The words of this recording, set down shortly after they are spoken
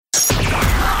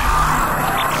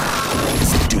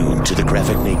to the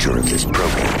graphic nature of this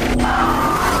program.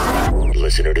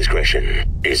 Listener discretion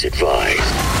is advised.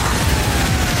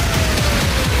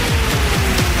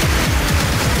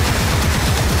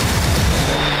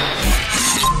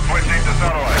 Switching to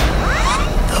satellite.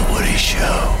 The Woody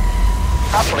Show.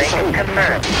 Operation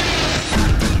confirmed.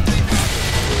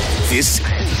 This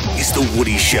is The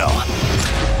Woody Show.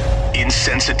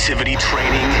 Insensitivity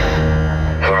training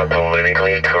For a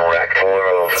politically correct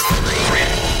world.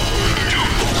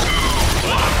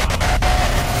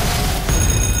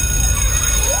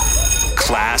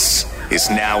 Class is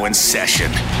now in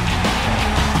session.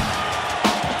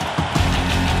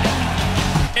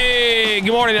 Hey,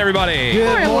 good morning, everybody.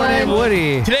 Good morning,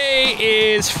 Woody. Today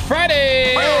is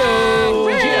Friday. Oh,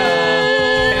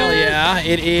 Hell yeah.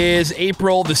 It is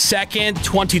April the 2nd,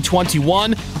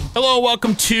 2021. Hello,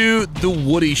 welcome to The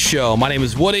Woody Show. My name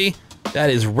is Woody. That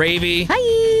is Ravy.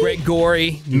 Hi. Greg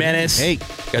Gorey, Menace. Hey.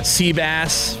 Got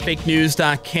Seabass, Fake News,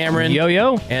 Cameron.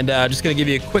 Yo. And just going to give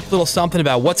you a quick little something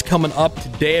about what's coming up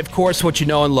today. Of course, what you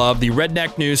know and love, the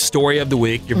Redneck News Story of the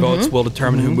Week. Your votes will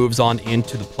determine who moves on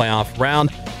into the playoff round.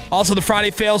 Also, the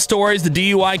Friday Fail Stories, the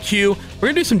DUIQ. We're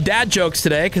going to do some dad jokes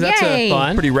today because that's Yay.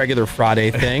 a pretty regular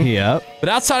Friday thing. Yep. But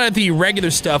outside of the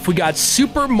regular stuff, we got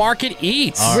Supermarket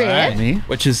Eats, All right. Me.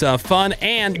 which is fun,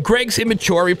 and Greg's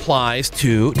immature replies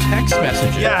to text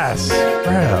messages. Yes.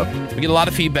 Crap. We get a lot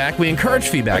of feedback. We encourage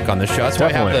feedback on this show. That's why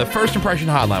we have Definitely. the first impression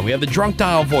hotline. We have the drunk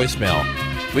dial voicemail.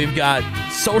 We've got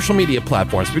social media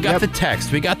platforms. We got the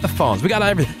text. We got the phones. We got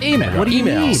everything. Email. What do you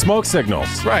need? Smoke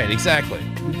signals. Right, exactly.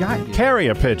 We got you. Carry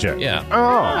a pigeon. Yeah.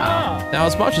 Oh. Now,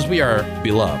 as much as we are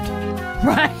beloved.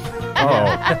 Right.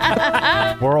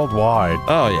 Oh. Worldwide.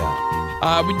 Oh,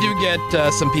 yeah. We do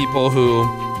get some people who,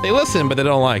 they listen, but they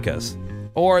don't like us.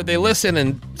 Or they listen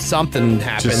and something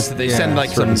happens. They send like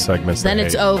certain some, segments. Then they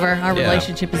it's hate. over. Our Yeah.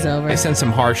 relationship is over. they send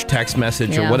some harsh text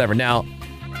message or Yeah. whatever. Now,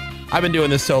 I've been doing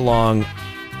this so long,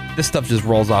 this stuff just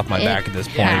rolls off my back at this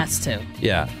point. It has to.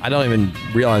 Yeah, I don't even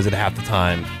realize it half the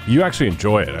time. You actually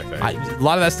enjoy it, I think. A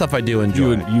lot of that stuff I do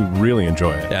enjoy. you really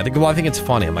enjoy it. Yeah, I think it's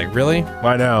funny. I'm like, really?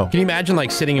 I know. Can you imagine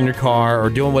like sitting in your car or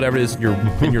doing whatever it is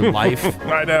in your life?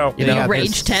 I know. You know, got Rage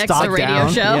this text, stock a radio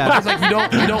down. show. Yeah. it's like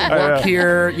you don't work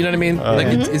here. You know what I mean? Like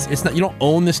it's not, you don't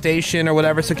own the station or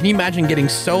whatever. So can you imagine getting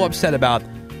so upset about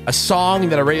a song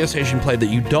that a radio station played that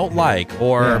you don't like,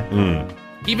 or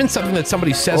even something that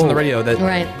somebody says on the radio that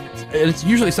Right. it's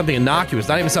usually something innocuous,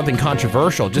 not even something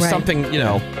controversial, just Right. something,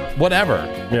 whatever.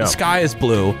 Yeah. The sky is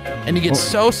blue, and you get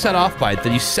so set off by it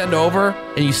that you send over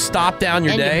and you stop down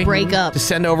your And you day break up. to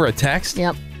send over a text.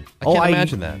 Yep. I can't I-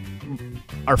 imagine that.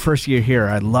 Our first year here,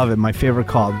 I love it. My favorite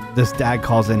call. This dad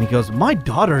calls in. He goes, "My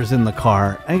daughter's in the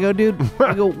car." I go, "Dude,"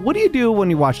 I go, "What do you do when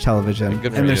you watch television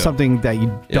Good for and there's you. something that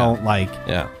you don't like?"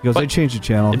 Yeah. He goes, But "I changed the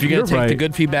channel." If you're going to take right. the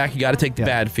good feedback, you got to take the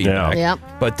bad feedback. Yep.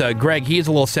 But Greg, he is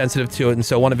a little sensitive to it, and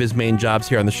so one of his main jobs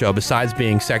here on the show, besides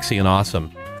being sexy and awesome,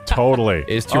 Totally.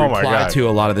 is to oh my reply God. to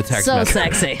a lot of the text So messages.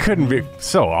 sexy. Couldn't be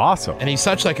so awesome. And he's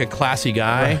such like a classy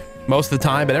guy most of the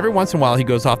time, but every once in a while he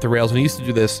goes off the rails. And he used to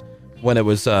do this when it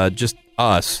was just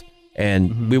us,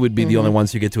 and we would be the only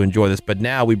ones who get to enjoy this. But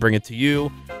now we bring it to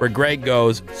you, where Greg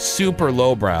goes super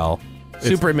lowbrow,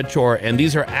 super immature, and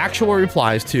these are actual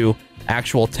replies to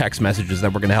actual text messages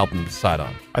that we're going to help him decide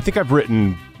on. I think I've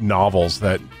written novels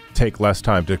that take less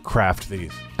time to craft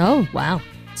these. Oh, wow.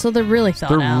 So they're really thought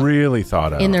They're out really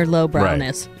thought out. in their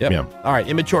lowbrowness. Yep. Yeah. All right.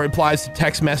 Immature replies to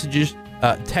text messages.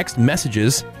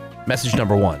 Message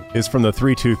number 1. Is from the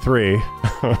 323.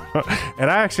 And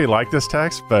I actually like this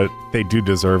text, but they do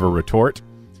deserve a retort.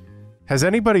 Has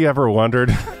anybody ever wondered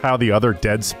how the other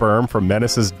dead sperm from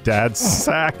Menace's dad's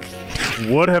sack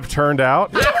would have turned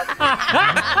out?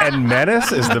 And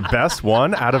Menace is the best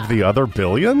one out of the other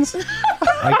billions?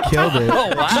 I killed it.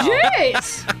 Oh wow.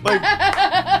 Jeez.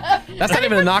 That's not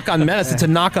even a knock on Menace. It's a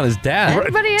knock on his dad.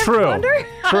 Everybody ever True. wonder?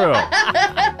 True.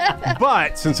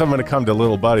 But since I'm going to come to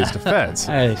Little Buddy's defense,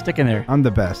 Hey, stick in there. I'm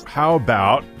the best. how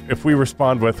about if we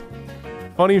respond with,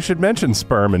 funny you should mention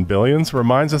sperm and billions.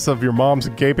 Reminds us of your mom's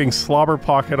gaping slobber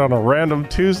pocket on a random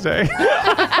Tuesday.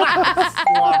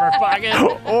 Slobber pocket.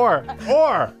 or,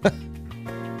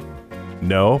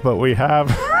 no, but we have...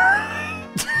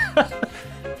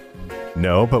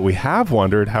 No, but we have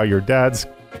wondered how your dad's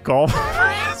golf...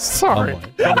 Sorry.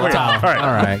 Oh, All right.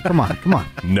 All right, come on.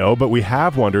 No, but we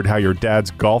have wondered how your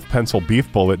dad's golf pencil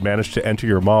beef bullet managed to enter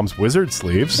your mom's wizard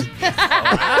sleeves. Get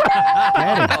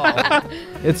it.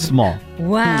 It's small.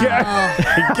 Wow.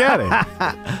 Get it. All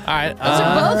right. Those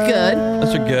are both good.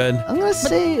 Those are good. I'm gonna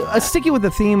say, sticking with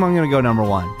the theme, I'm gonna go number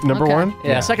 1. Number Okay. one?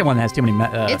 Yeah, the second one has too many.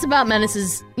 It's about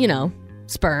Menace's,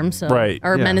 sperm, so Right.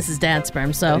 or Yeah. Menace's dad's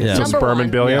sperm. So Yeah. number So sperm one.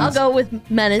 and billions? I'll go with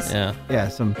Menace. Yeah. Yeah,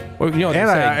 some. Well, you know what they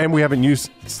say? And we haven't used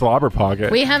Slobber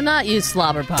Pocket. We have not used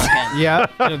Slobber Pocket. Yeah.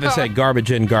 You know, they say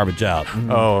garbage in, garbage out.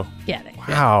 Oh, Get it.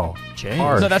 wow.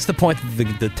 So that's the point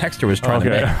that the texter was trying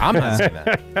to Okay. make. I'm not saying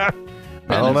that.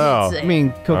 I don't know. I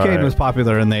mean, cocaine All right. was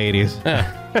popular in the 80s.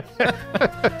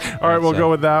 All right, we'll go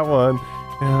with that one.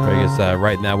 Greg is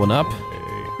writing that one up.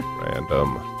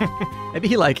 Random Maybe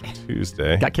he like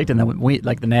Tuesday. got kicked in the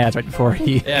the nads right before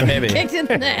he. Yeah, maybe. Kicked in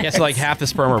the neck. Guess like half the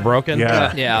sperm are broken.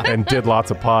 Yeah. Yeah. And did lots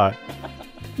of pot.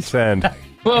 Send.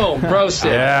 Boom,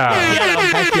 roasted. Yeah.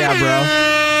 Heck yeah,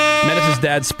 bro. Menace's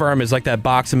dad's sperm is like that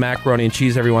box of macaroni and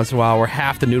cheese every once in a while where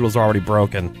half the noodles are already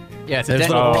broken. Yeah, it's There's a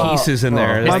little Oh. pieces in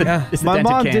there. Oh. It's My, like, it's the my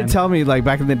dented mom can. did tell me, like,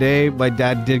 back in the day, my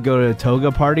dad did go to a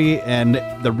toga party, and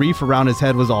the reef around his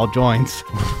head was all joints.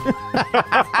 all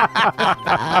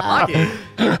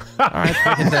right,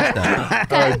 fucking that's that.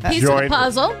 Okay, piece of the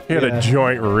puzzle. He had a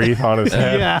joint wreath on his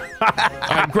head. Yeah. All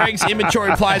right, Greg's immature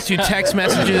replies to text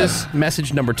messages.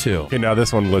 Message number 2. Okay, now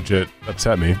this one legit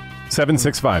upset me.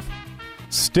 765.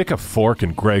 Stick a fork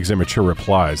in Greg's immature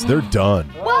replies. They're done.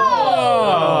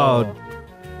 Oh,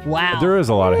 Wow. There is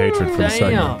a lot of hatred for the Damn.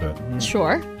 segment. But,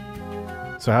 Sure.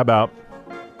 so how about,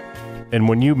 and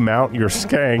when you mount your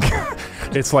skank,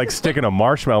 it's like sticking a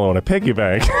marshmallow in a piggy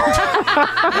bank.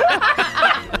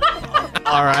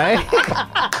 all right.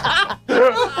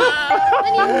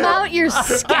 When you mount your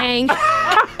skank.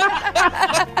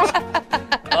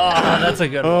 That's a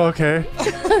good one. Oh, okay.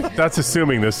 That's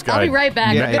assuming this guy I'll be right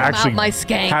back. Yeah, I'm gonna actually mount my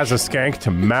skank. has a skank to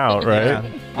mount, right?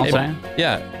 I'm saying.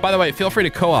 Yeah. By the way, feel free to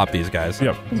co-op these guys.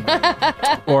 Yep.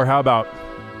 Or how about,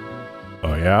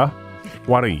 oh yeah?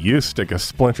 Why don't you stick a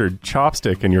splintered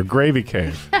chopstick in your gravy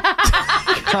cave?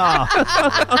 Ouch.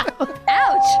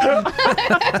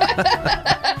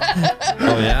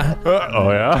 Oh yeah.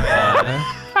 Oh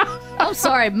yeah? I'm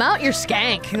sorry. Mount your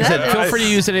skank. I said, feel free to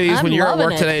use any of these I'm when you're at work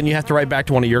loving it. today and you have to write back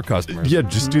to one of your customers. Yeah,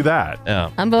 just do that.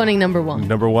 Yeah. I'm voting number one.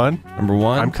 Number one? Number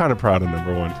 1. I'm kind of proud of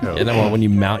number one, too. You know what? When you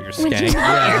mount your When you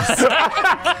skank.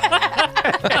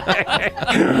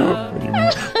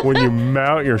 mount When you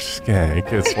mount your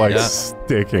skank, it's like Yeah.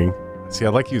 sticking. See, I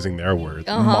like using their words.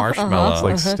 Marshmallow. It's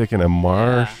like sticking a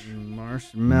marshmallow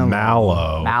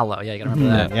Mallow. Yeah, you gotta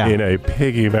remember that. Yeah. in a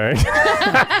piggy bank.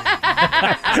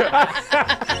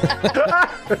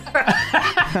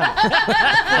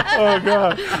 Oh,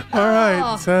 God. All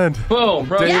right, send. Boom,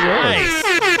 roasted.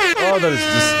 Oh, that is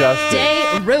disgusting.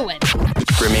 Day ruined.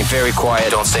 Remain very quiet.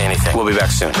 Don't say anything. We'll be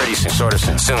back soon. Pretty soon. Sort of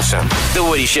soon. Soon. The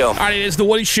Woody Show. All right, it is The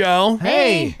Woody Show.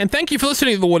 Hey. And thank you for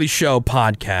listening to The Woody Show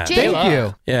podcast. Thank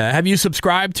you. Yeah, have you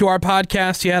subscribed to our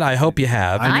podcast yet? I hope you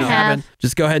have. If I you have. haven't,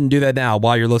 just go ahead and do that now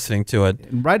while you're listening to it.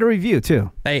 Write a review,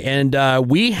 too. Hey, and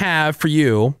we have for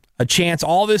you a chance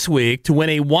all this week to win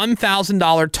a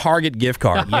 $1,000 Target gift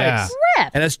card. Yeah. Rip.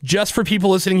 And that's just for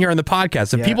people listening here on the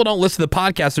podcast. If Yeah. people don't listen to the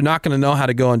podcast, they're not going to know how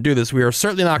to go and do this. We are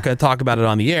certainly not going to talk about it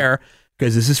on the air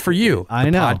because this is for you, I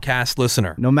the know. podcast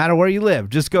listener. No matter where you live,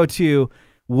 just go to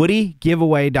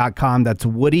woodygiveaway.com. That's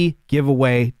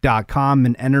woodygiveaway.com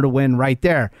and enter to win right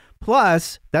there.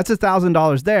 Plus, that's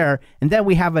 $1,000 there. And then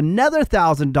we have another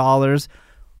 $1,000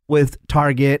 with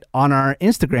Target on our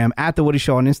Instagram, at The Woody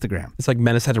Show on Instagram. It's like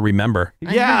Menace had to remember.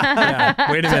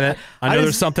 Yeah. Wait a minute. I know I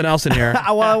there's just- something else in here.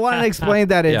 Well, I wanted to explain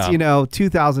that it's, Yeah.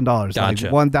 $2,000. Gotcha.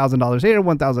 Like $1,000 here,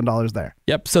 $1,000 there.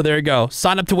 Yep. So there you go.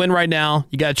 Sign up to win right now.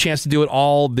 You got a chance to do it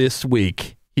all this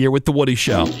week here with The Woody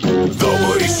Show. The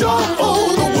Woody Show.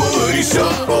 Oh, the Woody Show.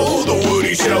 Oh, the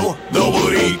Woody Show. The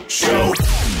Woody Show.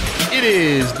 It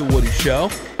is The Woody Show.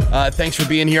 Thanks for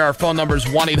being here. Our phone number is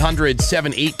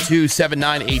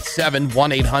 1-800-782-7987.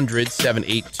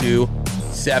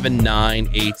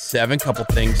 1-800-782-7987. Couple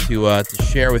things to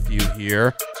share with you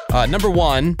here. Number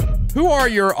one, who are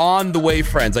your on-the-way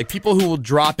friends? Like people who will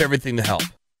drop everything to help.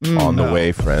 On the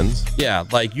way, friends. Yeah,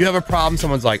 like you have a problem,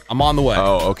 someone's like, I'm on the way.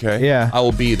 Oh, okay. Yeah. I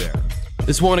will be there.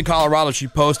 This woman in Colorado, she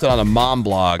posted on a mom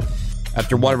blog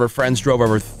after one of her friends drove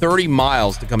over 30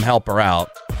 miles to come help her out,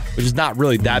 which is not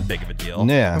really that big of a deal.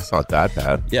 Yeah. That's not that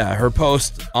bad. Yeah, her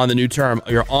post on the new term,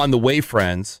 your on the way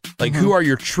friends. Like, who are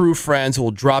your true friends who will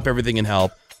drop everything and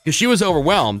help? Because she was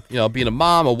overwhelmed, being a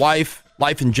mom, a wife,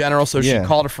 life in general. So she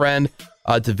called a friend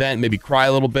to vent, maybe cry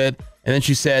a little bit. And then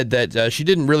she said that she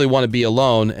didn't really want to be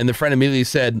alone. And the friend immediately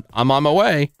said, I'm on my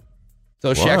way.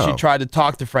 So she actually tried to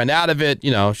talk the friend out of it.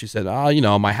 She said,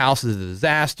 my house is a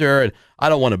disaster and I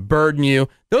don't want to burden you.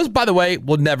 Those, by the way,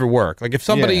 will never work. Like if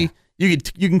somebody, you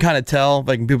can kind of tell,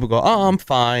 like when people go, oh, I'm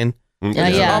fine.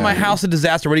 Yeah. Oh, my house a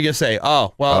disaster. What are you gonna say?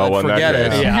 Oh, well, well, forget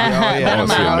that- it. I don't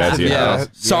see a messy house.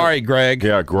 Sorry, Greg.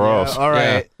 Yeah, gross. All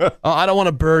right. Oh, I don't want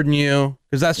to burden you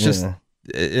because that's just.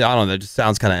 I don't know. It just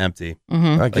sounds kind of empty.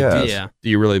 I guess. Do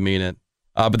you really mean it?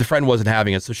 But the friend wasn't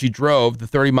having it, so she drove the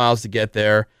 30 miles to get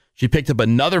there. She picked up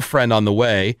another friend on the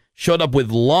way, showed up with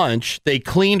lunch. They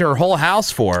cleaned her whole house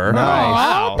for her.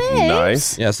 Wow.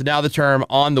 Nice. Yeah, so now the term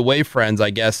on the way friends, I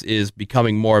guess, is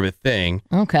becoming more of a thing.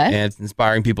 Okay. And it's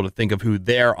inspiring people to think of who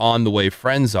their on the way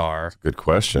friends are Good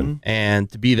question.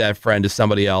 and to be that friend to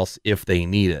somebody else if they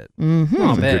need it. Mm-hmm. Oh,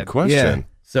 That's a babe. good question.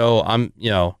 So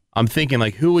I'm thinking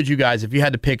like, who would you guys, if you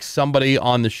had to pick somebody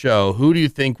on the show, who do you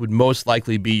think would most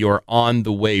likely be your on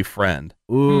the way friend?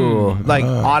 Ooh, like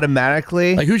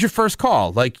automatically. Like, who's your first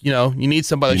call? Like, you need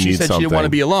somebody. You She need said she didn't want to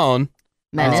something. be alone,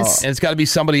 Menace. and it's got to be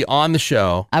somebody on the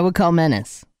show. I would call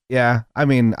Menace. Yeah, I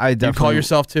mean, I You definitely call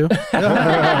yourself too? No,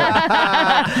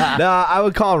 I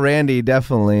would call Randy.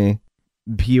 Definitely,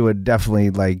 he would definitely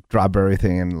like drop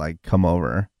everything and like come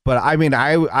over. But I mean,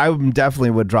 I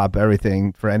definitely would drop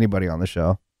everything for anybody on the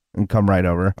show and come right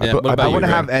over. Yeah, what I about you, wouldn't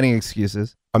Greg? have any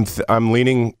excuses. I'm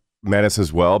leaning Menace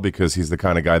as well because he's the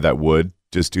kind of guy that would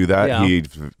just do that. Yeah. He's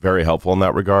very helpful in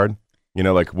that regard.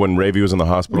 Like when Ravi was in the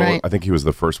hospital, Right. I think he was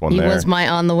the first one He there. was my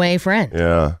on the way friend.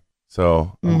 Yeah.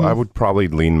 So I would probably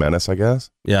lean Menace, I guess.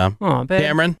 Yeah. Oh, babe.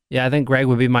 Cameron? Yeah, I think Greg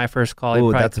would be my first call. He'd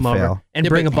Ooh, probably that's a come over fail. and Yeah,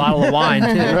 bring a but- bottle of wine,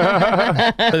 too.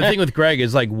 But the thing with Greg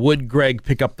is like, would Greg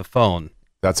pick up the phone?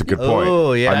 That's a good point.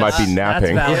 Oh, yeah. I might be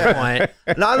napping. That's a valid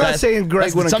point. No, I'm not saying Greg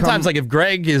That's- wouldn't sometimes come. like if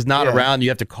Greg is not Yeah. around, you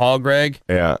have to call Greg.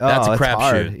 Yeah. That's a it's crapshoot.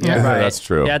 hard. Yeah, Right. that's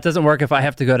true. Yeah, it doesn't work if I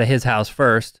have to go to his house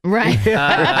first. Right.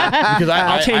 Because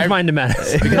I'll change mine to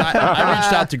Menace. Because I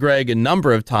reached out to Greg a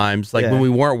number of times, like Yeah. when we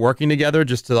weren't working together,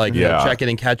 just to like Yeah. check in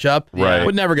and catch up. Right.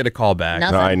 Would never get a call back.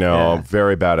 Nothing. I know. Yeah. I'm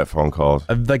very bad at phone calls.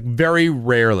 Like very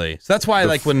rarely. So that's why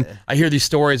like when I hear these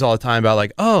stories all the time about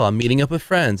like, oh, I'm meeting up with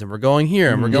friends and we're going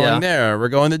here and we're going Yeah. there,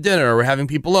 we're going to dinner, we're having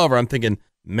people over. I'm thinking,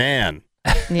 man,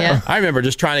 Yeah. I remember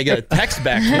just trying to get a text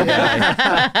back to the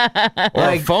guy or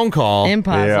a phone call.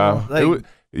 Impossible. Yeah. Like-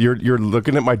 You're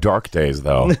looking at my dark days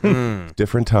though.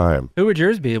 Different time. Who would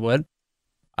yours be, Wood?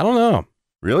 I don't know.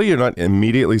 Really? You're not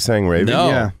immediately saying Raven? No.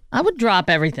 Yeah. I would drop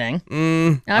everything.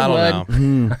 I don't would.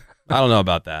 know. I don't know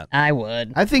about that. I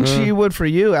would. I think she would for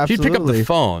you. She'd Absolutely. pick up the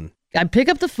phone. I'd pick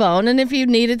up the phone, and if you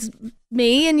needed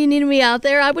me and you needed me out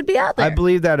there, I would be out there. I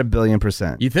believe that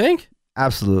 1,000,000,000%. You think?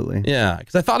 Absolutely. Yeah,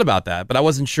 because I thought about that, but I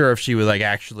wasn't sure if she would like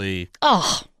actually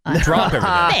Oh. drop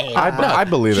everything. I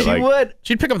believe it. She Like would.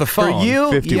 She'd pick up the For phone.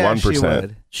 you, 51%. yeah, she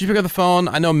would. She'd pick up the phone.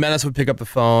 I know Menace would pick up the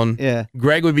phone. Yeah.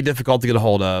 Greg would be difficult to get a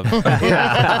hold of.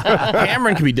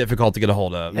 Cameron can be difficult to get a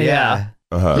hold of. Yeah.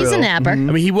 He's a napper. I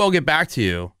mean, he will get back to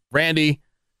you. Randy,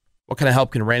 what kind of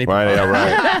help can Randy right, provide?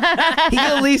 yeah, right. He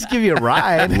can at least give you a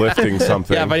ride. Lifting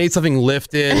something. Yeah, if I need something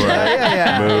lifted. Move.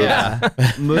 Yeah.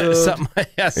 Move. something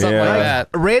like that.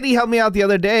 Randy helped me out the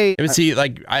other day. I mean, see,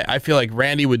 like, I feel like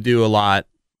Randy would do a lot.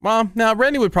 Well, now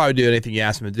Randy would probably do anything you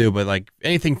asked him to do, but like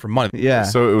anything for money. Yeah.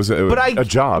 So it was a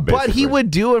job, But he basically. would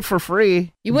do it for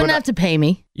free. You wouldn't have to pay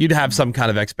me. You'd have some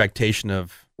kind of expectation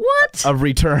of What? A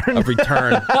return.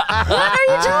 return. What are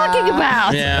you talking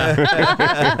about?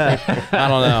 Yeah. I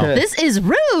don't know. This is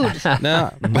rude.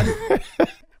 No.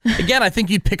 Again, I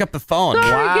think you'd pick up the phone.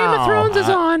 Wow. Game of Thrones is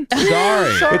on.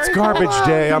 Sorry. It's garbage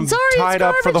day. I'm Sorry, tied it's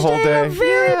up for the whole garbage day. I'm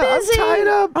very busy. I'm tied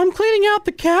up. I'm cleaning out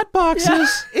the cat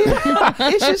boxes.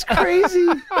 It's just crazy.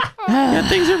 Yeah,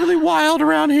 things are really wild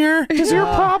around here. Does your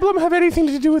problem have anything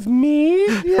to do with me?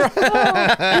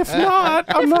 If not,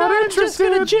 I'm not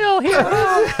interested. Jill here.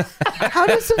 How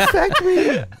does it affect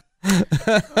me?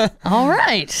 All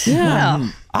right. Yeah.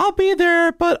 I'll be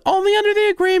there, but only under the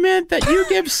agreement that you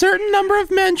give certain number of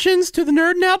mentions to the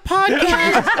Nerdin' Out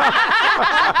podcast.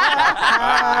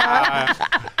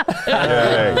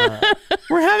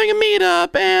 We're having a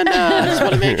meetup, and I just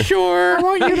want to make sure. I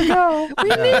want you to go. We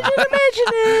need you to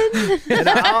mention it. And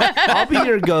I'll be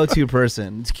your go-to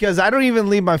person because I don't even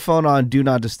leave my phone on Do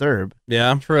Not Disturb.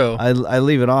 Yeah. True. I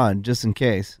leave it on just in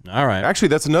case. All right. Actually,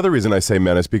 that's another reason I say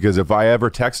Menace, because if I ever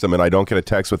text him and I don't get a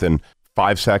text within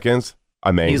 5 seconds,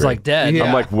 I'm angry. He's like dead. Yeah.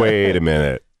 I'm like, wait a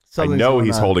minute. Something's I know going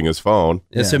he's on. holding his phone.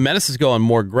 Yeah, so Menace is going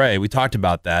more gray. We talked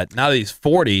about that. Now that he's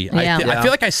 40, Yeah. I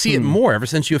feel like I see it more ever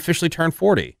since you officially turned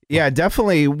 40. Yeah,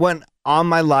 definitely went on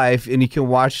my life, and you can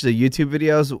watch the YouTube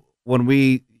videos when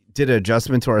we did an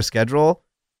adjustment to our schedule.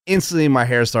 Instantly, my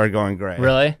hair started going gray.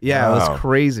 Really? Yeah, it Wow. was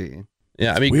crazy.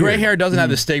 Yeah, I mean, Weird. gray hair doesn't have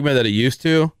the stigma that it used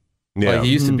to. Yeah. Like, it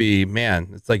used to be, man,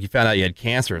 it's like you found out you had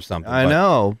cancer or something. I But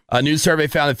know. A new survey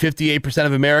found that 58%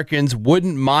 of Americans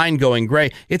wouldn't mind going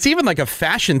gray. It's even like a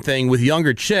fashion thing with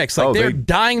younger chicks. Like, they're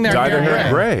dyeing their hair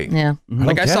gray. Yeah.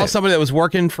 Like, I saw somebody that was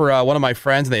working for one of my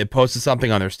friends, and they had posted something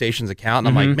on their station's account,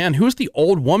 and I'm like, man, who's the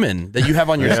old woman that you have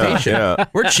on your station? Yeah.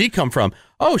 Where'd she come from?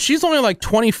 Oh, she's only like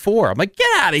 24. I'm like, get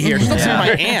out of here. She looks like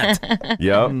my aunt.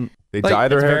 Yep. They Like, dye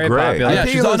their it's hair very gray. popular. Yeah, I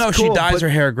think she's, it oh, was no, she cool, dyes but her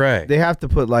hair gray. They have to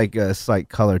put like a slight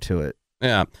color to it.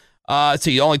 Yeah. Let's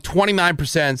see, only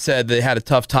 29% said they had a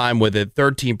tough time with it.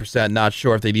 13% not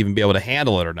sure if they'd even be able to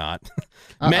handle it or not.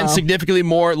 Men significantly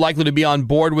more likely to be on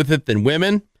board with it than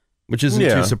women, which isn't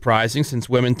too surprising since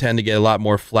women tend to get a lot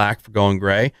more flack for going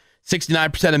gray.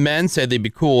 69% of men said they'd be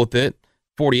cool with it.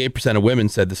 48% of women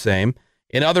said the same.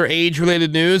 In other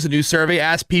age-related news, a new survey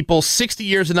asked people 60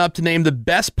 years and up to name the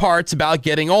best parts about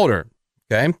getting older.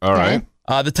 Okay? All right.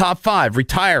 The top 5,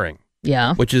 retiring.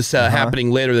 Yeah. Which is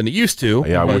happening later than it used to.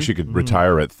 Yeah, I wish you could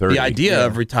retire at 30. The idea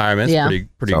of retirement is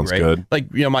pretty Sounds great. good. Like,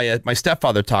 you know, my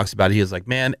stepfather talks about it. He is like,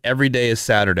 man, every day is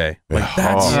Saturday. Like,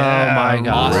 that's my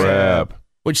God. awesome.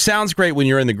 Which sounds great when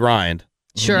you're in the grind.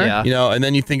 Sure. Yeah. You know, and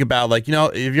then you think about, like, you know,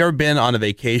 if you've ever been on a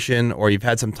vacation or you've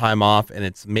had some time off and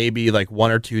it's maybe like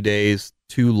 1 or 2 days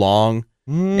too long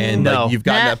and like you've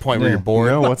gotten to that point where you're bored.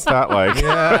 No, what's that like?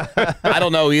 I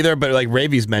don't know either, but like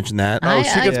Ravi's mentioned that. Oh,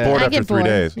 she gets bored after 3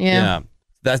 days. Yeah.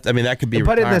 That's, I mean, that could be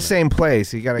Put it in the retirement. same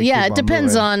place. You got to. Yeah, it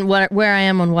depends on where I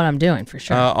am and what I'm doing for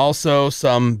sure. Also,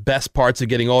 some best parts of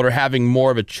getting older, having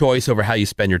more of a choice over how you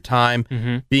spend your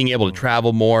time, being able to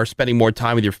travel more, spending more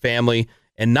time with your family,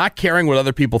 and not caring what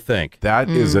other people think. That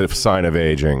is a sign of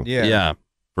aging. Yeah.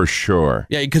 For sure.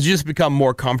 Yeah, because you just become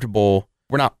more comfortable.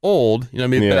 We're not old, you know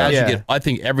what I mean? But as you get, I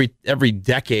think every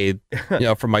decade, you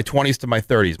know, from my 20s to my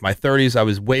 30s. My 30s, I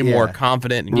was way more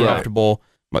confident and comfortable.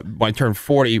 When I turned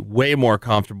 40, way more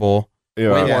comfortable. Way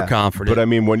more confident. But I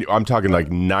mean, when I'm talking like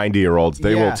 90-year-olds,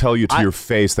 they will tell you to your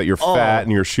face that you're fat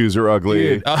and your shoes are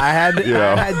ugly. Dude, I had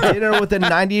dinner with a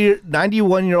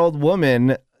 91-year-old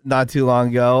woman not too long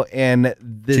ago, and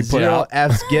the 0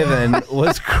 F's given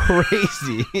was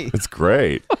crazy. It's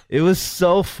great. It was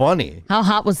so funny. How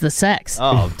hot was the sex?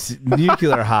 Oh,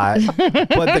 nuclear hot.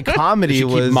 But the comedy She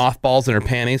was keep mothballs in her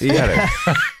panties. Yeah.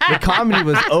 The comedy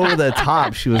was over the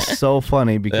top. She was so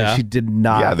funny because she did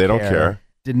not. Yeah, they don't care.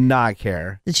 Did not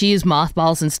care. Did she use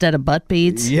mothballs instead of butt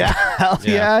beads? Yeah, hell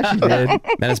yeah, she did.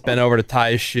 Menace bent over to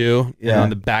tie his shoe, and on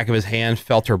the back of his hand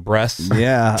felt her breasts.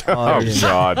 Yeah. Oh,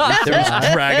 God. They were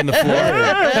just dragging the floor.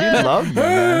 She loved it,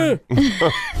 man.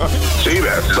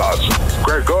 Seabass is awesome.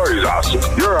 Greg Gordy's awesome.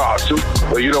 You're awesome.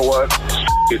 But you know what?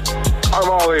 I'm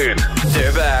all in.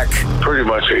 They're back. Pretty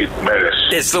much a menace.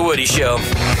 It's the Woody Show.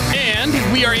 And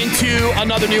we are into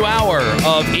another new hour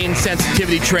of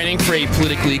insensitivity training for a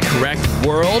politically correct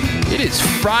world. It is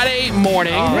Friday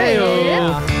morning.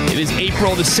 It is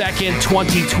April the 2nd,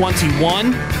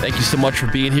 2021. Thank you so much for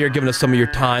being here, giving us some of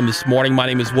your time this morning. My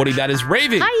name is Woody. That is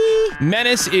Raven. Hi.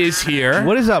 Menace is here.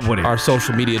 What is up, Woody? Our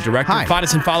social media director. Hi. Find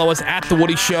us and follow us at The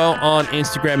Woody Show on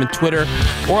Instagram and Twitter,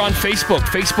 or on Facebook,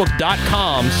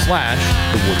 facebook.com/The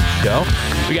Woody Show.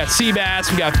 We got Seabass,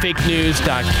 we got fake news.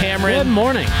 Cameron. Good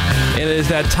morning. It is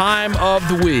that time of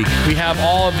the week. We have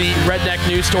all of the Redneck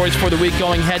news stories for the week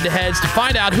going head-to-heads to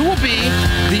find out who will be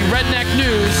the Redneck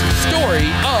news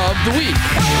story of the week.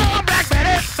 Oh, Black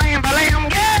Betty, bam-ba-lam,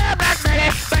 yeah, Black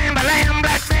Betty, bam-ba-lam,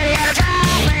 Black Betty had a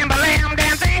child, bam-ba-lam,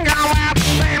 damn thing gone wild,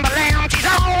 bam-ba-lam, she's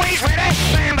always ready,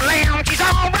 bam-ba-lam, she's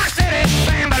all rock city,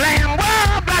 bam-ba-lam,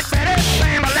 whoa, Black Betty,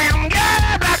 bam-ba-lam,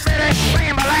 yeah, Black Betty,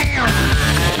 bam-ba-lam.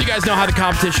 You guys know how the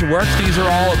competition works. These are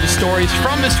all of the stories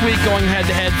from this week going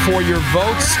head-to-head for your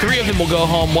votes. 3 of them will go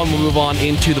home. 1 will move on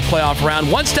into the playoff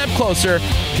round. 1 step closer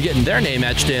to getting their name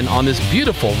etched in on this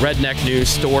beautiful Redneck News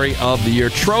Story of the Year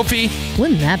trophy.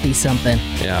 Wouldn't that be something?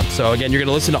 Yeah, so again, you're going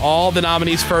to listen to all the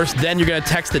nominees first. Then you're going to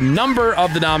text the number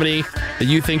of the nominee that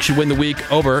you think should win the week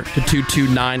over to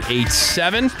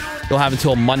 22987. You'll have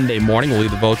until Monday morning. We'll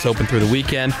leave the votes open through the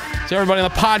weekend. So everybody on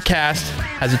the podcast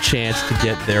has a chance to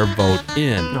get their vote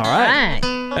in. All right.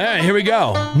 All right, here we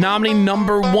go. Nominee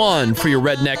number 1 for your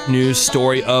Redneck News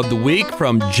Story of the Week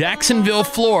from Jacksonville,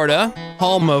 Florida,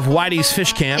 home of Whitey's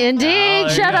Fish Camp.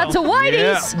 Indeed. Shout out to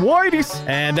Whitey's. Whitey's.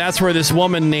 And that's where this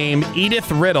woman named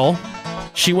Edith Riddle,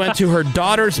 she went to her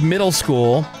daughter's middle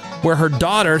school where her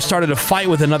daughter started a fight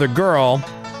with another girl.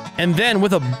 And then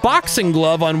with a boxing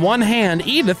glove on one hand,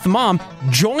 Edith, the mom,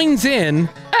 joins in,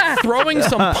 throwing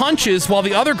some punches while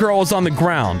the other girl is on the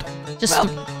ground. Just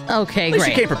okay, At least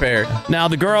great. she came prepared. Now,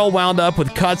 the girl wound up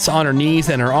with cuts on her knees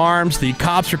and her arms. The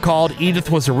cops were called. Edith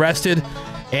was arrested.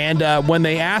 And when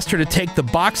they asked her to take the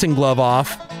boxing glove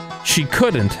off, she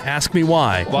couldn't. Ask me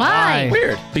why. Why?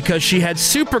 Weird. Because she had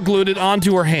super glued it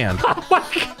onto her hand.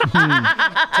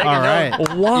 All right.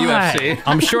 Why? UFC.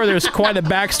 I'm sure there's quite a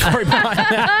backstory behind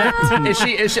that. Is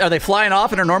she? Are they flying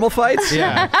off in her normal fights?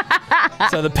 Yeah.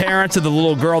 So the parents of the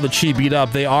little girl that she beat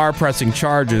up, they are pressing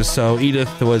charges. So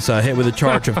Edith was hit with a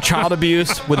charge of child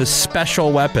abuse with a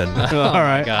special weapon. All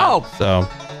right. Oh, So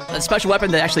a special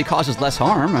weapon that actually causes less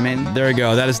harm. I mean, there you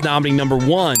go. That is nominee number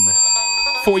 1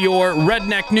 for your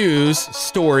Redneck News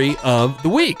story of the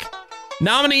week.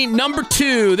 Nominee number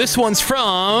 2. This one's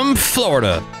from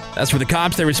Florida. That's where the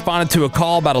cops, they responded to a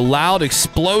call about a loud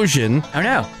explosion. oh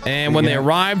no. And when they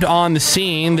arrived on the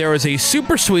scene, there was a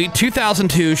super sweet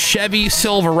 2002 Chevy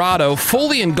Silverado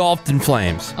fully engulfed in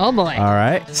flames. Oh, boy. All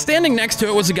right. Standing next to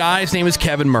it was a guy, his name is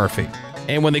Kevin Murphy.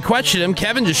 And when they questioned him,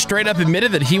 Kevin just straight up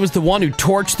admitted that he was the one who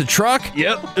torched the truck.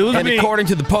 Yep. It was And me. according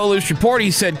to the police report,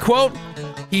 he said, quote,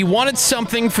 he wanted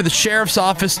something for the sheriff's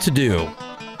office to do.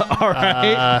 All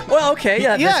right. Well, okay.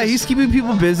 Yeah. Yeah, this is- he's keeping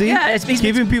people busy. Yeah, he's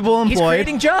keeping people He's employed.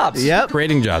 creating jobs. Yep.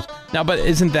 Creating jobs. Now, but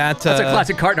isn't that... That's a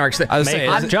classic Cartnarks thing. I was saying,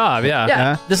 Hot job, yeah.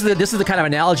 Yeah, this is the kind of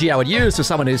analogy I would use to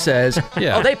someone who says,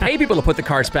 Yeah. "Oh, they pay people to put the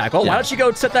carts back. Oh, why don't you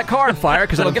go set that car on fire?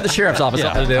 Because it'll give the sheriff's office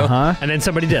something to do." Huh? And then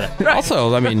somebody did it.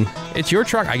 Also, I mean, it's your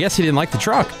truck. I guess he didn't like the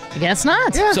truck. I guess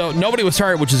not. So nobody was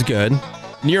hurt, which is good.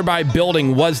 Nearby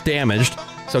building was damaged.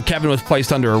 So Kevin was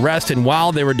placed under arrest, and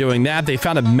while they were doing that, they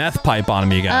found a meth pipe on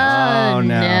him, you guys. Oh,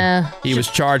 no. He was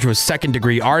charged with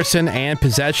second-degree arson and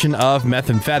possession of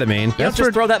methamphetamine. You don't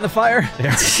just throw that in the fire.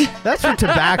 That's for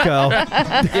tobacco.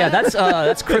 Yeah,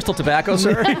 that's crystal tobacco,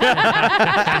 sir.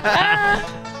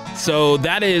 So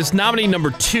that is nominee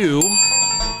number 2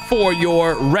 for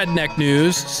your Redneck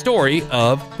News story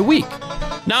of the week.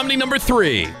 Nominee number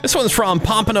 3. This one's from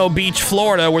Pompano Beach,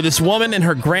 Florida, where this woman and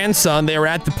her grandson, they were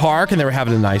at the park and they were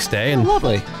having a nice day. And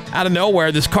lovely. Out of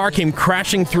nowhere, this car came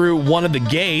crashing through one of the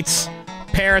gates.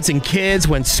 Parents and kids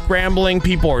went scrambling.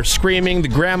 People were screaming. The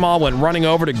grandma went running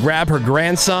over to grab her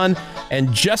grandson.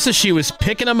 And just as she was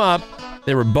picking him up,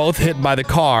 they were both hit by the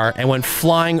car and went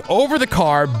flying over the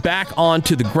car back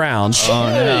onto the ground. Oh,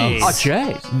 no. Oh,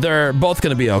 Jay. They're both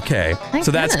going to be okay. Thank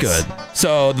so that's goodness. good.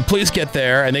 So the police get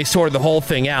there and they sorted the whole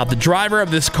thing out. The driver of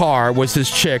this car was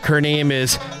this chick. Her name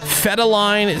is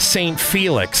Fedeline St.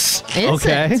 Felix. Is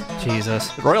Okay. it?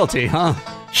 Jesus. Royalty, huh?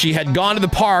 She had gone to the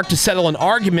park to settle an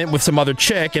argument with some other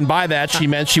chick, and by that she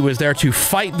meant she was there to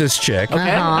fight this chick.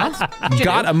 Uh-huh.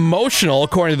 Got emotional,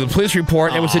 according to the police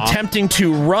report, and was attempting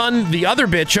to run the other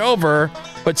bitch over,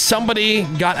 but somebody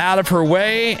got out of her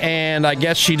way, and I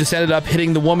guess she just ended up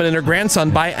hitting the woman and her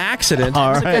grandson by accident.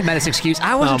 All That's a right. good menace excuse.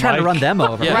 I wasn't trying to run them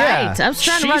over. Yeah. Right. I was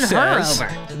trying to She run her says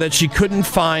over. that she couldn't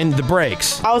find the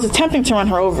brakes. I was attempting to run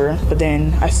her over, but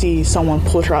then I see someone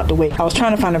pulled her out the way. I was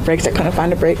trying to find the brakes. I couldn't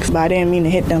find the brakes, but I didn't mean to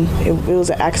hit them. It was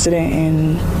an accident,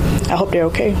 and I hope they're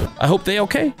okay. I hope they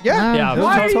okay. Yeah. Yeah, It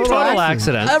was a total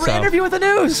accident. Every interview with the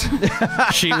news.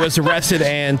 She was arrested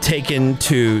and taken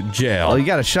to jail. Well, you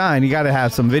got to shine. You got to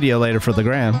have some video later for the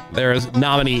gram. There's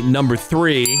nominee number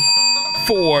 3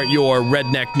 for your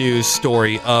Redneck News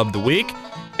story of the week.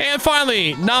 And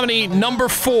finally, nominee number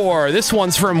 4. This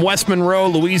one's from West Monroe,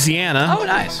 Louisiana. Oh,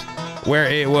 nice. Where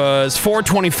it was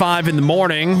 4:25 in the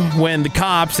morning when the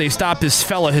cops, they stopped this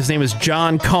fella. His name is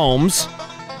John Combs.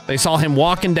 They saw him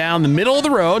walking down the middle of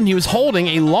the road, and he was holding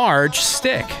a large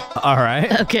stick. All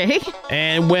right. Okay.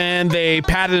 And when they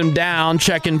patted him down,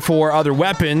 checking for other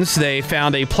weapons, they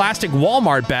found a plastic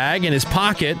Walmart bag in his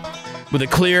pocket with a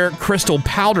clear crystal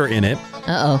powder in it,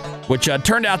 Uh-oh. which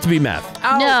turned out to be meth.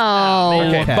 No.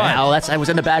 Okay, Okay. but I was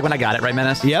in the bag when I got it, right,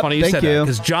 Menace? Yep. funny you Thank said you. that,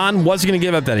 because John wasn't going to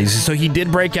give up that easy. So he did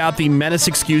break out the menace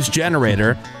excuse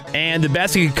generator, and the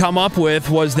best he could come up with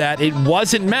was that it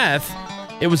wasn't meth.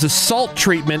 It was a salt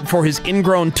treatment for his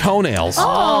ingrown toenails.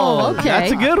 Oh, okay.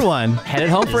 That's a good one. Headed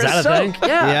home for Is a that a soak. thing?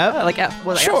 Yeah. Yep. Like,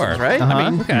 well, Sure. essence, right? Uh-huh. I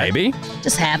mean, Okay. maybe.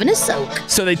 Just having a soak.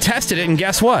 So they tested it, and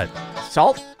guess what?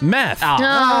 Salt? Meth. No,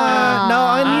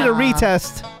 I need a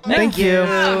retest. Thank you.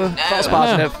 False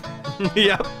positive.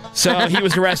 Yep. So he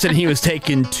was arrested and he was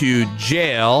taken to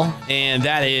jail. And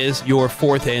that is your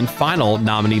 4th and final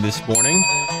nominee this morning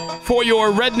for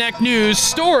your Redneck News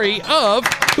story of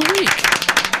the week.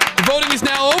 The voting is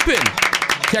now open.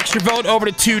 Text your vote over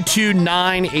to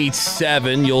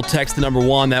 22987. You'll text the number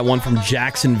 1, that one from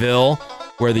Jacksonville,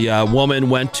 where the woman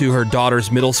went to her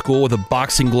daughter's middle school with a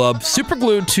boxing glove super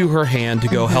glued to her hand to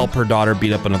go help her daughter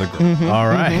beat up another girl. All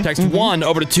right. Text 1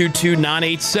 over to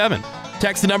 22987.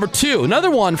 Text the number 2.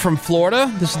 Another one from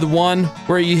Florida. This is the one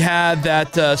where you had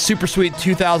that super sweet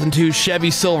 2002 Chevy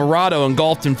Silverado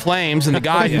engulfed in flames, and the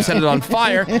guy who set it on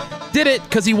fire did it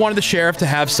because he wanted the sheriff to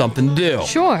have something to do.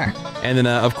 Sure. And then,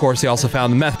 of course, they also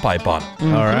found the meth pipe on it.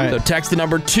 All right. So text the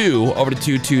number 2 over to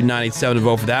 22987 to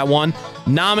vote for that one.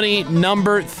 Nominee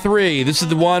number 3. This is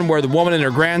the one where the woman and her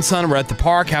grandson were at the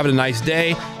park having a nice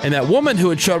day, and that woman who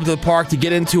had showed up to the park to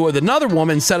get into it with another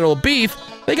woman settled a beef.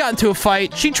 They got into a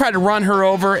fight. She tried to run her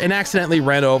over and accidentally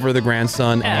ran over the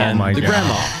grandson and the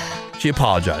grandma. She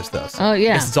apologized, though. So Oh, yeah.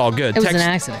 I guess it's all good. It was Text an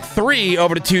accident. 3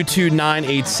 over to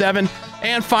 22987.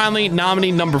 And finally,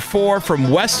 nominee number 4 from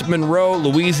West Monroe,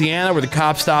 Louisiana, where the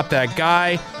cops stopped that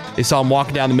guy. They saw him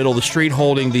walking down the middle of the street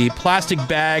holding the plastic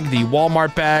bag, the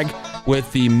Walmart bag,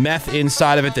 with the meth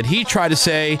inside of it that he tried to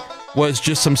say was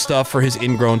just some stuff for his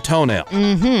ingrown toenail.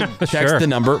 Mm-hmm. Text the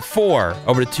number 4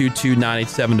 over to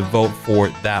 22987 to vote for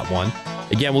that one.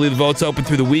 Again, we'll leave the votes open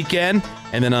through the weekend,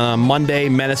 and then on Monday,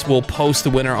 Menace will post the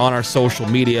winner on our social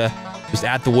media. Just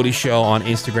at The Woody Show on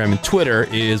Instagram and Twitter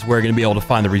is where we're going to be able to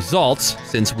find the results,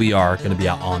 since we are going to be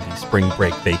out on the spring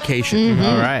break vacation. Mm-hmm.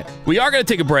 All right. We are going to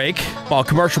take a break, well,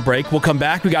 commercial break. We'll come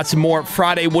back. We got some more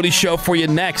Friday Woody Show for you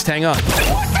next. Hang on.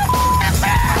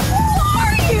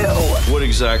 What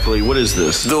exactly? What is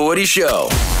this? The Woody Show.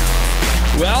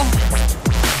 Well,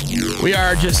 we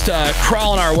are just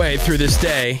crawling our way through this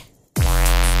day.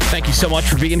 Thank you so much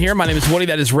for being here. My name is Woody.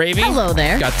 That is Ravy. Hello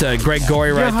there. Got Greg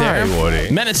Gorey right there. Hi, Woody.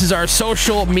 Menace is our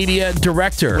social media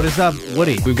director. What is up,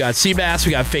 Woody? We've got Seabass.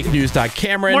 We got Fake News.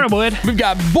 Cameron. Morning, Wood. We've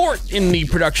got Bort in the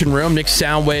production room. Nick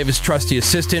Soundwave, his trusty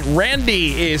assistant.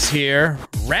 Randy is here.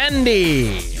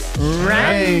 Randy.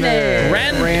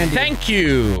 Thank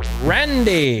you.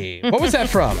 Randy. What was that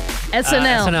from?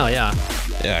 SNL. SNL, yeah.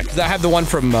 Yeah, because I have the one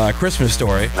from Christmas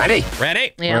Story. Randy.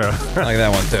 Yeah. I like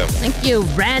that one, too. Thank you,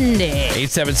 Randy.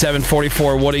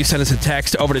 877-44-WOODY. Send us a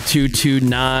text over to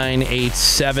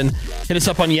 22987. Hit us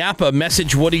up on Yappa,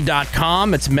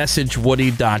 messagewoody.com. It's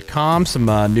messagewoody.com.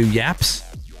 Some new yaps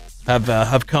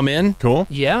have come in. Cool.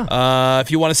 Yeah. If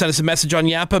you want to send us a message on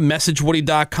Yappa,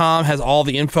 messagewoody.com has all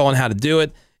the info on how to do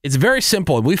it. It's very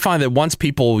simple. We find that once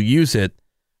people use it,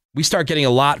 we start getting a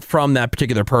lot from that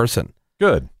particular person.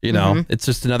 Good. You know, it's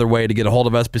just another way to get a hold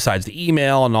of us besides the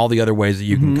email and all the other ways that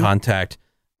you can contact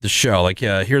the show. Like,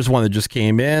 here's one that just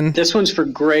came in. This one's for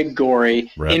Greg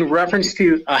Gorey. Right. In reference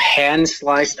to a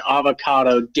hand-sliced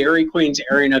avocado, Dairy Queen's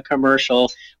airing a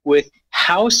commercial with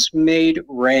house-made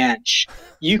ranch.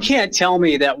 You can't tell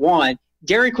me that, one,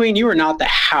 Dairy Queen, you are not the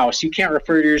house. You can't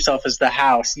refer to yourself as the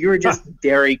house. You are just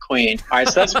Dairy Queen. All right,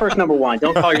 so that's first number one.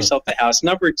 Don't call yourself the house.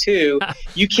 Number two,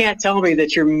 you can't tell me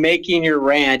that you're making your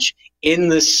ranch in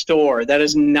the store. That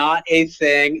is not a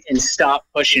thing, and stop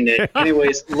pushing it.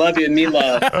 Anyways, love you and me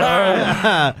love. What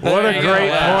a great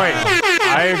point.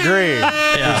 I agree.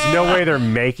 There's no way they're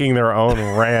making their own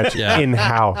ranch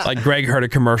in-house. Like Greg heard a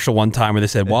commercial one time where they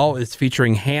said, well, it's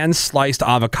featuring hand-sliced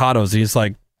avocados. And he's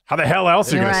like, how the hell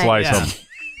else are you going to slice them?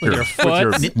 With your foot?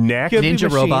 With your neck?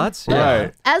 Ninja robots?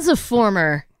 Right. As a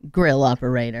former grill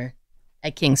operator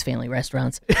at King's Family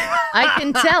Restaurants, I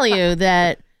can tell you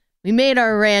that we made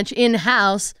our ranch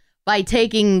in-house by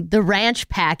taking the ranch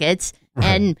packets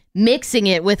and mixing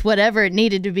it with whatever it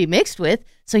needed to be mixed with.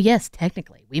 So, yes,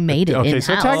 technically, we made it in-house.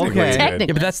 So technically. yeah,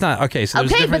 but that's not, okay. So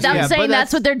there's a but difference. I'm saying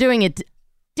that's what they're doing at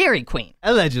Dairy Queen.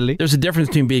 Allegedly. There's a difference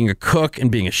between being a cook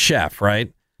and being a chef,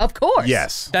 right? Of course.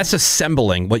 Yes. That's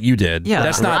assembling what you did. Yeah.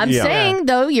 That's not. I'm saying,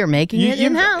 though, you're making it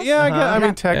in-house. Yeah, I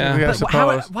mean, technically, I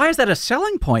suppose. Why is that a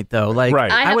selling point, though? Like,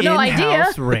 Right. I have no idea.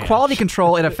 The quality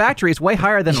control in a factory is way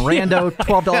higher than rando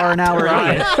 $12 an hour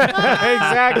idiot.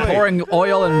 Exactly. Pouring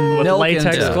oil and With milk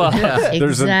latex and gloves.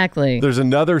 Exactly. There's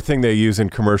another thing they use in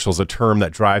commercials, a term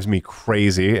that drives me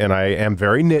crazy, and I am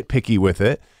very nitpicky with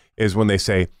it, is when they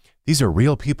say, these are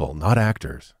real people, not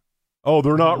actors. Oh,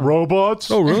 they're not robots?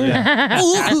 Oh, really?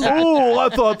 Oh, I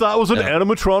thought that was an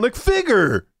animatronic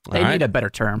figure. They need a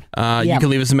better term. You can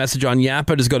leave us a message on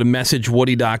Yappa. Just go to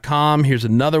messagewoody.com. Here's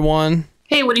another one.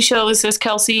 Hey, Woody Show, this is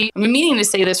Kelsey. I've been meaning to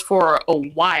say this for a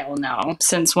while now,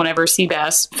 since whenever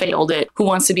Seabass failed at Who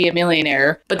Wants to Be a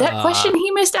Millionaire. But that question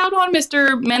he missed out on,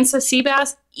 Mr. Mensa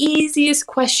Seabass, easiest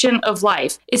question of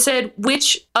life. It said,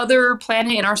 which other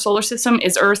planet in our solar system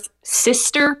is Earth's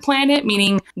sister planet,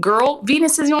 meaning girl?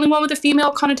 Venus is the only one with a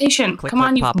female connotation. Come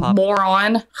on, you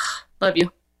moron. Love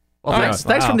you. Well,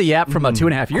 thanks from the app from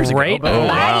 2.5 years Great. ago. Oh,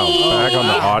 wow. Back on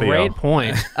the audio. Great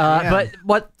point. But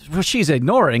what she's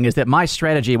ignoring is that my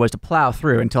strategy was to plow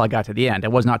through until I got to the end.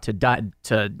 It was not to dive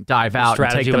out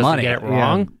and take the money. Was to get it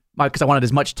wrong? because I wanted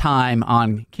as much time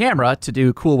on camera to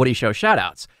do cool Woody Show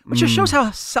shout-outs, which just shows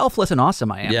how selfless and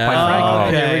awesome I am,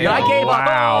 quite frankly. Okay.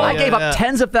 I gave up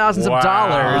tens of thousands of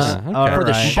dollars for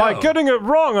the show. By getting it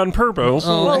wrong on purpose.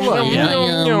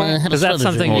 Because that's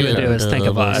something you would do is think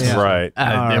of us. Right.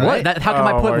 How come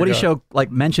I put Woody Show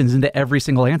mentions into every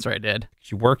single answer I did?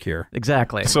 You work here.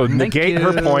 Exactly. So negate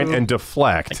her point and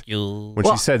deflect when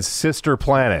she said Sister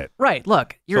Planet. Right.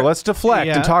 Look. So let's deflect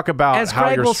and talk about how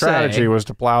Greg your will strategy say, was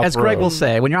to plow as through. Greg will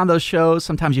say, when you're on those shows,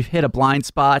 sometimes you hit a blind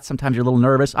spot. Sometimes you're a little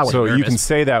nervous. I was So nervous. you can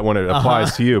say that when it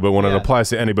applies to you, but when it applies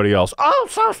to anybody else, oh,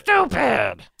 so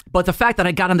stupid. But the fact that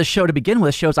I got on the show to begin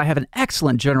with shows I have an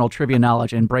excellent general trivia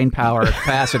knowledge and brain power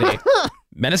capacity.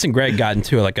 Menace and Greg got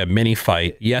into a mini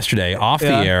fight yesterday off the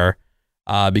air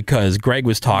because Greg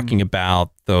was talking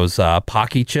about those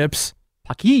Pocky chips.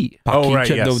 Pocky. Oh, right,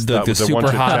 chip, yes. the super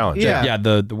one-chip hot challenge. Yeah,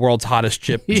 the world's hottest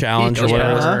chip challenge or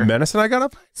whatever. Menace and I got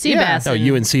up? Seabass. No,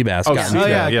 you and Seabass got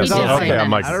Seabass. Yes. Okay, I'm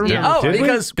like,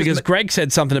 because Greg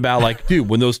said something about dude,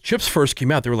 when those chips first came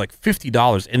out, they were like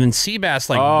 $50, and then Seabass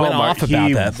went off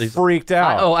about that. He freaked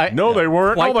out. No, they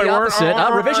weren't. Quite No, they the weren't. opposite.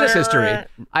 Revisionist history.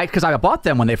 Because I bought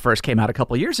them when they first came out a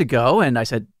couple years ago, and I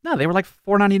said, no, they were like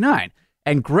 $4.99.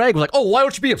 And Greg was like, oh, why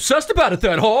don't you be obsessed about it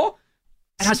then, huh?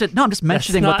 And I said, no, I'm just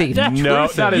mentioning what the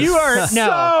truth that is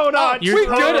so not true. We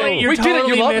did it.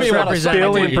 You love me.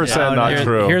 $1,000,000,000% not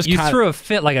true. You threw a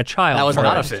fit like a child. That was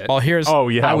not a fit. Well, here's it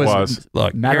was.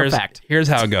 Look, matter of fact. Here's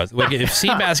how it goes. If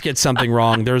Seabass gets something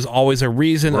wrong, there's always a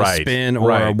reason, a spin,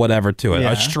 or whatever to it,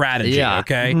 a strategy.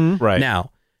 Okay, right now.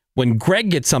 When Greg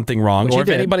gets something wrong, or if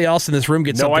anybody else in this room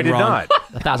gets something wrong, not.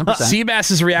 1,000%.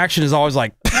 Seabass's reaction is always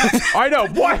like, I know.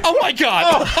 What? Oh my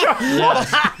God.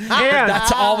 And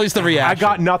that's always the reaction. I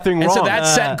got nothing wrong. And so that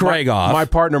set Greg off. My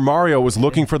partner Mario was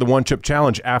looking for the one chip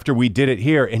challenge after we did it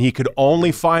here, and he could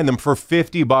only find them for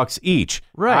 $50 each.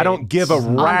 Right. I don't give a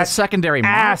On the rat's secondary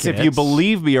ass if you markets.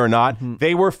 believe me or not.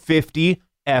 They were $50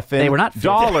 They were not 50.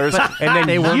 dollars, and then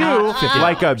They were you, not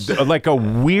 $50. like a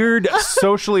weird,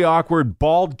 socially awkward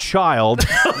bald child,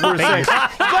 were saying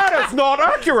that is not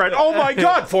accurate. Oh my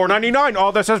God, $4.99.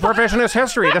 Oh, this is revisionist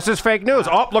history. This is fake news.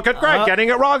 Oh, look at Greg getting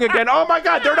it wrong again. Oh my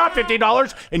God, they're not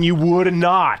 $50, and you would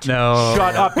not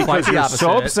shut up because you're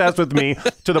so obsessed with me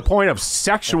to the point of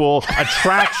sexual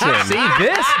attraction. See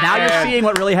this? Now you're seeing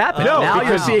what really happened.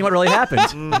 You're seeing what really happened.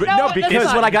 This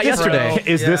is what I got yesterday.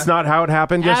 Is this not how it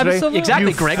happened yesterday? Absolutely.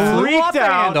 Exactly. You Greg flew freaked off the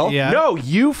out. handle. Yeah. No,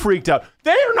 you freaked out.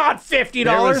 They are not $50.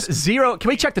 There was zero. Can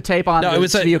we check the tape on No, the it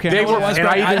was video camera? They were. And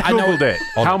I even Googled it.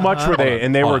 How much were they?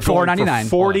 And they were going $4.99.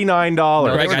 for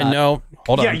 $49. Greg, I know.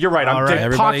 Hold on. Yeah, you're right.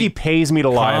 Everybody, Pocky pays me to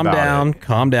lie calm about down. it.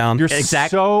 Calm down. You're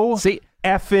so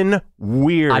effing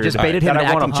weird. I just baited him that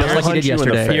into I wanna acting just like he punch did you in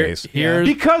the yesterday. face. Here's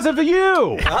because of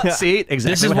you. See,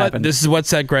 exactly what happened. This is what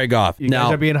set Greg off. You now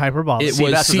guys are being hyperbolic. it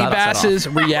was Seabass's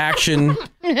reaction,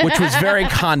 which was very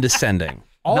condescending.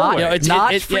 Not, it's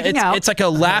freaking out. It's like a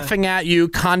laughing at you,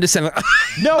 condescending.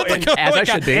 No, like, as I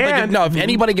should be. If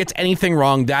anybody gets anything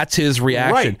wrong, that's his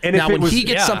reaction. Right. And now, if it when was- he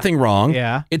gets something wrong,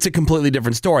 it's a completely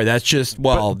different story. That's just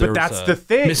But there's that's a the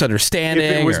thing. misunderstanding.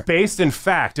 If it was based in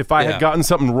fact, if I had gotten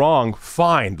something wrong,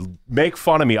 fine, make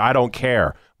fun of me. I don't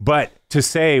care. But to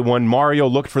say when Mario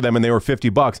looked for them and they were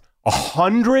 $50,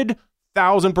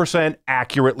 100,000%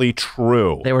 accurately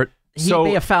true. They were. He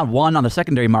may have found one on the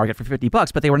secondary market for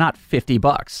 $50, but they were not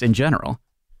 $50 in general.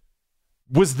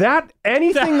 Was that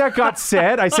anything that got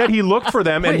said? I said he looked for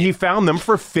them and he found them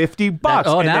for $50. And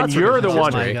now then it's you're the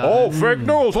ridiculous. one, Oh my God. oh, fake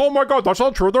news. Oh my God, that's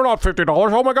not true. They're not $50.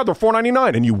 Oh my God, they're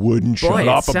 $4.99. And you wouldn't shut Boy,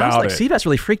 up it sounds about like it. Seabass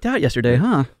really freaked out yesterday,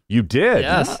 huh? You did.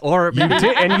 Yes. Or you did.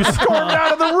 And you stormed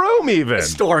out of the room even.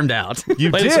 Stormed out. You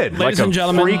did. Ladies like and a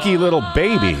gentlemen. freaky little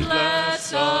baby.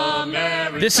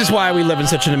 This is why we live in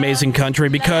such an amazing country,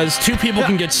 because two people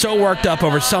can get so worked up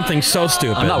over something so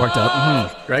stupid. I'm not worked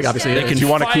up. Greg, obviously, They can Do you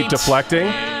want to keep fight, deflecting?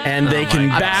 and they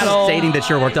can I'm battle. stating that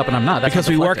you're worked up and I'm not. That's because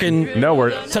not we work deflecting.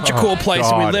 in such a cool place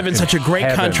and we live in such a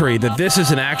great country that this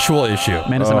is an actual issue.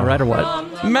 Man, is am I right or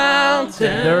what?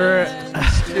 Mountain.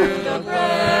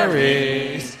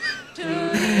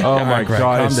 Oh my Greg,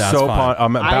 God! calm It's down, so it's fine.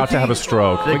 I'm about to have a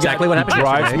stroke. Exactly what happened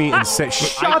Drives yesterday. me insane.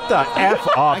 Shut the F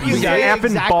up, you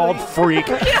effing bald freak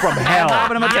from hell.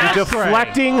 having him attack. You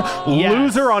deflecting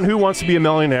loser on Who Wants to Be a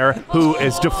Millionaire, who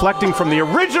is deflecting from the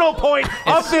original point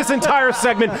of this entire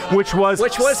segment, which was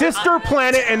Sister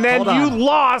Planet, and then you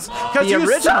lost because you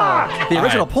suck. The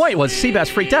original point was Seabass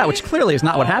freaked out, which clearly is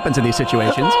not what happens in these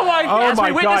situations. Oh my God!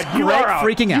 You Greg are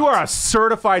freaking out. You are a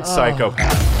certified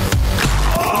psychopath.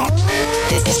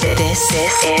 This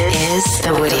is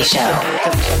The Woody Show.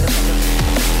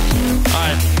 All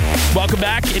right. Welcome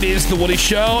back. It is The Woody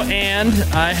Show, and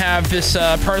I have this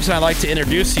person I'd like to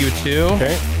introduce you to.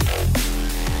 Okay.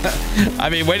 I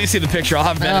mean, wait to see the picture. I'll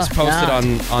have Menace posted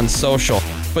on social.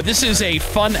 But this is a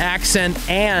fun accent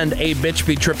and a bitch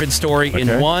be tripping story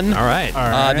in one. All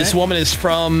right. This woman is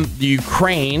from the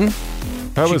Ukraine.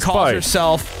 She calls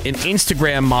herself an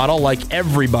Instagram model like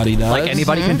everybody does. Like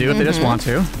anybody can do if they just want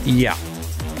to. Yeah.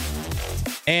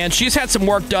 And she's had some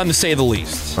work done, to say the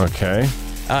least. Okay.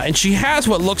 And she has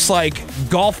what looks like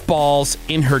golf balls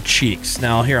in her cheeks.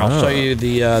 Now, here, I'll show you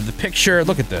the picture.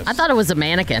 Look at this. I thought it was a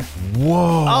mannequin.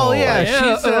 Whoa. Oh, yeah.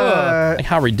 She's Like,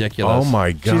 how ridiculous. Oh,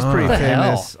 my God. she's pretty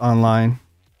famous online.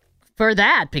 For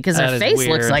that, because That her is face weird.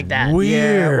 looks like that.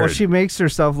 Weird. Well, she makes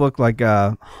herself look like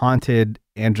a haunted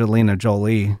Angelina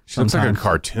Jolie. She looks like a sometimes.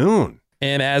 cartoon.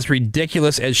 And as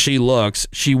ridiculous as she looks,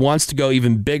 she wants to go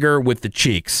even bigger with the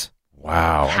cheeks.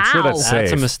 Wow. I'm sure that's safe.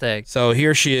 That's a mistake. So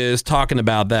here she is talking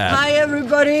about that. Hi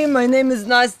everybody, my name is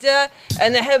Nastya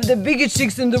and I have the biggest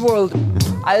cheeks in the world.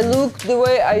 I look the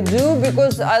way I do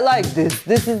because I like this.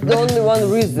 This is the only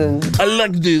one reason. I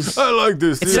like this. I like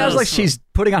this. It sounds like she's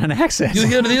putting on an accent. You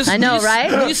hear this? I know, This- right?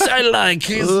 This I like.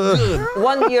 It's good.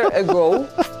 1 year ago,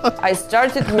 I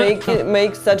started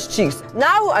make such cheeks.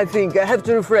 Now I think I have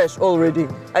to refresh already.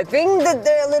 I think that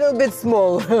they're a little bit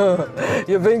small.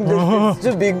 You think that it's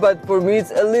too big, but for me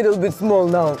it's a little bit small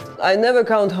now. I never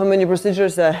count how many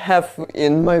procedures I have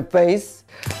in my face.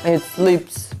 It's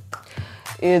lips,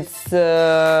 it's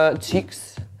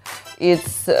cheeks,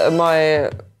 it's my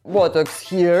Botox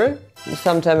here.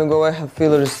 Some time ago I have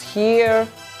fillers here.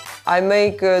 I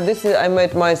make I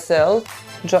made myself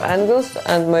jaw angles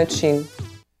and my chin.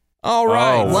 All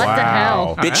right. What the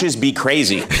hell? Bitches be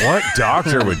crazy. What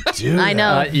doctor would do I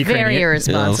know. that? Very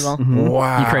irresponsible.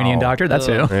 Wow. Ukrainian doctor, that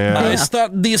too. I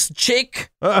start this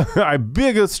chick. I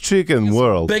biggest chick in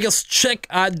world. Biggest chick.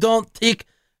 I don't take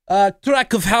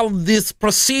track of how this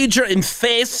procedure in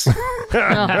face.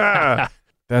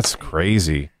 That's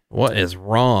crazy. What is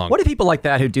wrong? What do people like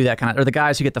that who do that kind of, or the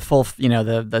guys who get the full,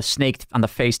 the snake on the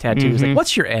face tattoos? Like,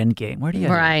 what's your end game? Where do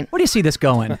you see this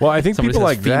going? Well, I think Somebody people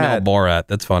says like female that. Borat.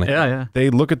 That's funny. Yeah. They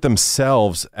look at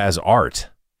themselves as art.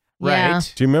 Yeah.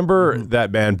 Right. Do you remember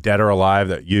that band Dead or Alive,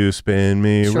 that You Spin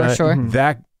Me? Sure, right? sure.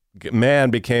 That man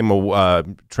became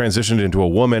transitioned into a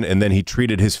woman, and then he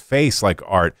treated his face like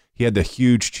art. He had the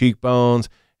huge cheekbones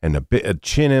and a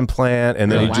chin implant, and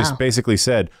then he just basically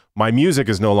said, "My music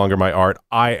is no longer my art.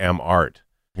 I am art."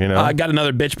 You know, I got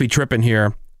another bitch be tripping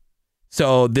here.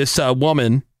 So this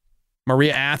woman,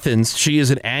 Maria Athens, she is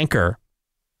an anchor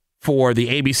for the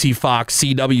ABC Fox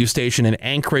CW station in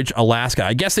Anchorage, Alaska.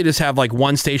 I guess they just have like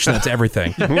one station that's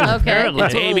everything. Okay.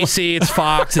 It's ABC, it's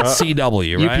Fox, it's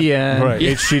CW, right? UPN. right?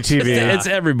 HGTV. It's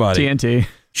everybody. TNT.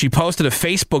 She posted a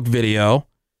Facebook video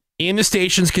in the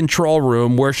station's control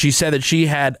room where she said that she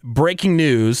had breaking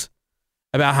news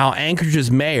about how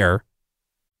Anchorage's mayor,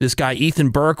 this guy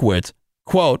Ethan Berkowitz,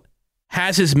 quote,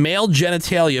 has his male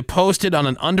genitalia posted on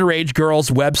an underage girl's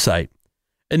website.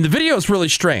 And the video is really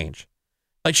strange.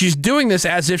 Like, she's doing this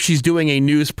as if she's doing a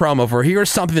news promo for here's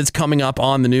something that's coming up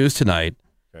on the news tonight.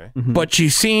 Okay. But she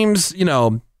seems,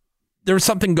 there's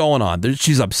something going on.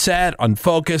 She's upset,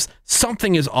 unfocused.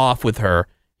 Something is off with her.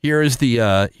 Here's the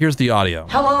audio.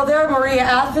 Hello there, Maria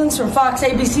Athens from Fox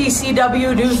ABC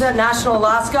CW Newsnet National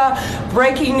Alaska.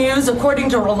 Breaking news, according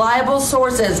to reliable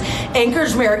sources,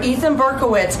 Anchorage Mayor Ethan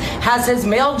Berkowitz has his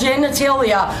male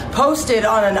genitalia posted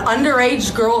on an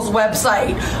underage girl's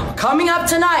website. Coming up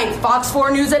tonight, Fox 4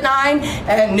 News at 9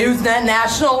 and Newsnet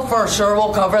National for sure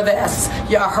will cover this.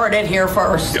 You heard it here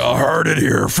first.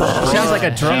 Sounds like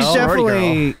a drunk She's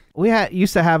definitely. We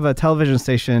used to have a television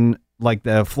station like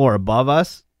the floor above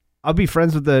us. I'll be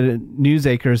friends with the news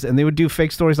anchors, and they would do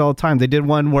fake stories all the time. They did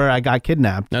one where I got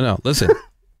kidnapped. No, listen.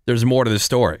 There's more to this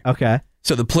story. Okay.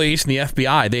 So the police and the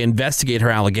FBI, they investigate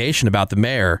her allegation about the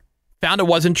mayor, found it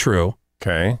wasn't true.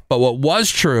 Okay. But what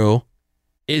was true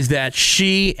is that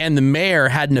she and the mayor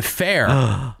had an affair.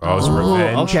 Oh, it was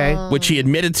revenge. Okay. Which he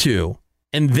admitted to.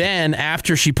 And then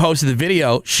after she posted the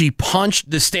video, she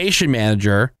punched the station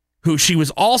manager, who she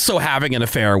was also having an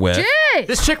affair with. Jeez.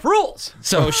 This chick rules.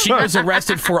 So she was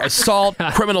arrested for assault,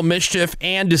 criminal mischief,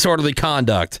 and disorderly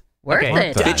conduct. Worth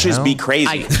it. Bitches be crazy.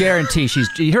 I guarantee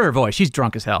you hear her voice. She's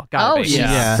drunk as hell. Gotta Oh, be. she's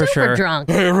for super sure. drunk.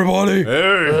 Hey, everybody.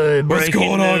 Hey, What's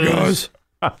going on, guys?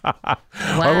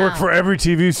 I work for every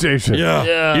TV station.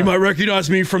 Yeah. You might recognize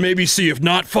me from ABC, if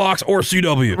not Fox or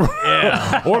CW.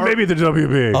 Yeah. Or maybe the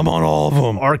WB. I'm on all of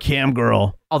them. Our cam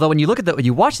girl. Although when you look at when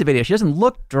you watch the video, she doesn't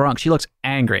look drunk. She looks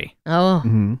angry. Oh.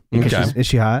 Because Okay. is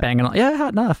she hot? Banging on. Yeah,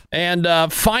 hot enough. And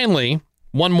finally,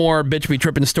 One more bitch be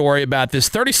tripping story about this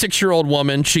 36-year-old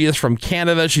woman. She is from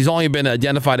Canada. She's only been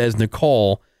identified as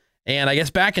Nicole. And I guess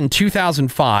back in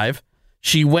 2005,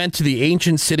 she went to the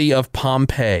ancient city of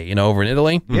Pompeii, over in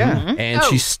Italy. Yeah. Mhm. And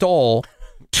she stole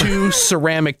 2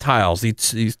 ceramic tiles,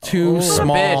 these 2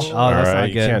 small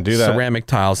You can't do that. ceramic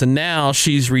tiles. And now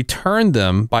she's returned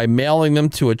them by mailing them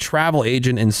to a travel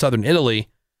agent in southern Italy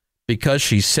because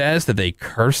she says that they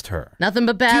cursed her. Nothing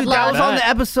but bad Dude, luck. that was on the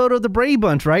episode of the Brady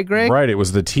Bunch, right, Greg? Right, it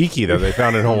was the tiki that they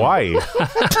found in Hawaii.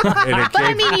 But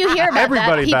I mean, you hear about that.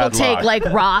 everybody People bad take luck. like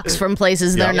rocks from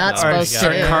places they're not supposed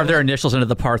Or to. carve their initials into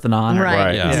the Parthenon.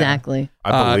 Right, Yeah. exactly.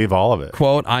 I believe all of it.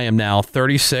 Quote, I am now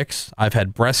 36. I've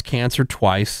had breast cancer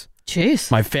twice.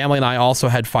 Jeez. My family and I also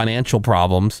had financial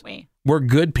problems. We're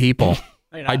good people.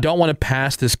 I don't want to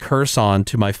pass this curse on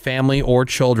to my family or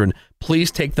children.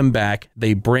 Please take them back.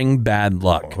 They bring bad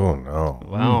luck. Oh, no.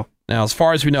 Wow. Now, as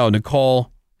far as we know, Nicole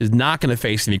is not going to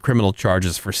face any criminal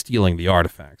charges for stealing the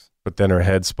artifacts. But then her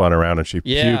head spun around and she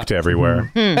Yeah. puked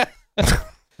everywhere. And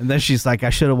then she's like, I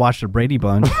should have watched the Brady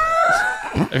Bunch.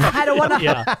 I don't want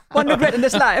to one regret in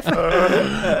this life.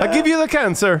 I give you the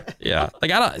cancer. Yeah.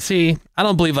 Like, I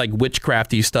don't believe like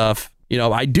witchcrafty stuff.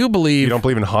 I do believe. You don't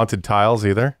believe in haunted tiles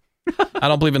either? I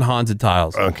don't believe in haunted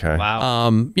tiles. Okay.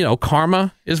 Wow.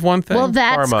 Karma is one thing. Well,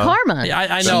 that's karma. Yeah,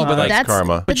 I know, but that's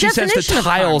karma. But she says the definition of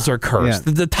tiles karma. are cursed.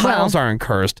 Yeah. The tiles aren't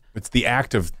cursed. It's the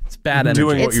act of bad energy.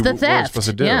 doing what It's you the were theft. supposed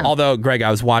to do. Yeah. Although, Greg,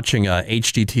 I was watching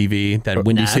HGTV, that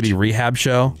Windy City Rehab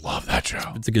show. Love that show.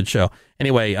 It's a good show.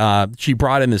 Anyway, she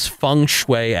brought in this feng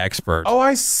shui expert. Oh,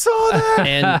 I saw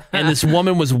that. And this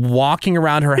woman was walking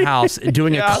around her house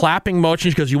doing a clapping motion.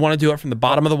 She goes, you want to do it from the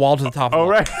bottom of the wall to the top of the wall.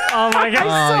 Right. Oh my God.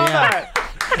 I saw that.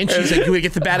 And she's like, you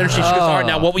get the bad energy. She goes, all right,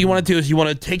 now what you want to do is you want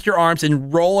to take your arms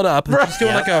and roll it up. And she's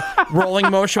doing like a rolling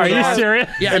motion. Are with her you arms. serious?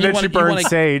 Yeah, And then you she burns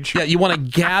sage. Yeah, you want to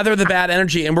gather the bad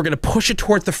energy and we're going to push it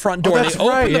towards the front door. that's They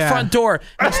open right. the Yeah. front door.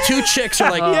 And these 2 chicks are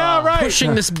like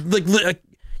pushing this. Like,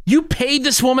 you paid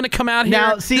this woman to come out here.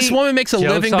 Now, see, this woman makes a joke's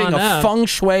living being on a them. feng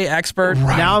shui expert.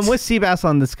 Now I'm with Seabass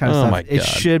on this kind of Oh, stuff. my It God.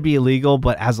 should be illegal,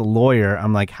 but as a lawyer,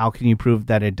 I'm like, how can you prove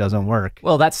that it doesn't work?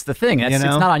 Well, that's the thing. It's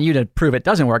not on you to prove it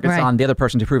doesn't work. It's Right. on the other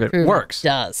person to prove it works.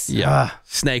 Does. Yeah.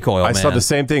 Snake oil, I man. saw the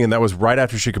same thing, and that was right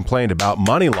after she complained about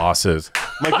money losses.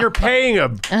 Like, you're paying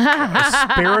a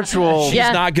spiritual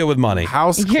She's not good with money.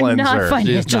 house You're cleanser. not She's not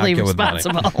financially good with money.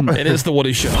 responsible. It is the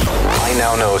Woody Show. I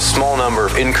now know a small number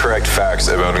of incorrect facts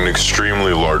About an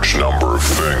extremely large number of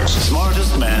things.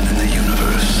 Smartest man in the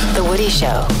universe. The Woody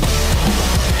Show.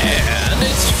 And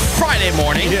it's Friday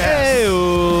morning.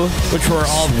 Which we're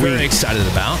all very excited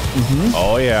about.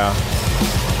 Oh, yeah.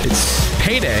 It's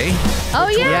payday, Oh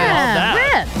yeah,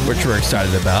 Rip. which we're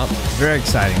excited about. Very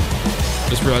exciting.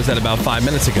 Just realized that about 5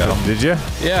 minutes ago. Did you?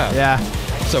 Yeah. Yeah.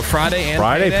 So Friday and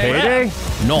Friday payday?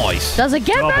 Noise. Does it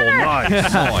get better?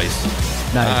 Noise.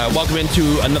 Nice. Welcome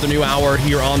into another new hour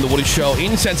here on The Woody Show.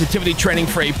 Insensitivity training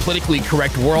for a politically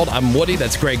correct world. I'm Woody.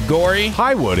 That's Greg Gorey.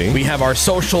 Hi, Woody. We have our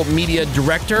social media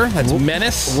director. That's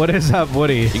Menace. What is up,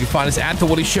 Woody? You can find us at The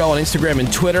Woody Show on Instagram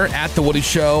and Twitter, at The Woody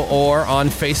Show, or on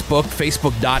Facebook,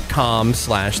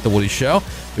 facebook.com/The Woody Show.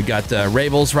 We got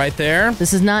Rabels right there.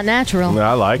 This is not natural.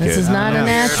 I like This it. is not a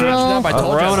natural. I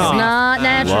told you. This is not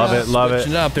natural. Love it, love it.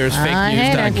 Switching it up. There's fake I news.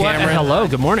 hate Don it. Cameron. Hello.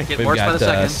 Good morning. Get We've worse by got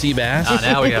the second. Seabass.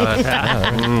 Now we go.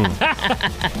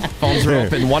 Phones are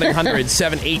open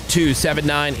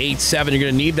 1-800-782-7987. You're going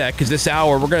to need that because this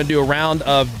hour we're going to do a round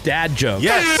of dad jokes.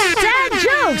 Yes. Dad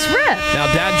jokes, Rip. Now,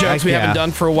 dad jokes we haven't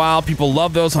done for a while. People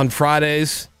love those on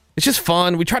Fridays. It's just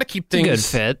fun. We try to keep things Good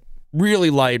fit. really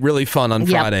light, really fun on Yep.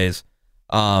 Fridays.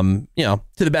 To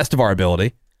the best of our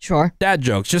ability. Sure. Dad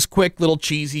jokes, just quick little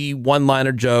cheesy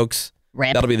one-liner jokes.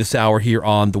 Rip. That'll be this hour here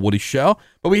on The Woody Show.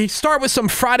 But we start with some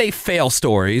Friday fail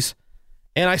stories.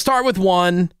 And I start with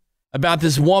one about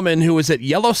this woman who was at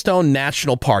Yellowstone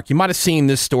National Park. You might have seen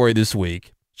this story this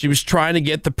week. She was trying to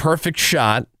get the perfect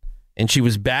shot, and she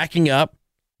was backing up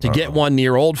to get one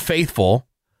near Old Faithful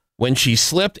when she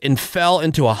slipped and fell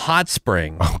into a hot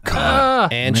spring. Oh,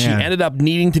 God. And she ended up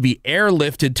needing to be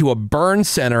airlifted to a burn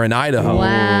center in Idaho.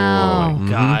 Wow. Mhm.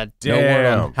 God No word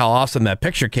on damn. how awesome that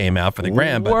picture came out for the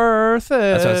gram, but Worth it.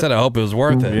 that's what I said. I hope it was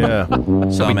worth it. Yeah.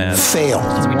 So, man.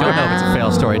 Because we don't know if it's a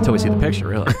fail story until we see the picture,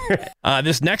 really.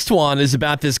 This next one is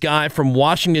about this guy from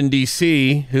Washington,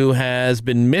 D.C., who has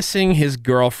been missing his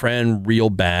girlfriend real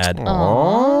bad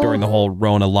during the whole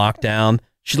Rona lockdown.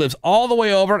 She lives all the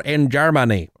way over in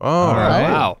Germany. All right.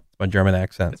 Wow. It's my German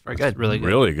accent. Very good. Really good.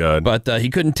 Really good. But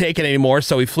he couldn't take it anymore,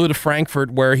 so he flew to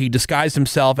Frankfurt, where he disguised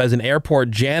himself as an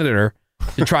airport janitor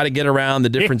to try to get around the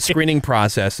different screening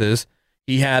processes.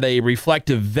 He had a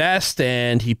reflective vest,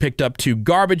 and he picked up 2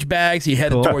 garbage bags. He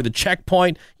headed toward the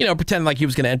checkpoint, pretending like he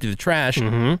was going to empty the trash.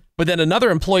 But then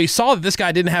another employee saw that this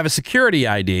guy didn't have a security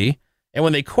ID, and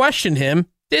when they questioned him,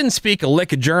 didn't speak a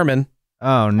lick of German.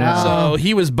 Oh, no. So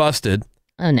he was busted.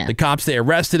 Oh, no. The cops, they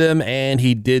arrested him, and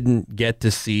he didn't get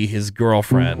to see his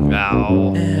girlfriend.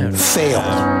 No.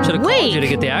 Failed. Should have called you to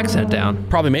get the accent down.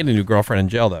 Probably made a new girlfriend in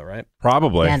jail, though, right?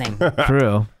 Probably.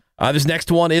 True. This next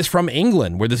one is from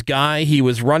England, where this guy, he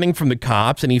was running from the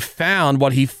cops, and he found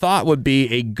what he thought would be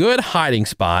a good hiding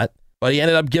spot, but he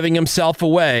ended up giving himself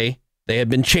away. They had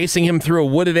been chasing him through a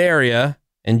wooded area,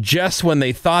 and just when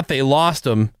they thought they lost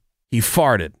him, he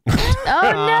farted.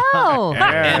 Oh, no.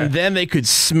 And then they could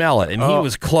smell it, and he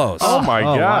was close. Oh, my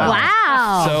God.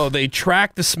 Wow. So they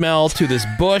tracked the smell to this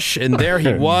bush, and there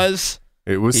he was.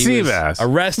 It was He Seabass.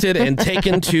 arrested and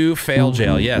taken to fail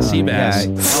jail. Yeah, Seabass.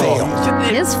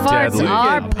 His farts Deadly.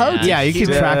 are potent. Yeah, you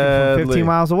can track it from 15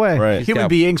 miles away. Right. Human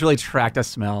beings really track a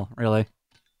smell, really.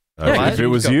 If it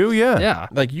was you, yeah. Yeah.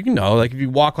 Like, if you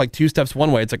walk like 2 steps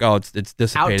one way, it's like, oh, it's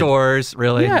dissipated. Outdoors,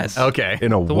 really? Yes. Okay.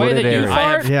 In a wooded area.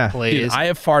 I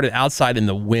have farted outside in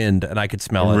the wind, and I could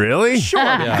smell it. Really? Sure.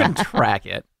 Yeah. You can track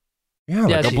it. Yeah,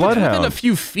 like a bloodhound. Within a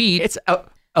few feet. It's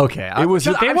okay. It was.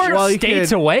 They weren't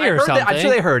states away or something. I'm sure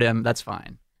they heard him. That's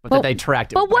fine. But that they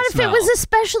tracked it. But what by if smell. it was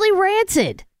especially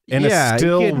rancid? In a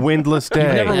still windless day.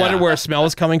 You never wondered where a smell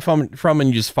was coming from and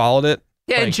you just followed it?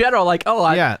 Yeah, in general, like,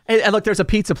 hey, look, there's a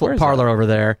pizza parlor over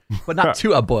there, but not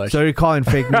to a bush. So you're calling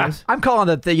fake news? I'm calling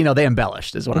that they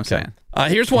embellished, is what I'm saying.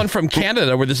 Here's one from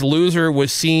Canada where this loser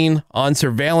was seen on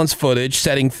surveillance footage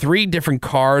setting 3 different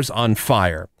cars on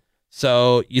fire.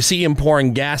 So you see him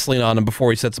pouring gasoline on them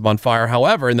before he sets them on fire.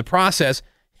 However, in the process,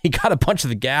 he got a bunch of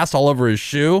the gas all over his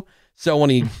shoe. So when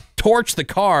he torched the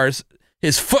cars,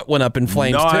 his foot went up in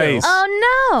flames too.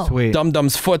 Oh, no. Sweet. Dum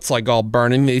Dum's foot's like all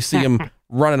burning. They see him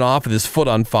running off with his foot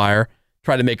on fire.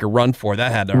 Try to make a run for it.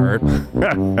 That had to hurt.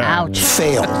 Ouch.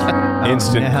 Failed.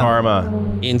 Instant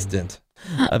karma. Instant.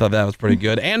 I thought that was pretty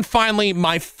good. And finally,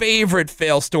 my favorite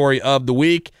fail story of the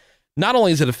week. Not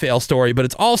only is it a fail story, but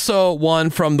it's also one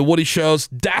from the Woody Show's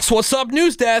Das What's Up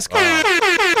News Desk.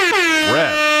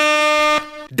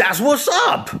 That's what's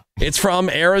up. It's from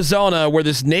Arizona, where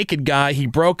this naked guy, he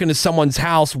broke into someone's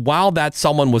house while that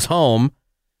someone was home.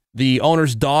 The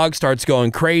owner's dog starts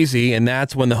going crazy, and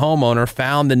that's when the homeowner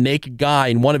found the naked guy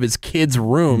in one of his kids'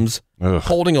 rooms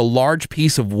holding a large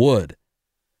piece of wood.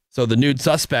 So the nude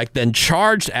suspect then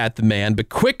charged at the man, but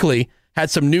quickly had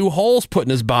some new holes put in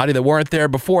his body that weren't there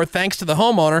before, thanks to the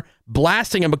homeowner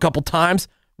blasting him a couple times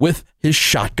with his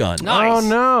shotgun. Nice. Oh,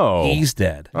 no. He's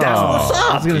dead. That's what's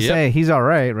up. I was going to say, he's all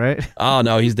right? Oh,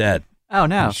 no, he's dead. Oh,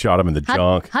 no. He shot him in the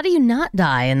junk. How do you not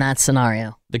die in that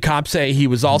scenario? The cops say he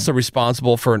was also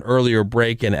responsible for an earlier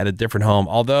break-in at a different home,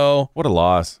 although... What a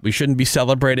loss. We shouldn't be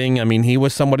celebrating. I mean, he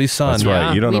was somebody's son. That's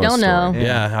right. You don't know. We don't know.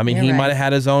 Yeah, I mean, You're he right. might have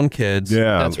had his own kids.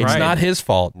 Yeah. That's right. It's not his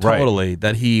fault, totally,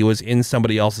 that he was in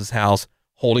somebody else's house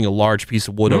holding a large piece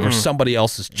of wood over somebody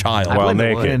else's child. While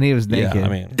naked. And he was naked. Yeah, I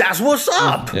mean... That's what's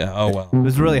up. Yeah, oh well. It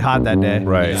was really hot that day.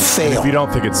 Right. And if you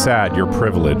don't think it's sad, you're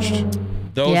privileged.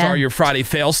 Those are your Friday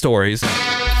fail stories.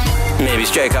 Maybe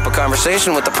strike up a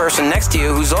conversation with the person next to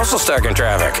you who's also stuck in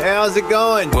traffic. Hey, how's it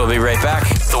going? We'll be right back.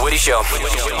 The Woody Show. All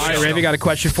right, Ravi, got a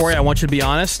question for you. I want you to be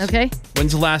honest. Okay.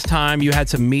 When's the last time you had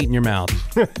some meat in your mouth?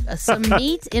 Some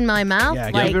meat in my mouth?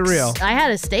 Yeah, keep it real. I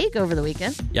had a steak over the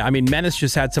weekend. Yeah, I mean, Menace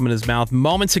just had some in his mouth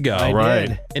moments ago. I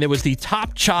did. And it was the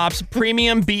Top Chops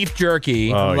Premium Beef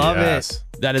Jerky. Oh, Love yes.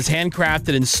 That is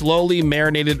handcrafted and slowly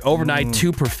marinated overnight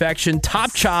to perfection.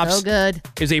 Top Chops So good.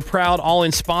 is a proud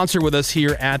all-in sponsor with us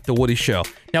here at The Woody Show.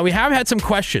 Now, we have had some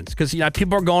questions because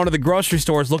people are going to the grocery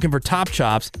stores looking for Top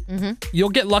Chops. Mm-hmm. You'll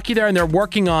get lucky there, and they're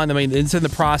working on, I mean, it's in the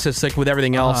process like with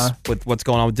everything else with what's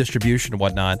going on with distribution and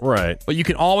whatnot. Right. But you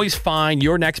can always find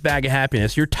your next bag of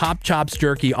happiness, your Top Chops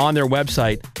jerky on their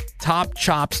website,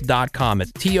 topchops.com.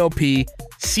 It's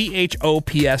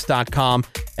TOPCHOPS.com.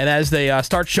 And as they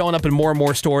start showing up in more and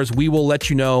more stores, we will let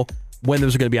you know when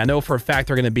those are going to be. I know for a fact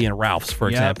they're going to be in Ralph's, for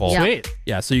example. Yep. Sweet.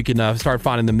 Yeah, so you can start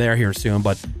finding them there here soon.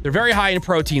 But they're very high in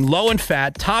protein, low in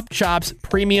fat. Top Chops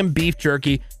Premium Beef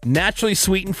Jerky, naturally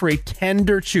sweetened for a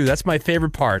tender chew. That's my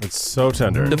favorite part. It's so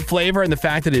tender. The flavor and the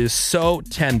fact that it is so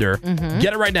tender.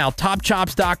 Get it right now,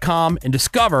 topchops.com, and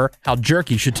discover how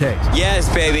jerky should taste. Yes,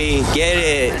 baby. Get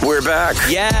it. We're back.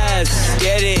 Yes.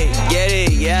 Get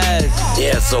it. Yes.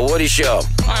 Yeah, it's the Woody Show. All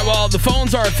right, well, the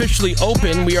phones are officially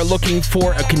open. We are looking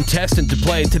for a contestant to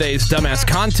play today's Dumbass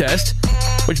Contest,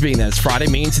 which being that it's Friday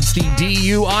means it's the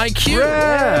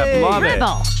DUIQ. Love it.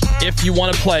 Rebel. If you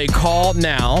want to play, call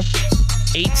now.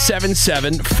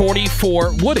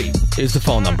 877-44-WOODY is the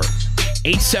phone number.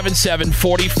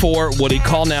 877-44-WOODY.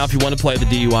 Call now if you want to play the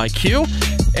DUIQ.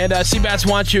 And Seabass,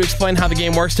 why don't you explain how the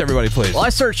game works to everybody, please? Well, I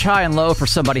search high and low for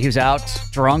somebody who's out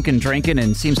drunk and drinking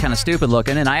and seems kind of stupid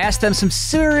looking, and I ask them some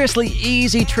seriously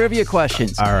easy trivia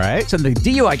questions. All right. So the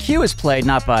DUIQ is played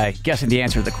not by guessing the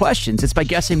answer to the questions, it's by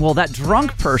guessing, will that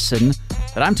drunk person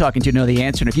that I'm talking to know the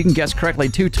answer? And if you can guess correctly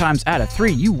 2 times out of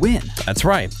 3, you win. That's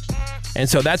right. And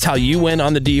so that's how you win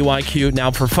on the DUIQ.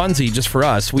 Now, for funsies, just for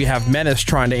us, we have Menace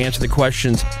trying to answer the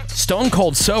questions stone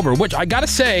cold sober, which I got to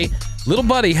say, little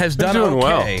buddy has done doing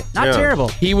okay. well. Not terrible.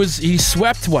 He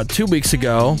swept, 2 weeks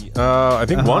ago? I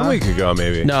think 1 week ago,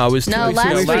 maybe. No, it was 2 weeks last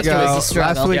ago. week it was a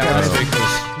struggle. Last week, last week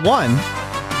was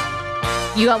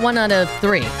 1. You got 1 out of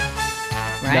 3,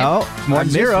 right? No,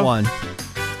 1-0. 1.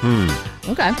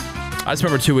 Okay. I just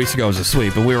remember 2 weeks ago was a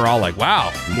sweep, and we were all like,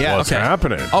 wow. Yeah. What's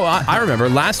happening? Oh, I remember.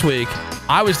 Last week,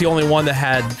 I was the only one that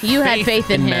had faith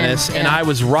in him, Menace, and yeah. I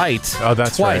was right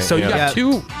that's twice. right, So you got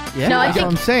 2. Yeah, No, I that's think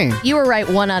what I'm saying. you were right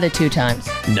 1 out of 2 times.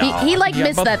 No. He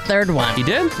missed but- that third one. He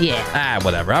did? Yeah.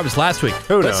 Whatever. I was last week.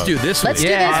 Who Let's knows? do this Let's week.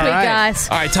 do this week, all right. guys.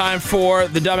 All right, time for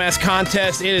the Dumbass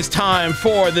Contest. It is time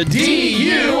for the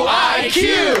DUIQ.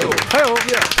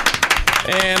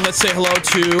 And let's say hello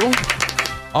to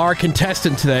our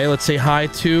contestant today. Let's say hi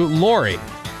to Lori.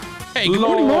 Hey, good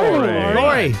morning,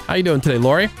 Lori. How you doing today,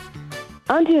 Lori?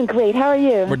 I'm doing great. How are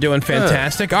you? We're doing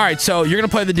fantastic. All right, so you're going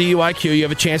to play the DUIQ. You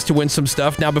have a chance to win some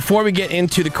stuff. Now, before we get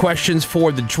into the questions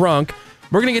for the drunk,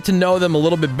 we're going to get to know them a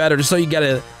little bit better, just so you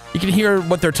can hear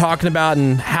what they're talking about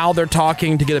and how they're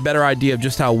talking to get a better idea of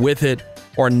just how with it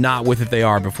or not with it they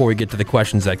are before we get to the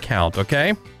questions that count,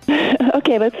 okay?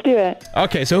 Okay, let's do it.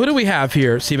 Okay, so who do we have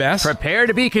here, Seabass? Prepare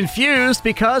to be confused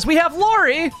because we have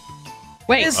Lori.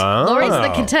 Wait, Lori's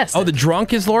the contestant. Oh, the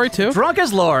drunk is Lori, too? Drunk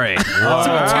as Lori. So 2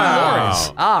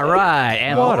 Loris. All right.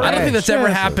 And I don't think that's ever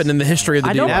happened in the history of the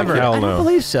DUIQ. I don't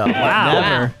believe so. Wow.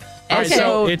 Never. All right,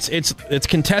 so it's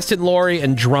contestant Lori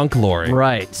and drunk Lori.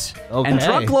 Right. Okay. And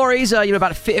drunk Lori's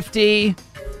about 50,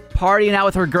 partying out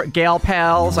with her gal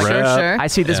pals. Like, Sure. I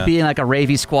see this being like a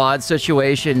Ravy Squad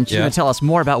situation. She's going to tell us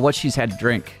more about what she's had to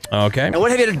drink. Okay. And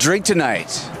what have you had to drink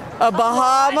tonight? A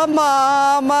Bahama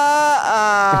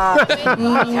Mama,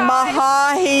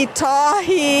 Mahi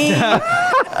Tahi,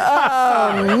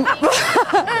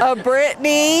 a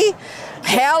Brittany.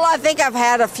 Hell, I think I've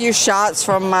had a few shots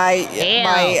from my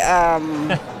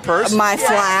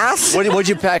flask. What'd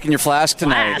you pack in your flask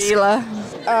tonight? Tequila.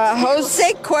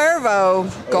 Jose Cuervo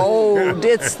Gold.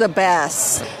 It's the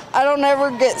best. I don't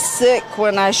ever get sick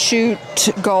when I shoot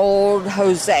gold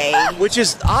Jose. Which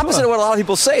is opposite of what a lot of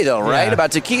people say, though, right? Yeah.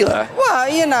 About tequila.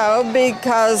 Well,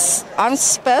 because I'm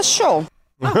special.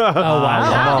 Oh, wow.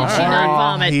 How did she not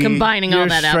vomit combining all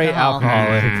that straight alcohol?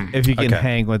 if you can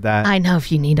hang with that. I know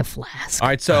if you need a flask. All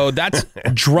right, so that's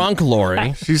drunk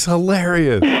Lori. She's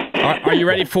hilarious. Are you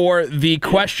ready for the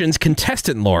questions,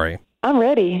 contestant Lori? I'm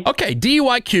ready. Okay,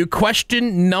 DUIQ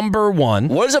question number 1.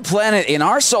 What is a planet in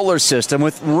our solar system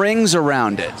with rings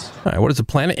around it? All right, what is a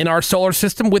planet in our solar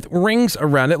system with rings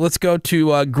around it? Let's go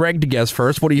to Greg to guess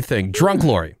first. What do you think? Drunk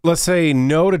Lori. Let's say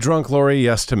no to drunk Lori,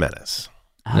 yes to Menace.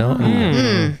 No.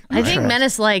 I think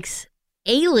Menace likes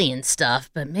alien stuff,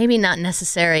 but maybe not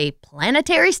necessary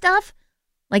planetary stuff.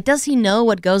 Like, does he know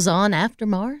what goes on after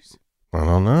Mars? I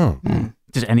don't know.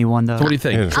 Does anyone know? So what do you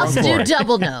think? I'll do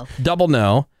double no. Double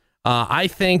no. I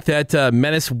think that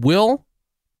Menace will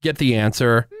get the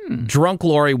answer. Drunk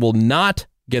Lori will not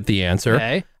get the answer.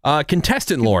 Okay.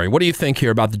 Contestant Lori, what do you think here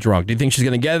about the drunk? Do you think she's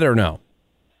going to get it or no?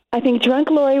 I think drunk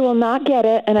Lori will not get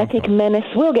it, and I think Menace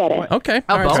will get it. Okay.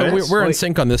 All right, so we're in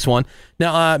sync on this one.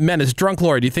 Now, Menace, drunk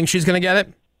Lori, do you think she's going to get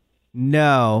it?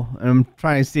 No. I'm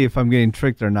trying to see if I'm getting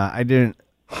tricked or not.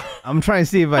 I'm trying to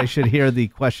see if I should hear the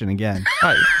question again.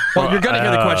 All right. Well, you're going to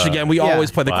hear the question again. We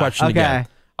always play the question again.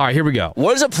 All right, here we go.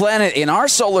 What is a planet in our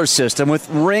solar system with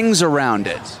rings around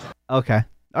it? Okay.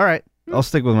 All right. I'll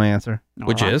stick with my answer.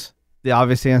 Which is? The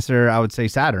obvious answer, I would say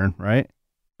Saturn, right?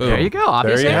 Boom. There you go.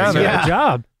 Obviously. There you have it. Good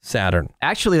job. Saturn.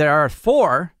 Actually, there are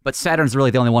 4, but Saturn's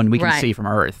really the only one we can Right. see from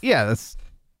Earth. Yeah, that's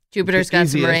Jupiter's got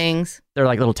some Easiest. rings. They're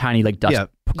like little tiny dust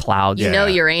clouds. You know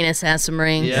Uranus has some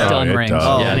rings. Yeah. Stun it rings.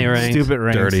 does. Yeah. rings. stupid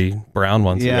rings. Dirty brown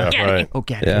ones. Yeah. Right.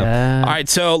 Okay. Yeah. All right,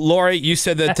 so Lori, you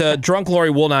said that drunk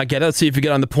Lori will not get it. Let's see if you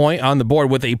get on the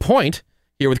board with a point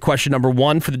here with question number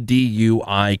 1 for the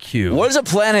DUIQ. What is a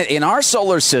planet in our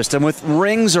solar system with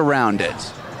rings around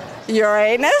it?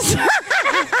 Uranus?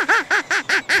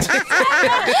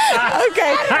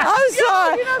 Okay, I'm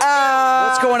sorry.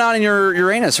 What's going on in your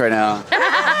Uranus right now?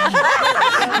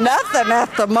 Nothing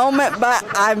at the moment, but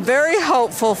I'm very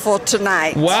hopeful for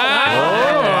tonight.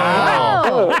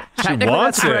 Wow. Technically,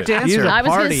 that's the correct answer. I was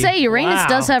going to say Uranus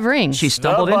does have rings. She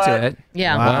stumbled into it.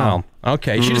 Yeah. Wow.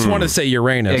 Okay. She just wanted to say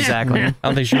Uranus. Exactly. I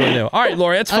don't think she really knew. All right,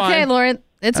 Lori, that's fine. Okay, Lauren,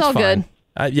 it's That's all fine.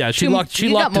 good. Yeah, she You- lucked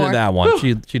you got into more. that one.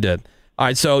 She did. All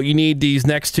right, so you need these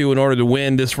next two in order to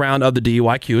win this round of the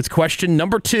DUIQ. It's question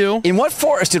number 2. In what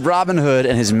forest did Robin Hood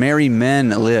and his merry men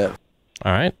live?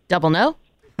 All right. Double no?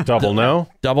 Double no?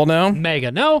 Double no?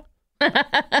 Mega no. All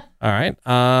right.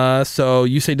 So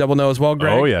you say double no as well,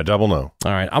 Greg? Oh, yeah, double no.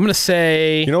 All right. I'm going to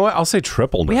say... You know what? I'll say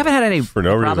triple no. We haven't had any for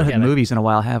no Robin reason. Hood movies in a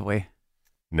while, have we?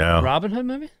 No. Robin Hood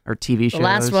movie? Or TV shows? The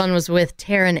last one was with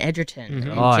Taron Egerton.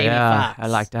 and Oh, Jamie yeah. Foxx. I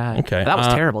like that. Okay. That was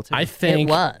terrible, too. I think,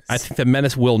 It was. I think the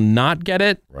Menace will not get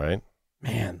it. Right.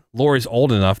 Man, Lori's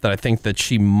old enough that I think that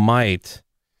she might...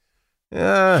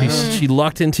 She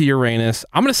lucked into Uranus.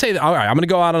 I'm going to say that. All right, I'm going to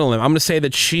go out on a limb. I'm going to say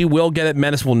that she will get it.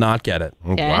 Menace will not get it.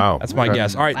 Okay. Wow. That's my Okay.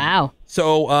 guess. All right. Wow.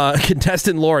 So,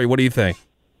 contestant Lori, what do you think?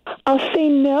 I'll say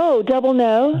no. Double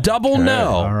no. Double no.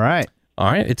 All right. All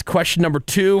right. It's question number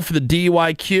 2 for the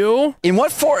DUIQ. In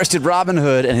what forest did Robin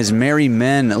Hood and his merry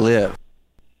men live?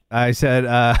 I said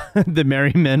the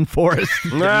Merry Men Forest.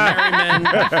 Merryman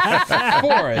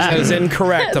Forest. That is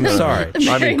incorrect. I'm sorry.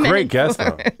 I mean, great guess,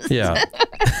 though. Yeah.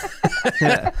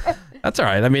 That's all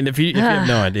right. I mean, if you have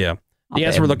no idea. The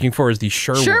answer we're looking for is the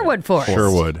Sherwood Forest.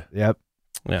 Sherwood. Yep.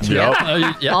 Yeah.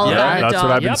 Yep. All about it, That's what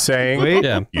dog. I've been saying. Sweet.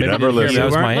 Yeah. You Maybe never you didn't hear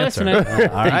listen. me. That was my answer.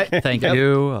 All right. Thank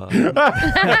you.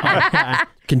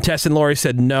 Contestant Lori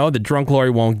said no. The drunk Lori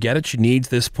won't get it. She needs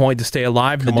this point to stay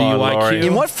alive in the Come on, DUIQ. Lori.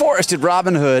 In what forest did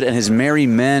Robin Hood and his merry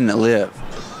men live?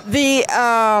 The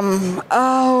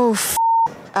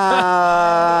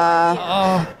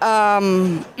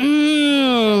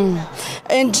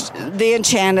and the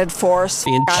Enchanted Forest.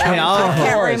 The Enchanted I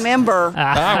can't Forest. remember. All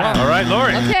right,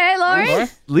 Lori. Okay, Lori.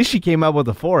 At least she came up with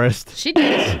a forest. She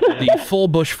did. The full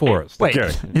bush forest. Wait,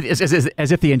 Okay.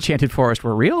 as if the Enchanted Forest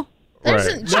were real? There's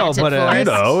Right. enchanted but, forest. You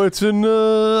know, it's in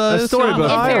A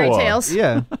storybook. in fairy Iowa. tales.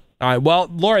 Yeah. All right. Well,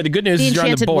 Lori, the good news The is you're on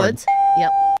the Enchanted board. Woods.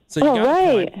 Yep. So you All got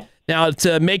a point. right. Now, it's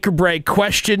a make or break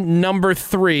question number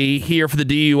 3 here for the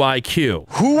DUIQ.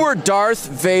 Who were Darth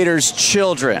Vader's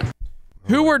children?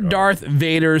 Who were Darth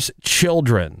Vader's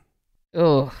children?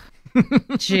 Oh,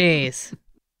 jeez.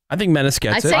 I think Menace I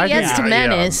gets it. say yes to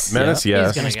Menace. Menace,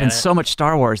 yes. gonna There's get been it. so much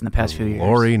Star Wars in the past few years.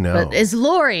 Lori, no. But is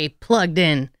Lori plugged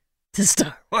in to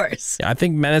Star Wars? Yeah, I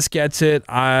think Menace gets it.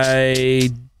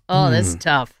 Oh, That's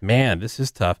tough. man, this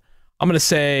is tough. I'm going to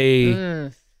say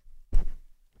Mm.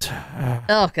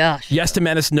 Oh, gosh. yes to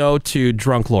Menace, no to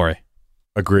drunk Lori.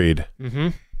 Agreed. Mm-hmm.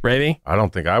 Ravy? I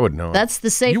don't think I would know. That's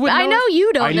the safe. You would I know know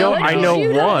you don't I know. it. I know you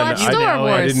one. Don't watch I Star know.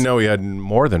 Wars. I didn't know he had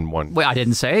more than one. Wait, I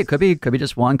didn't say it. Could be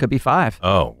just one. Could be 5.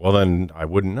 Oh, well then I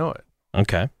wouldn't know it.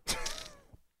 Okay.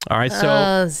 All right,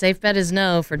 so Safe bet is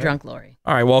no for drunk Lori.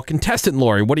 all right, well, contestant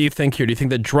Lori, what do you think here? Do you think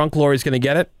that drunk Lori's going to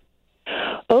get it?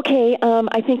 Okay.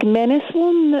 I think Menace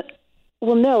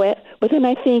will know it, but then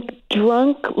I think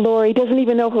drunk Lori doesn't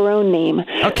even know her own name.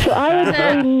 Okay. So I would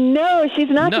say no. She's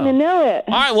not No. going to know it.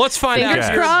 All right, well, let's find Fingers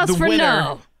out. crossed the for winner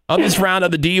no. of this round of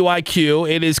the DUIQ.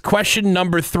 It is question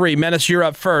number 3. Menace, you're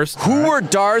up first. Who were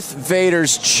Darth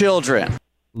Vader's children?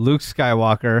 Luke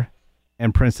Skywalker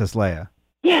and Princess Leia.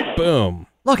 Yes. Boom.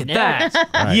 Look at that.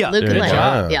 Yeah. Luke and Good Leia.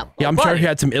 job. Yeah. Yeah, I'm sure he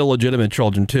had some illegitimate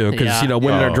children too, because Yeah.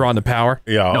 women are drawn to power.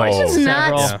 Yeah. No, oh. He's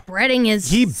not Several. spreading his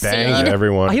He seed. banged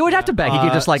everyone. He would have to beg. He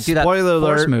could just do that spoiler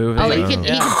force alert. move. Oh, he could.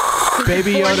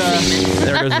 Baby Yoda.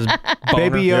 There goes his boner.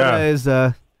 Baby Yoda Yeah.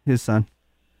 is his son.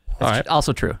 All right.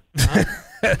 Also true.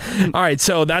 All right,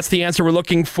 so that's the answer we're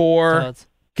looking for.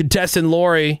 Contestant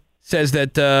Lori says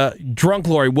that drunk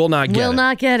Lori will not get Will it.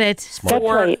 not get it. That's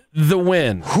right. The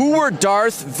win. Who were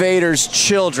Darth Vader's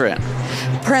children?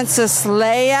 Princess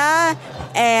Leia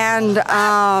and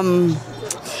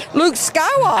Luke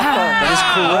Skywalker. That is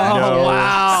correct. No.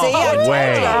 Wow. See, I told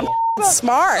way. you, I'm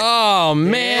smart. Oh,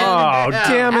 man. Oh,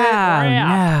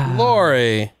 damn it.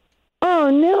 Lori.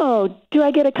 Oh no. Do I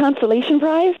get a consolation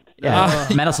prize? Yeah.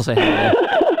 Menace will say hey.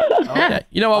 Yeah,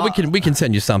 you know what? We can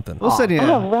send you something. We'll send you.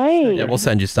 All right. Yeah, we'll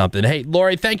send you something. Hey,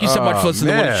 Lori, thank you so much for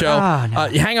listening to the man. show. Oh,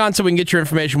 no. Hang on so we can get your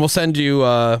information. We'll send you.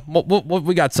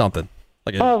 We got something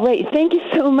like a, All right. Thank you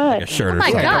so much. like a shirt Oh or my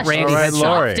something. gosh, Randy, he's that's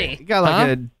Lori. You softy. got like Huh? an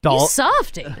adult. He's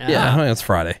softy. Yeah, I think it's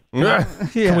Friday.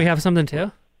 Can we have something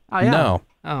too? Oh, yeah. No,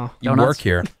 Oh. you Donuts? work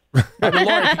here. All right,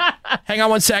 Lori, hang on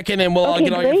one second, and we'll Okay,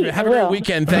 get all your. great. Have a great Will.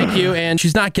 weekend. Thank you. And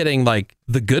she's not getting like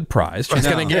the good prize. She's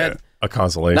gonna get A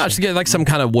consolation. no. She's getting like some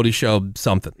kind of Woody Show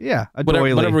something. Yeah, a Whatever,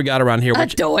 doily. whatever we got around here, A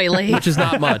doily. which is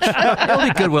not much. It'll be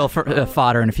Goodwill for,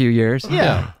 fodder in a few years.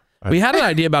 Yeah. We had an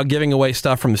idea about giving away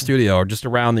stuff from the studio or just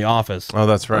around the office. Oh,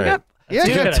 that's right. Yeah,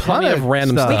 Dude, a ton of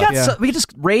random stuff. We got we could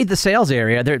just raid the sales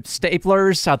area. There are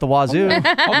staplers out the wazoo. All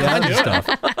kinds of stuff.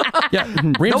 Yeah,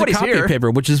 reams of Nobody's copy here.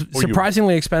 paper, which is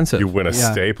surprisingly expensive. You win a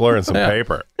stapler and some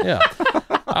paper. Yeah.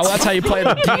 Well, that's how you play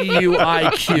the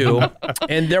DUIQ.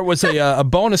 And there was a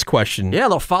bonus question. Yeah, a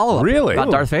little follow-up. Really?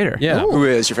 About Darth Vader. Yeah. Who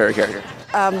is your favorite character?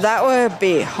 That would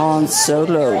be Han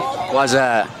Solo Why's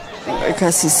that?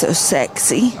 because he's so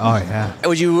sexy. Oh, yeah.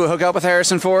 Would you hook up with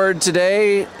Harrison Ford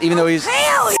today, even though he's...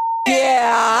 Hell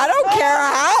yeah! I don't care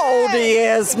how old he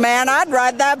is, man. I'd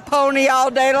ride that pony all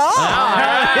day long.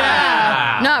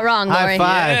 Not wrong, Lori. High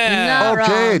five. Not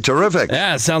wrong. terrific.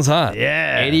 Yeah, it sounds hot.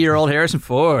 Yeah. 80-year-old Harrison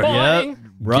Ford. Yep.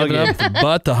 Give it up the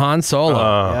butt to Han Solo.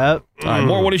 Yep. All right,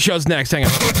 more Woody Shows next. Hang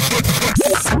on.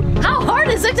 How hard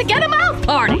is it to get a mouth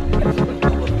party?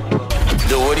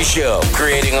 The Woody Show,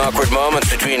 creating awkward moments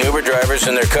between Uber drivers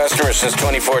and their customers since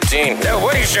 2014. The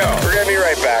Woody Show. We're going to be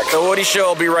right back. The Woody Show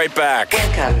will be right back.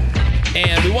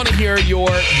 And we want to hear your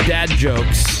dad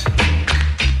jokes.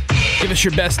 Give us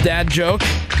your best dad joke.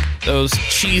 Those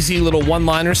cheesy little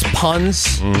one-liners,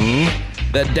 puns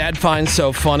that dad finds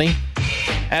so funny.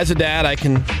 As a dad, I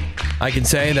can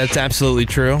say that's absolutely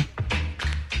true.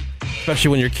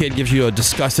 Especially when your kid gives you a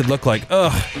disgusted look like,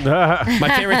 ugh. My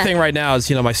favorite thing right now is,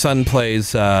 my son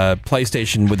plays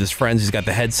PlayStation with his friends. He's got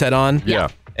the headset on. Yeah.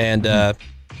 And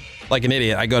like an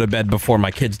idiot, I go to bed before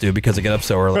my kids do because I get up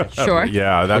so early. Sure.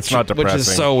 Yeah, that's not depressing. Which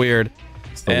is so weird.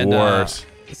 It's the worst.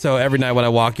 So every night when I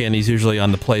walk in, he's usually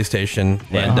on the PlayStation,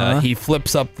 and he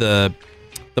flips up the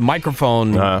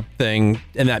microphone thing,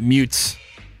 and that mutes.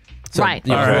 So, Right.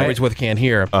 whoever's with can't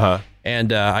hear.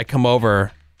 And I come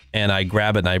over, and I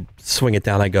grab it, and I swing it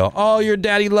down. I go, "Oh, your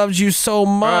daddy loves you so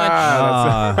much.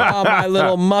 Oh, my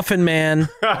little muffin man.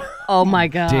 Oh, my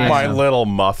God. My little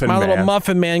muffin My man. little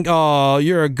muffin man. Oh,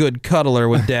 you're a good cuddler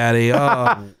with daddy.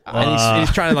 Oh." And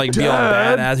he's trying to be all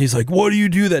badass. He's like, "What do you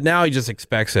do that?" Now he just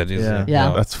expects it. He's like,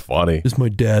 Yeah. That's funny. It's my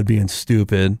dad being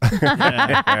stupid.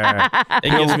 It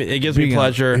gives me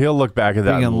pleasure. He'll look back at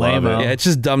that being and a love lame-o. it. Yeah, it's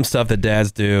just dumb stuff that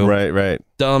dads do. Right.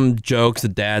 Dumb jokes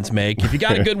that dads make. If you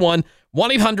got a good one,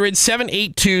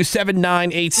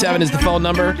 1-800-782-7987 is the phone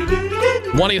number.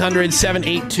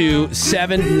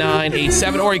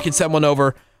 1-800-782-7987. Or you can send one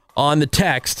over on the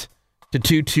text to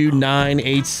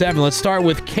 22987. Let's start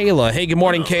with Kayla. Hey, good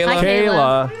morning, Kayla. Hi,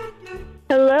 Kayla.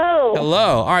 Hello.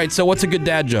 Hello. All right, so what's a good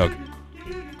dad joke?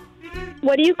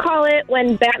 What do you call it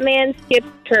when Batman skips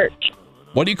church?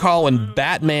 What do you call when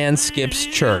Batman skips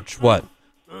church? What?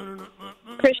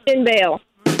 Christian Bale.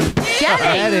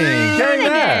 Getting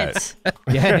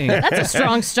it. That's a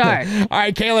strong start. All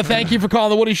right, Kayla, thank you for calling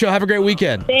the Woody Show. Have a great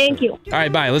weekend. Thank you. All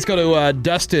right, bye. Let's go to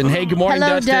Dustin. Hey, good morning,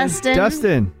 Hello, Dustin.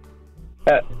 Dustin.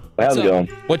 How's it going?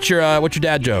 What's your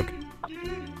dad joke?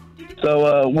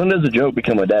 So, when does a joke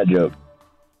become a dad joke?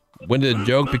 When did a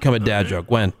joke become a dad joke?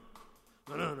 When?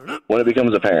 When it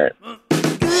becomes apparent.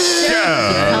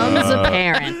 Becomes a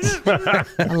parent.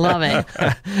 I love it.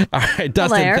 All right,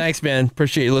 Dustin, Claire. thanks, man.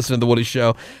 Appreciate you listening to the Woody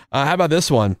Show. How about this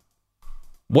one?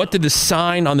 What did the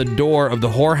sign on the door of the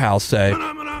whorehouse say?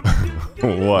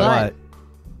 What?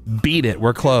 Beat it.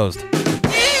 We're closed.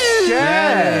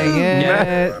 Dang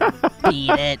it.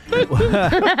 Beat it.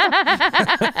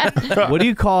 What do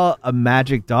you call a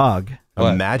magic dog?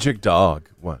 A magic dog.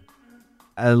 What?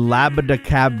 A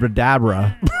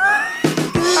labradacabradabra.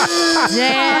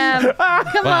 Damn.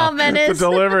 Come on, Menace. The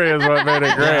delivery is what made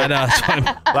it great. Yeah, I know, that's fine.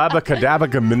 It's a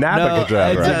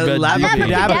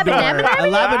labradabador. A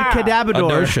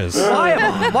labradabador. Audacious.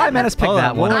 Why Menace picked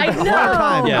that one? I One know.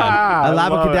 time. Yeah. A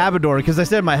labradabador, because I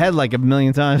said it in my head like a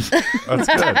million times. That's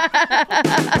good. A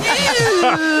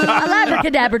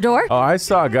labracadabrador. Oh, I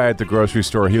saw a guy at the grocery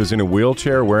store. He was in a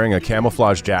wheelchair wearing a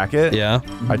camouflage jacket. Yeah.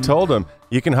 I told him,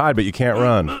 you can hide, but you can't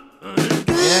run.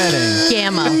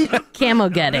 Camo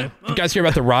getting. You guys hear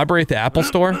about the robbery at the Apple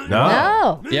store?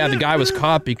 No. Yeah, the guy was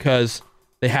caught because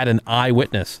they had an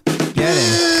eyewitness.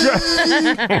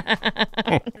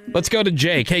 Let's go to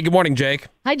Jake. Hey, good morning, Jake.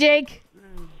 Hi, Jake.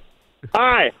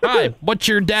 Hi. Hi. What's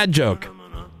your dad joke?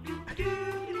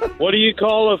 What do you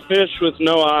call a fish with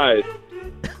no eyes?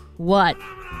 What?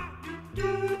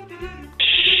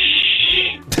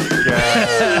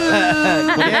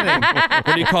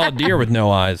 What do you call a deer with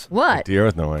no eyes? What? Deer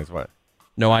with no eyes. What?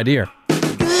 No idea.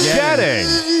 Getting.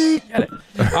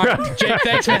 All right, Jake,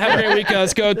 thanks, man. Have a great week.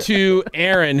 Let's go to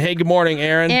Aaron. Hey, good morning,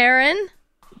 Aaron. Aaron?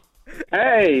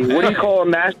 Hey, what do you call a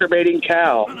masturbating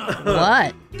cow?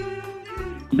 What?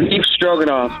 Beef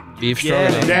stroganoff. Beef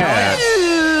stroganoff.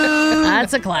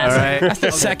 That's a classic. That's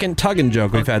the second tugging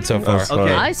joke we've had so far.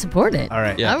 Okay. I support it. All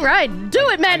right. Yeah. All right. Do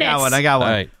it, Menace. I got one.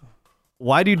 All right.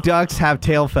 Why do ducks have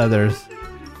tail feathers?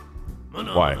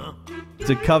 Why?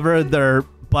 to cover their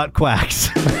butt quacks.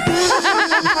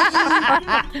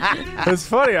 It's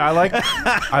funny. I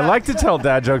like to tell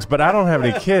dad jokes, but I don't have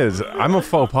any kids. I'm a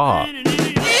faux pas.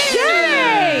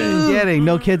 Getting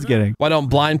no kids getting. Why don't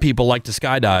blind people like to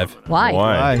skydive?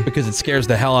 Why? Because it scares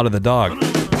the hell out of the dog.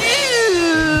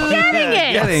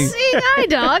 Getting it. See, hi,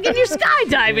 dog, and you're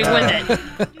skydiving with it.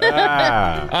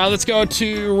 Let's go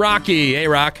to Rocky. Hey,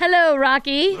 Rock. Hello,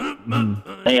 Rocky.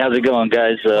 Hey, how's it going,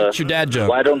 guys? What's your dad joke?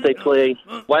 Why don't they play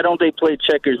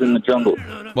checkers in the jungle?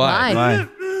 Why?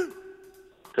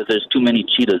 Because there's too many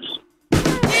cheetahs.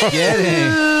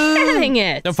 Getting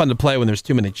it. No fun to play when there's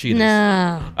too many cheetahs.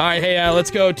 No. All right, hey,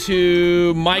 let's go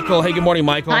to Michael. Hey, good morning,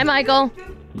 Michael. Hi, Michael.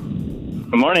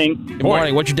 Good morning. Good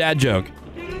morning. What's your dad joke?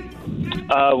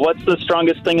 What's the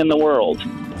strongest thing in the world?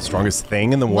 The strongest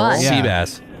thing in the world? What? Sea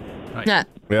bass. Yeah.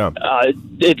 Yeah.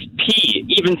 It's pee.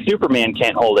 Even Superman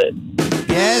can't hold it.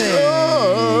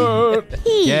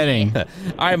 Getting. All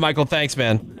right, Michael. Thanks,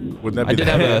 man. Wouldn't that I be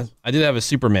did have a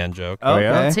Superman joke. Oh,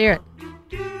 yeah? Let's hear it.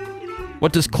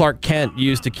 What does Clark Kent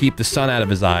use to keep the sun out of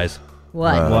his eyes?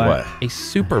 What? What? A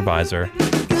supervisor.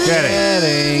 Getting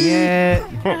it.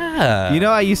 Yeah. You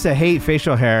know, I used to hate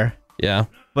facial hair, Yeah.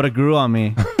 but it grew on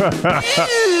me.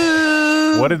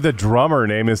 What did the drummer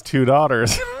name his two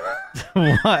daughters?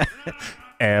 What?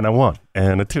 And a 1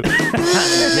 and a 2.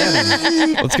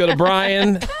 Let's go to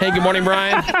Brian. Hey, good morning,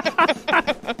 Brian.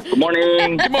 Good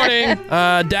morning. Good morning.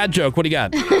 Dad joke. What do you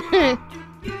got?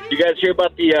 You guys hear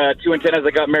about the two antennas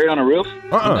that got married on a roof?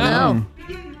 No.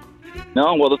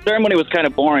 No? Well, the ceremony was kind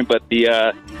of boring, but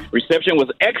the reception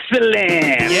was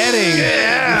excellent.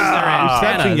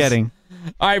 Reception getting.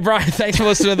 All right, Brian. Thanks for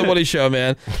listening to the Woody Show,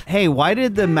 man. Hey, why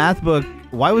was the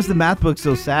math book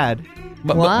so sad?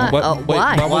 Why?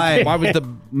 Why was the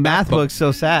Math book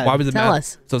so sad? Why was the Tell math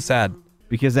us. so sad?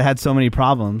 Because it had so many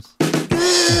problems.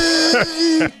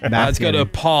 Let's go to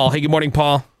Paul. Hey, good morning,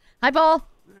 Paul. Hi, Paul.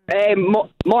 Hey,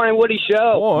 morning, Woody Show.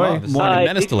 Oh, this is morning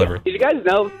menace delivery. Did you guys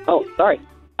know? Oh, sorry.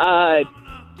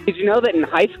 Did you know that in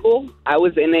high school I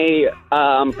was in a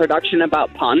production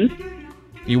about puns?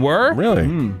 You were?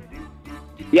 Really?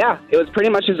 Yeah, it was pretty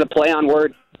much just a play on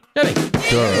words. Getting it.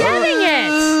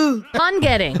 Pun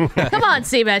getting. Come on,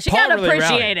 Seabass. You Paul gotta really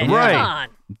appreciate it. Right. Come on.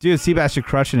 Dude, Seabass, you're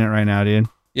crushing it right now, dude.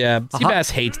 Yeah,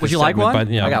 Seabass hates this Would you like segment, one?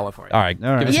 But, you know, I got one for you. All right.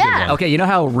 All right. Give us a Yeah. good one. Okay, you know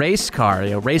how race car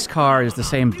is the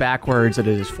same backwards that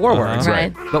it is forwards,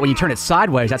 Right. But when you turn it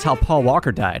sideways, that's how Paul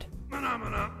Walker died.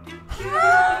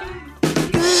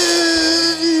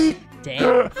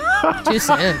 Damn. Too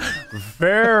soon.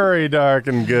 Very dark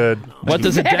and good. What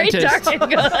does a Very dentist? dark and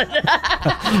good.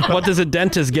 What does a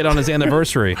dentist get on his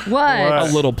anniversary? What? A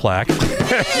little plaque.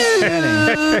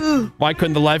 Why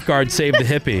couldn't the lifeguard save the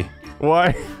hippie?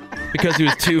 Why? Because he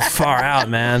was too far out,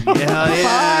 man. Hell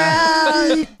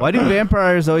yeah. Why do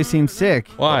vampires always seem sick?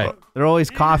 Why? They're always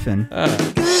coughing.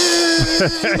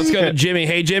 Let's go to Jimmy.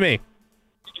 Hey, Jimmy.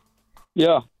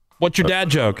 Yeah. What's your dad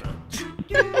joke?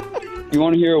 You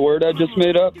want to hear a word I just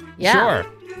made up? Yeah. Sure.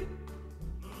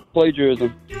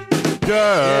 Plagiarism. Let's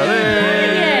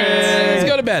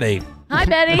go to Betty. Hi,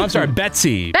 Betty. I'm sorry,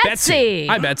 Betsy. Betsy.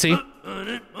 Hi, Betsy.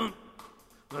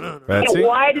 Betsy?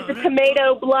 Why does the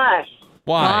tomato blush?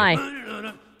 Why?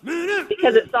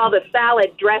 Because it saw the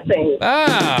salad dressing.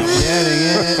 Ah.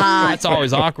 Hot. That's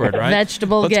always awkward, right?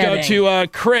 Vegetable Let's getting. go to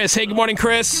Chris. Hey, good morning,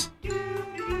 Chris.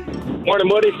 Morning,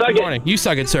 Woody. Suck Good morning. You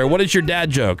suck it, sir. What is your dad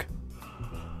joke?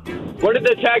 What did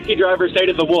the taxi driver say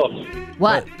to the wolf?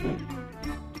 What?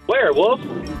 Where, wolf?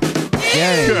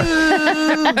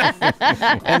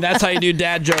 And that's how you do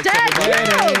dad jokes. Dad everybody.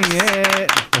 jokes.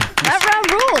 That round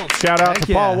rules. Shout out to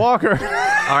Paul Walker.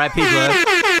 R.I.P. Blood.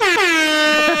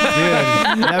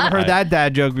 Dude, never heard that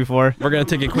dad joke before. We're going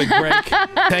to take a quick break.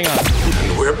 Hang on.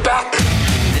 We're back.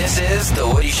 This is The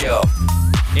Woody Show.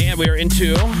 And we are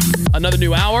into another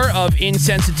new hour of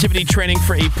insensitivity training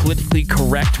for a politically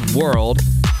correct world.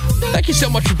 Thank you so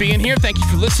much for being here. Thank you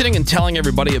for listening and telling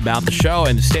everybody about the show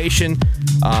and the station.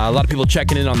 A lot of people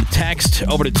checking in on the text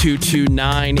over to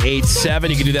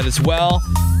 22987. You can do that as well.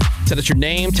 Send us your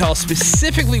name. Tell us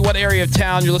specifically what area of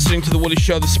town you're listening to The Woody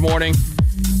Show this morning.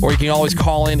 Or you can always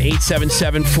call in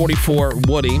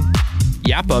 877-44-WOODY.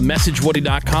 Yappa,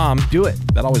 messagewoody.com. Do it.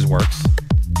 That always works.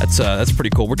 That's pretty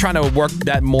cool. We're trying to work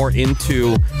that more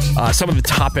into some of the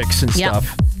topics and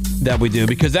stuff that we do,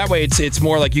 because that way it's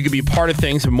more like you could be part of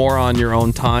things and more on your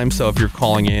own time. So if you're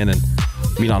calling in and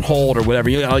being on hold or whatever,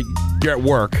 you're at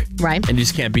work, right? And you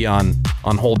just can't be on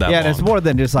hold that long. Yeah, and it's more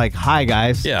than just like, hi,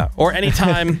 guys. Yeah, or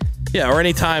anytime,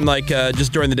 like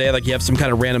just during the day, like you have some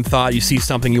kind of random thought, you see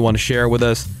something you want to share with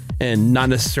us, and not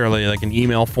necessarily like an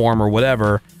email form or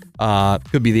whatever.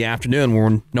 could be the afternoon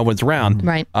when no one's around.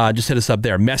 Right. Just hit us up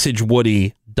there,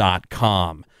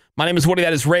 messagewoody.com. My name is Woody.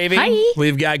 That is Ravy. Hi.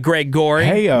 We've got Greg Gorey.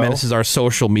 Heyo. This is our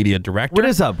social media director. What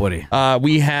is up, Woody?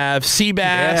 We have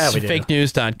Seabass, we do. Fake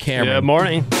News. Cameron. Good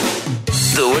morning.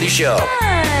 The Woody Show.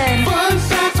 Fun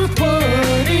facts with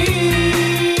Woody.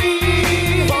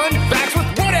 Fun facts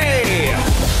with Woody.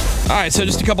 All right, so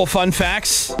just a couple fun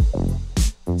facts.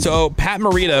 So Pat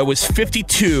Morita was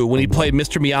 52 when he played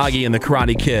Mr. Miyagi in The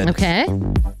Karate Kid. Okay.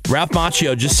 Ralph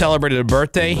Macchio just celebrated a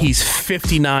birthday. He's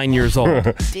 59 years old.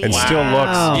 And still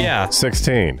looks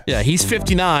 16. Yeah, he's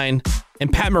 59.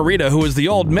 And Pat Morita, who was the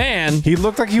old man, he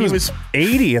looked like he was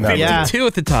 80 in that 52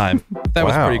 at the time. That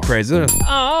was pretty crazy. That's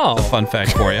Oh. a fun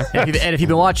fact for you. And if you've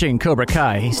been watching Cobra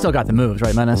Kai, he's still got the moves,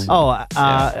 right, Menace?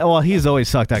 Well, he's always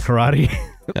sucked at karate.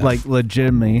 Like,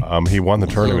 legitimately. He won the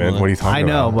tournament. What are you talking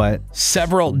about? I know, but...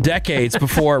 Several decades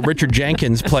before Richard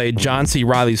Jenkins played John C.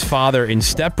 Reilly's father in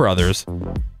Step Brothers,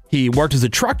 he worked as a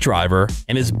truck driver,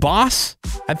 and his boss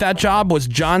at that job was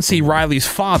John C. Reilly's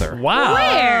father. Wow.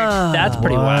 Weird. That's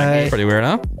pretty wacky. Pretty weird,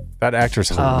 huh? That actor's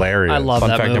hilarious. I love Fun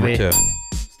that fact movie. number 2.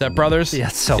 Step Brothers? Yeah,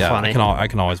 it's so funny. I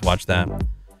can always watch that.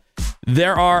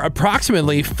 There are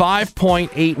approximately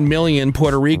 5.8 million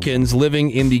Puerto Ricans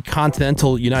living in the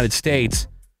continental United States,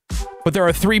 but there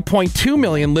are 3.2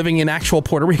 million living in actual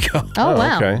Puerto Rico. Oh,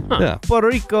 wow. Okay. Yeah. Puerto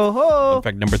Rico, ho! Fun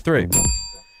fact number 3.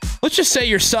 Let's just say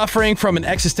you're suffering from an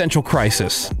existential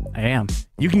crisis. I am.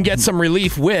 You can get some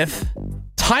relief with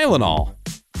Tylenol.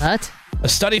 What? A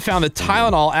study found that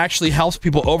Tylenol actually helps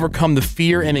people overcome the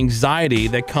fear and anxiety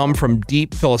that come from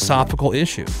deep philosophical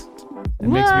issues. It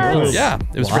makes me really... Yeah,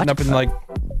 it was written up in like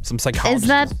some psychology.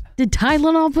 Did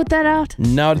Tylenol put that out?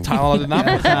 No, Tylenol did not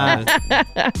put that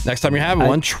out. Next time you're having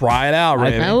one, try it out,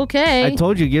 Raven. Okay. I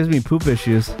told you, it gives me poop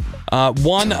issues.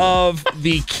 One of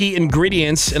the key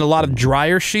ingredients in a lot of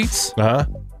dryer sheets,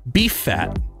 beef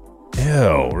fat.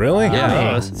 Ew, really?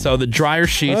 Yeah. So the dryer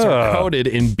sheets are coated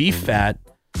in beef fat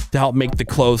to help make the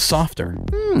clothes softer.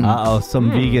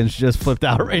 Some vegans just flipped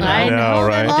out right now. I know,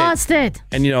 right? Lost it.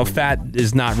 And you know, fat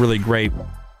is not really great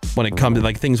when it comes to,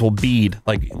 like, things will bead,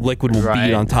 like liquid will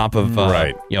bead on top of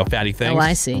you know, fatty things. Oh,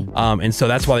 I see. And so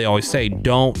that's why they always say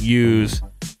don't use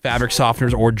fabric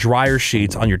softeners or dryer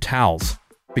sheets on your towels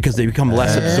because they become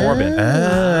less absorbent.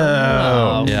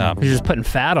 Yeah. You're just putting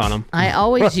fat on them. I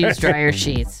always use dryer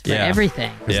sheets for Yeah.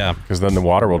 everything. Yeah. Because then the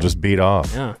water will just beat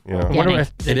off. Yeah. You know? I wonder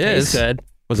if It is. good.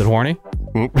 Was it horny?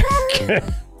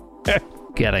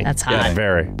 Getting. That's hot. Yeah,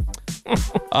 very.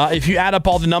 If you add up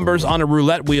all the numbers on a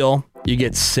roulette wheel, you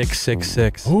get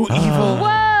 666. Ooh, evil. Whoa!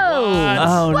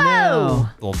 Oh, no.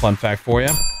 Little fun fact for you.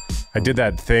 I did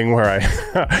that thing where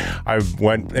I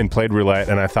went and played roulette,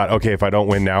 and I thought, okay, if I don't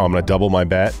win now, I'm going to double my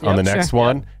bet on the next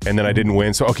one. And then I didn't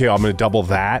win, so okay, I'm going to double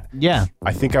that. Yeah.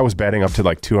 I think I was betting up to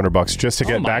like $200 just to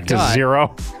get back to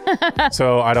zero.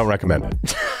 So I don't recommend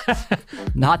it.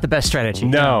 Not the best strategy.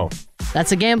 No.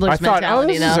 That's a gambler's I thought,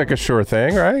 mentality, this is though. like a sure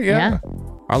thing, right? Yeah.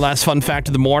 Our last fun fact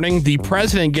of the morning, the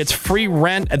president gets free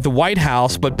rent at the White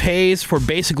House, but pays for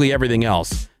basically everything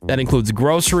else. That includes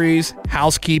groceries,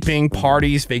 housekeeping,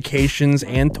 parties, vacations,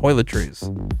 and toiletries.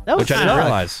 Which I didn't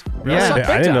realize. Yeah.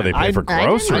 I didn't know they paid for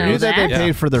groceries. I knew that they Yeah.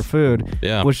 paid for their food,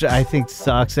 Yeah. which I think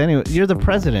sucks. Anyway, you're the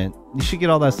president. You should get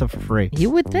all that stuff for free. You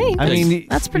would think. I mean,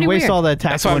 that's pretty you waste weird. all that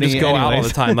tax That's why I money just go out all anyways.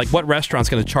 the time. Like, what restaurant's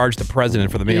going to charge the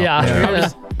president for the meal? Yeah.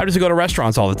 I just go to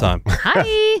restaurants all the time.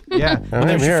 Hi. Yeah. Well,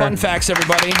 there's your here. fun facts,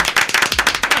 everybody.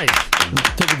 Nice.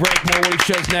 Take a break. More Woody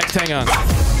Shows next. Hang on.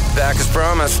 Back as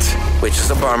promised, which is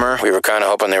a bummer. We were kind of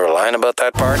hoping they were lying about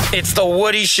that part. It's the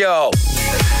Woody Show.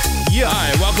 Yeah. All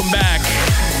right, welcome back.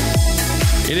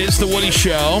 It is the Woody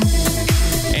Show,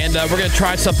 and we're going to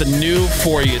try something new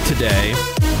for you today.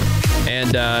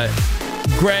 And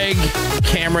Greg,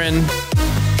 Cameron,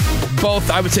 both,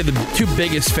 I would say, the two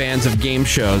biggest fans of game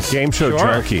shows. Game show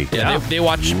junkie. Yeah, they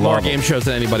watch more game shows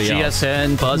than anybody else.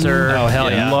 GSN, Buzzer. Oh,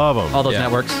 hell yeah. Love them. All those Yeah.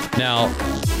 networks. Now,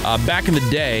 back in the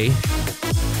day,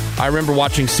 I remember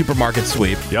watching Supermarket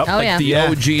Sweep. Yep. Oh, yeah. The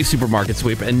OG Supermarket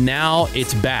Sweep, and now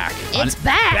it's back. It's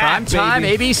back. Prime time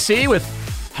ABC with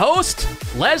host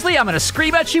Leslie. I'm going to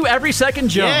scream at you every second,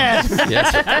 Jones.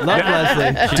 Yes. Love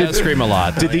Leslie. She does scream a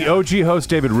lot. Did the OG host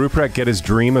David Ruprecht get his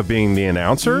dream of being the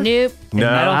announcer? Nope. No,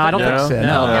 I don't think so.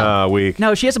 No. Weak.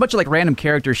 No, she has a bunch of like random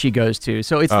characters she goes to.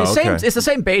 So it's the same. okay. It's the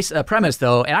same base premise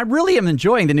though, and I really am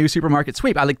enjoying the new Supermarket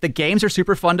Sweep. I like the games are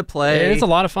super fun to play. It's a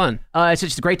lot of fun. It's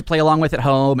just great to play along with at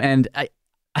home, and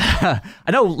I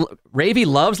know Ravy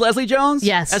loves Leslie Jones.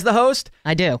 Yes. As the host.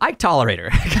 I do. I tolerate her.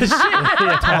 I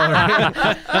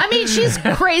mean, she's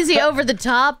crazy over the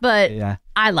top, but Yeah.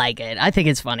 I like it. I think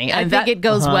it's funny. I And think that- it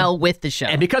goes well with the show.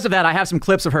 And because of that, I have some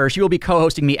clips of her. She will be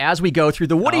co-hosting me as we go through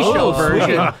the Woody Show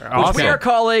version, which we are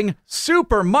calling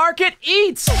Supermarket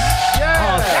Eats.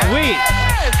 Oh, sweet.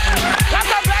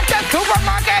 Welcome back to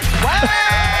Supermarket.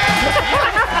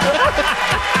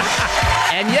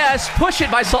 And yes, Push It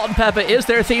by Salt and Pepper is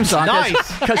their theme song. Nice.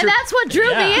 and that's what drew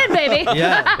me in, baby.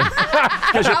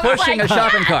 Because you're I was pushing like, a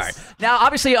shopping yes. cart. Now,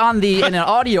 obviously, in an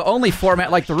audio-only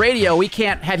format like the radio, we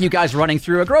can't have you guys running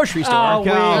through a grocery store. Oh,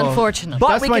 unfortunately. But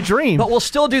That's we my can- dream. But we'll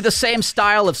still do the same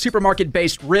style of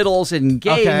supermarket-based riddles and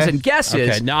games Okay. and guesses.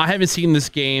 Okay, now I haven't seen this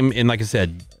game in, like I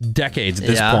said, decades at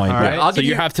this Yeah, point. all right. I'll So give you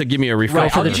you- have to give me a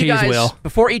refresh. Right, I'll give you guys-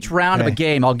 Before each round of a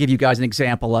game, I'll give you guys an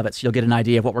example of it so you'll get an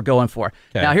idea of what we're going for.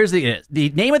 Okay. Now, here's the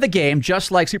name of the game, just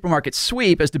like Supermarket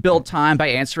Sweep, is to build time by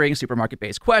answering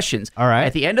supermarket-based questions. All right.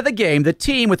 At the end of the game, the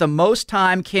team with the most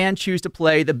time can choose to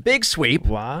play the Big Sweep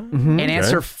and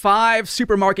answer 5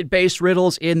 supermarket-based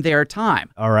riddles in their time.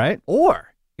 All right. Or,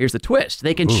 here's the twist,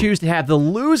 they can choose to have the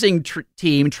losing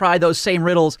team try those same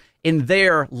riddles in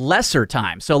their lesser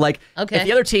time. So, like, if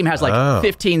the other team has, like,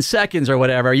 15 seconds or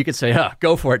whatever, you could say,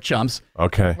 go for it, chumps.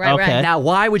 Okay. Right. Now,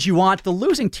 why would you want the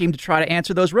losing team to try to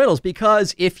answer those riddles?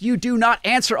 Because if you do not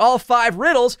answer all 5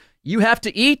 riddles, you have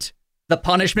to eat the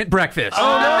punishment breakfast.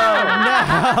 Oh,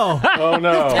 no. Oh,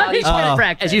 no. Punishment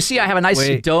breakfast. As you see, I have a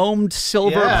nice domed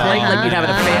silver plate like you'd have at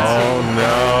a fancy. Oh,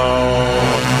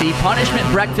 no. The punishment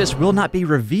breakfast will not be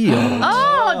revealed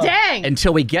Oh, dang.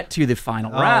 until we get to the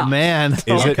final round. Oh, man.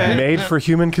 Is it made for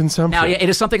human consumption? Now, yeah, it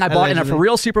is something I bought in a for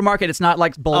real supermarket. It's not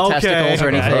like bull testicles or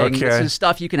anything. Okay. This is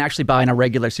stuff you can actually buy in a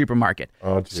regular supermarket.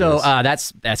 Oh, so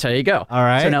that's how you go. All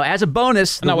right. So now, as a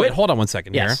bonus, No, wait, hold on one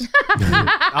second Yes. here.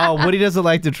 Oh, Woody doesn't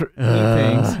like to eat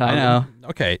things. I know.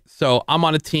 Okay, so I'm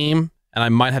on a team and I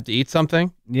might have to eat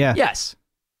something. Yeah. Yes.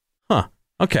 Huh.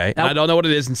 Okay. Now- I don't know what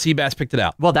it is, and Seabass picked it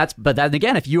out. Well, but then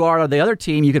again, if you are the other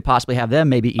team, you could possibly have them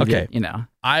maybe eat Okay. it, you know.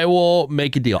 I will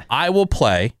make a deal. I will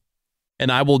play,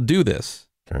 and I will do this,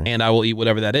 and I will eat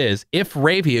whatever that is if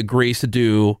Ravy agrees to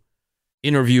do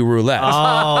interview roulette. Come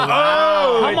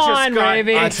on,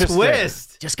 Ravy. A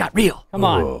twist. Just got real. Come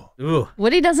on. Ooh.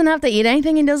 Woody doesn't have to eat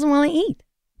anything he doesn't want to eat.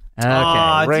 Okay.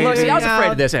 Ravy. Look, see, I was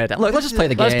afraid of this. Look, let's just play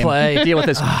the game. Let's play. Deal with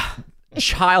this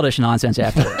childish nonsense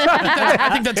afterwards. I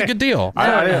think that's a good deal.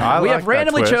 I We like have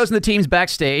randomly that twist. chosen the teams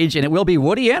backstage, and it will be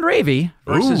Woody and Ravy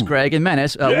versus Greg and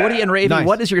Menace. Woody and Ravy, Nice.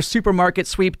 what is your supermarket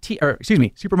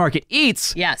supermarket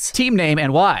eats team name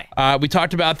and why? We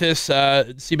talked about this,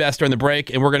 Seabass, during the break,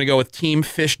 and we're going to go with Team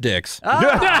Fish Dicks. All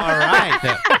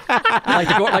right. like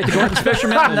the Gordon's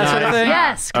Fisherman and that sort of thing?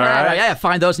 Yes, All right. Yeah,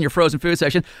 find those in your frozen food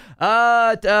section.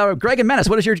 Greg and Menace,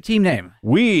 what is your team name?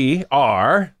 We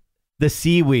are The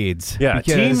seaweeds. Yeah,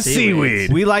 Because Team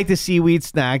Seaweed. We like the seaweed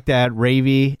snack that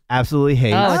Ravy absolutely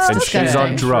hates. Oh, it's and she's disgusting.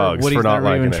 on drugs Woody's for not never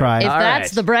liking even it. tried. If All that's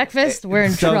right. the breakfast, we're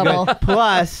in So trouble. good.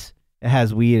 Plus, it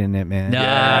has weed in it, man.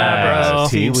 Yeah,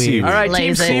 Team Seaweed. All right, Team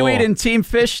Lazy. Seaweed and Team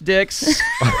Fish Dicks.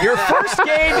 Your first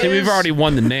game See, is... we've already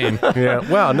won the name. Yeah,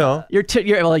 well, no.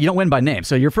 well, you don't win by name.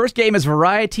 So your first game is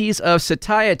Varieties of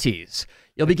Satieties.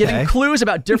 You'll be giving clues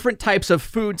about different types of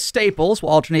food staples.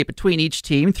 We'll alternate between each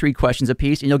team, 3 questions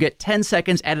apiece, and you'll get 10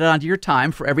 seconds added onto your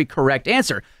time for every correct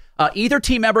answer. Either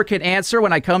team member can answer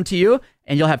when I come to you,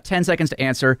 and you'll have 10 seconds to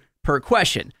answer per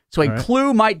question. So a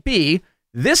clue might be,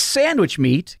 this sandwich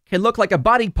meat can look like a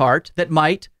body part that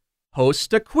might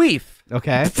host a queef.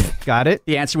 Okay, got it.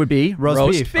 The answer would be Roast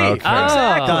beef. Okay.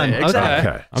 Exactly. Done. Exactly.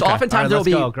 Okay. So Okay. oftentimes All right, there'll let's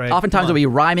be go, Greg. oftentimes there'll be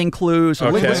rhyming clues. So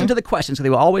Okay. listen to the question, so they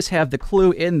will always have the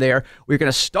clue in there. We're going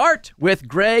to start with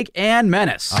Greg and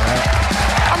Menace.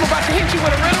 I'm about to hit you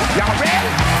with a riddle. Y'all ready?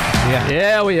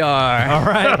 Yeah, we are. All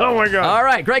right. Oh, my God. All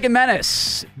right, Greg and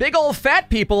Menace. Big old fat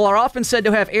people are often said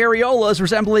to have areolas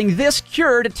resembling this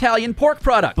cured Italian pork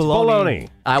product. Bologna.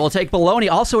 I will take bologna.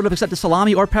 Also would have accepted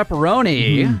salami or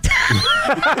pepperoni.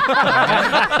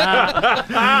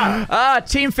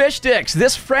 Team Fish Dicks.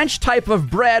 This French type of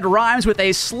bread rhymes with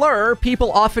a slur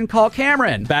people often call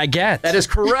Cameron. Baguette. That is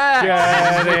correct.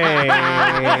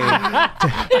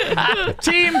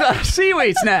 Team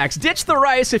Seaweed Snacks. Ditch the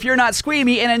rice if you're not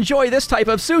squeamy and enjoy this type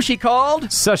of sushi called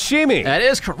Sashimi. That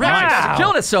is correct. Wow.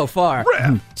 Killed it so far.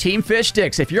 Team Fish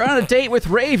Dicks. If you're on a date with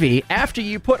Ravy, after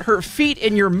you put her feet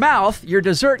in your mouth, your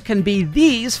dessert can be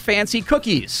these fancy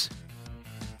cookies.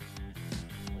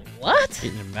 What?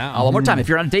 In your mouth. One more time. If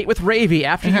you're on a date with Ravy,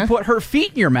 after you put her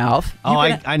feet in your mouth, Oh,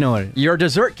 I know it. your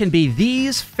dessert can be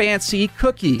these fancy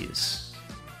cookies.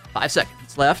 5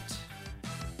 seconds left.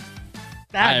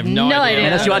 I have no idea.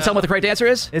 Menace, you want to tell them what the correct answer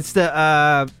is? It's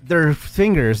their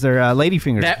fingers, their lady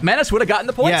fingers. That Menace would have gotten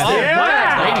the points. Yeah. there.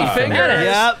 Yeah. Lady fingers.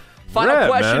 Yep. Final Red,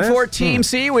 question Menace. for Team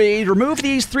Seaweed. Remove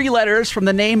these 3 letters from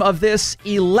the name of this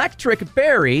electric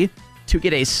berry to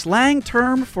get a slang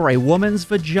term for a woman's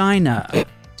vagina.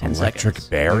 10 Electric seconds.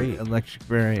 berry. Electric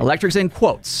berry. Electric's in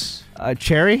quotes.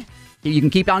 Cherry. You can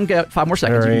keep on 5 more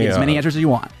seconds. You can get as many answers as you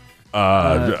want.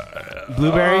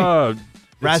 Blueberry.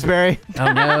 Raspberry.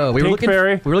 Oh no, we were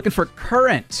looking for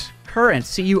current. Current.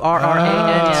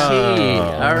 C-U-R-R-A-N-T.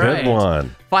 All right. Good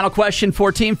one. Final question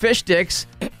for Team Fish Sticks.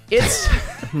 It's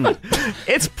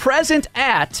it's present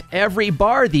at every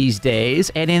bar these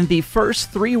days, and in the first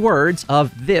 3 words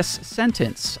of this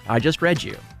sentence I just read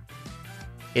you.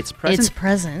 It's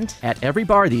present at every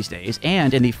bar these days,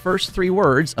 and in the first 3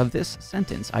 words of this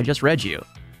sentence I just read you.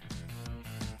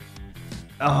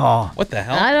 Oh, what the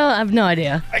hell? I have no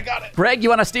idea. Greg, you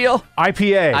want to steal?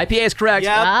 IPA. IPA is correct.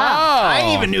 Yep. Ah. I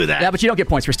didn't even knew that. Yeah, but you don't get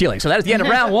points for stealing. So that is the end of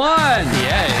round 1. Yay.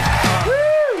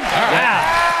 All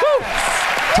right. Woo.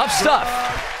 Tough stuff.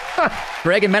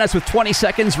 Greg and Menace with 20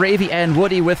 seconds. Ravy and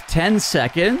Woody with 10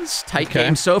 seconds. Tight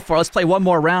game so far. Let's play one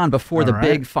more round before the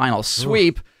big final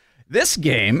sweep. This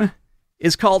game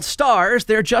is called Stars.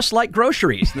 They're just like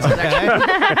groceries. This is the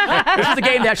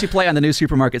game to actually play on the new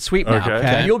Supermarket Sweep now.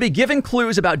 Okay. You'll be given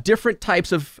clues about different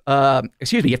types of, you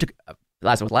have to,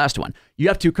 last one. You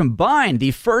have to combine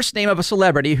the first name of a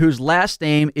celebrity whose last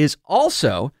name is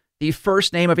also the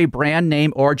first name of a brand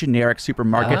name or generic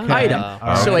supermarket item.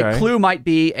 So a clue might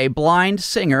be a blind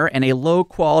singer and a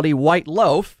low-quality white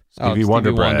loaf. Stevie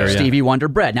Wonder bread. Stevie Wonder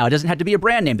bread. Now, it doesn't have to be a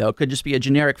brand name, though. It could just be a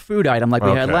generic food item like we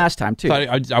had last time, too. So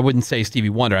I wouldn't say Stevie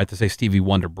Wonder. I have to say Stevie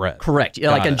Wonder bread. Correct.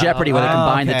 Yeah, like in Jeopardy where they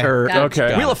combine the term.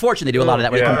 Wheel of Fortune, they do a lot of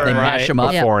that. Where they mash them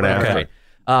up. Before and after.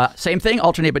 Same thing.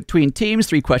 Alternate between teams.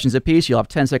 3 questions apiece. You'll have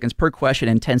 10 seconds per question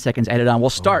and 10 seconds added on. We'll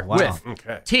start with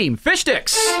Team Fish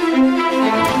Sticks.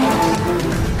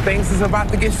 Things is about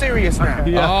to get serious now.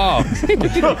 Oh.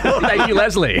 Thank you,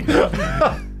 Leslie.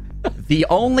 The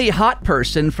only hot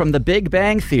person from The Big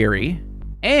Bang Theory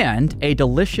and a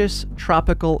delicious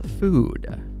tropical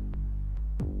food.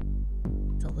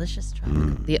 Delicious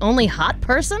tropical. The only hot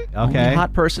person? Only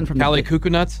hot person from Callie Cuckoo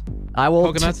Nuts? I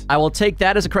will take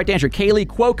that as a correct answer. Kaylee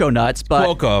Cuoco Nuts, but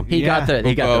Cuoco. he got the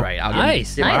right.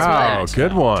 Nice. Wow,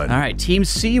 good one. All right, Team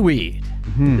Seaweed.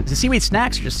 Is it seaweed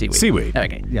snacks or just seaweed? Seaweed.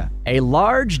 Okay. Yeah. A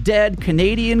large dead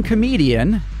Canadian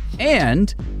comedian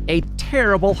and a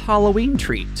terrible Halloween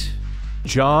treat.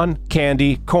 John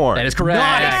Candy Corn. That is correct.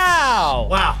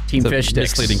 Wow. Team Fish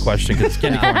Sticks. Misleading question because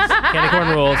candy corn. Candy corn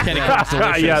rules. Candy corn's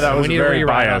delicious. Yeah, that was we need very to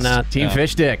rewrite on biased. that. Team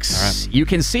Fish Sticks. You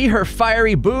can see her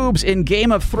fiery boobs in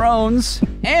Game of Thrones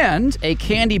and a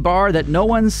candy bar that no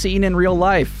one's seen in real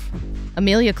life.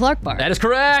 Amelia Clark bar. That is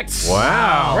correct.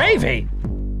 Wow. Gravy.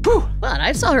 What?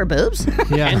 I saw her boobs.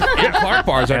 Yeah. And Clark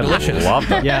bars are delicious. Love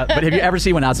them. Yeah, but have you ever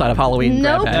seen one outside of Halloween?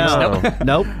 Nope. Grab bags?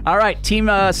 Nope. All right, Team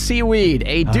Seaweed,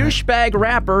 a douchebag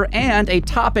wrapper and a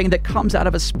topping that comes out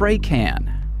of a spray can.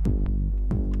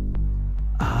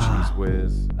 Cheese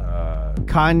whiz.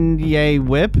 Kanye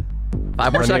Whip.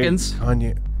 5 more seconds.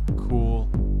 Kanye. Cool.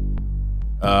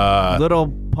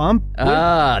 Little Pump.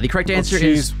 The correct answer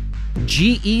is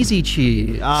G-Easy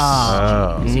cheese.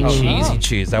 Easy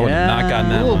cheese. I would have not gotten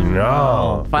that one.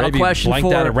 No. Final Maybe question blanked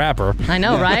for out a rapper. I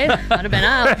know, right? I'd have been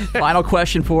out. Final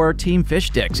question for Team Fish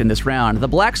Sticks in this round. The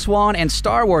Black Swan and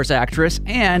Star Wars actress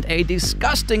and a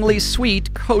disgustingly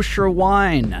sweet kosher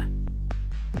wine.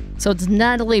 So it's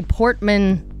Natalie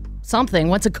Portman something.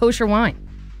 What's a kosher wine?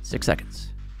 6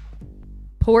 seconds.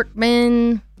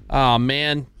 Portman. Oh,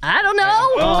 man. I don't know.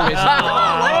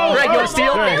 Greg, you want to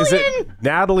steal? Is it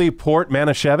Natalie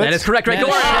Portman-Manischewitz? That is correct, Greg. All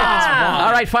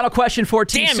right, final question for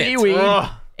Team Seaweed.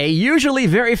 A usually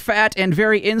very fat and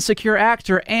very insecure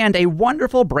actor and a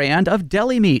wonderful brand of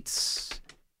deli meats.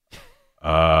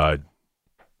 Was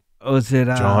it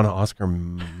John Oscar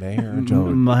Mayer?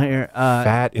 Mayer?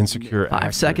 Fat, insecure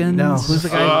 5 seconds. No, who's the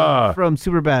guy from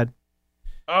Superbad?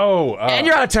 And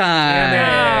you're out of time.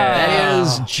 That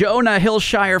is Jonah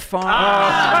Hillshire Farms.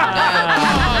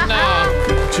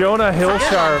 Jonah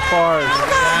Hillshire Farms.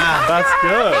 That's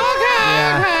good.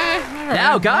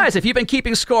 Now, guys, if you've been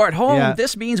keeping score at home,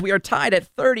 this means we are tied at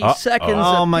 30 seconds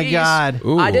Oh, my apiece. God.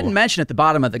 I didn't mention at the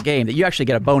bottom of the game that you actually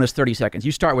get a bonus 30 seconds.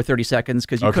 You start with 30 seconds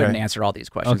because you couldn't answer all these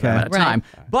questions at a time.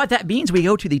 But that means we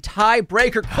go to the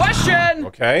tiebreaker question.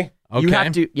 Okay. You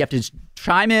have to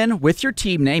chime in with your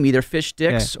team name, either Fish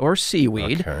Sticks or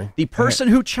Seaweed. Okay. The person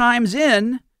who chimes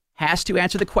in has to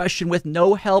answer the question with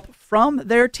no help from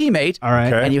their teammate. All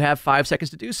right. Okay. And you have 5 seconds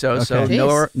to do so. So Okay.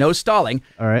 no stalling.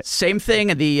 All right. Same thing.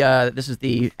 This is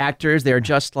the actors. They're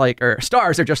just like, or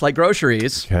stars. They're just like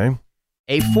groceries. Okay.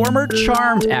 A former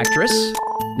Charmed actress,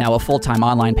 now a full-time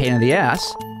online pain in the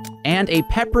ass, and a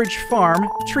Pepperidge Farm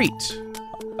treat.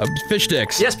 Fish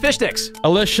sticks. Yes, fish sticks.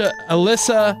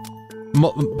 Alyssa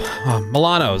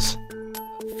Milano's.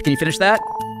 Can you finish that?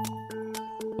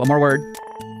 One more word.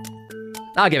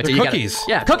 I'll give it to you. Cookies.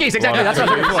 Yeah, cookies. Exactly. That's what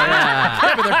I was looking for.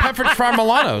 Yeah, but they're Pepperidge Farm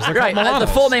Milano's. They're Right. called Milano's.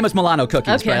 The full name is Milano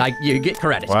Cookies, Okay. but you get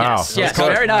credit. Wow. Yes. That's Yes. close.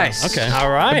 Very nice. Okay. All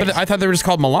right. But I thought they were just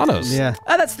called Milano's. Yeah.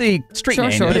 That's the street Sure,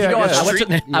 name. sure. But if you Yeah, go on-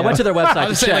 yeah. I went to their website I to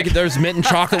was saying, check. like, there's mint and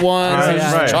chocolate ones. Right,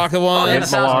 There's right. chocolate ones. that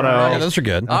sounds Milano. Yeah, those are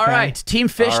good. All right, Team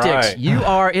Fish All Sticks, right. you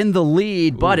are in the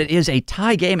lead, but it is a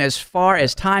tie game as far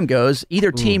as time goes.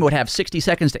 Either team would have 60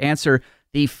 seconds to answer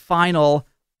the final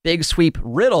Big Sweep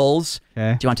riddles.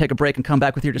 Okay. Do you want to take a break and come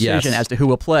back with your decision Yes. as to who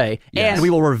will play? Yes. And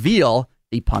we will reveal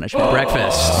the punishment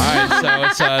breakfast. All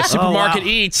right, so it's Supermarket wow.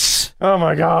 Eats. Oh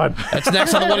my God. That's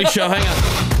next on The Woody Show. Hang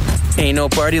on. Ain't no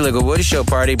party like a Woody Show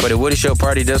party, but a Woody Show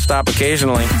party does stop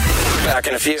occasionally. Back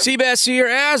in a few. Seabass here,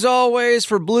 as always,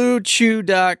 for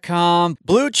BlueChew.com.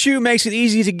 Blue Chew makes it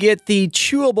easy to get the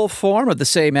chewable form of the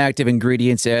same active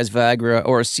ingredients as Viagra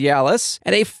or Cialis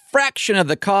at a fraction of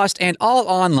the cost and all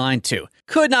online too.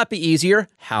 Could not be easier.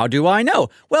 How do I know?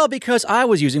 Well, because I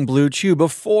was using Blue Chew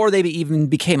before they even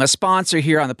became a sponsor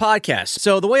here on the podcast.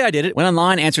 So the way I did it, went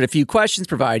online, answered a few questions,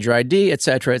 provided your ID,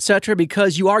 etc.,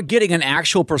 because you are getting an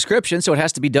actual prescription, so it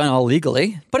has to be done all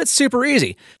legally. But it's super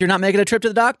easy. You're not making a trip to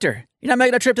the doctor. You're not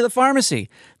making a trip to the pharmacy.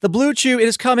 The Blue Chew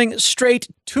is coming straight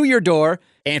to your door.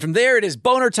 And from there, it is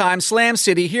boner time, Slam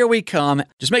City. Here we come.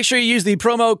 Just make sure you use the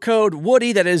promo code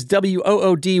Woody, that is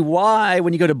WOODY,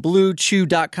 when you go to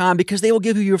BlueChew.com, because they will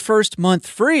give you your first month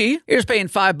free. You're just paying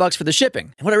 $5 for the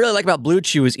shipping. And what I really like about Blue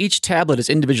Chew is each tablet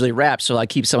is individually wrapped, so I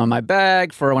keep some in my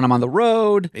bag for when I'm on the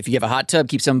road. If you have a hot tub,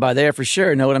 keep some by there for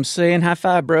sure. Know what I'm saying? High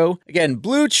five, bro. Again,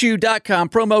 BlueChew.com,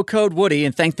 promo code Woody,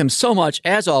 and thank them so much,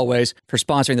 as always, for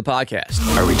sponsoring the podcast.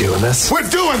 Are we doing this? We're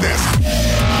doing this.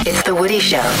 It's The Woody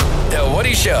Show. The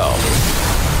Woody Show.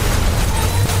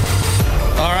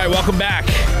 All right, welcome back.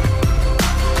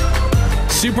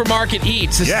 Supermarket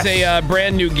Eats. This is a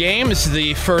brand new game. This is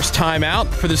the first time out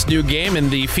for this new game, and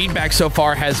the feedback so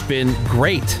far has been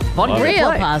great.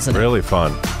 Real positive. Really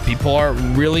fun. People are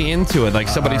really into it. Like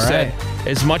somebody said,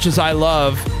 as much as I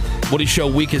love Woody Show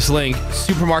Weakest Link,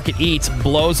 Supermarket Eats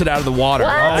blows it out of the water.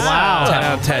 What? Oh, wow. 10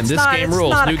 out of 10. This game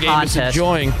rules. New game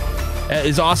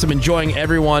is awesome. Enjoying.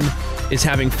 Everyone is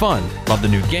having fun. Love the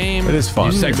new game. It is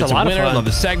fun. New segment's It's a lot of winner. fun. Love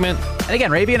the segment. And again,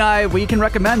 Ravi and I, we can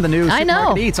recommend the new I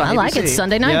know. Supermarket Eats on I like ABC. it.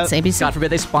 Sunday nights, ABC. God forbid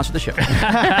they sponsor the show.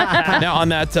 Now on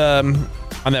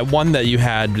that one that you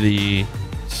had, the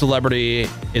celebrity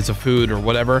is a food or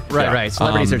whatever. Right.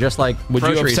 Celebrities are just like Would you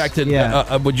have groceries.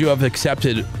 accepted? Would you have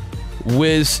accepted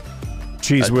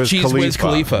Cheese Whiz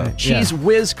Khalifa? Cheese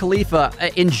Whiz Khalifa.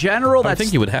 In general, I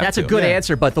think you would have that's to. a good Yeah.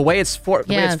 answer, but the way it's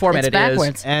formatted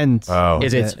backwards.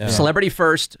 is it's celebrity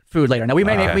first, food later. Now we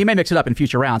may mix it up in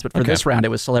future rounds, but for Okay. this round it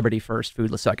was celebrity first,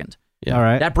 food second. Yeah. All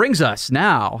right. That brings us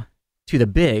now to the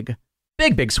big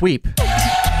sweep.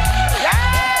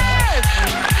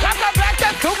 Welcome back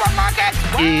to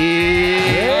Supermarket.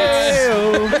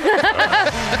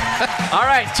 All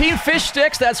right, Team Fish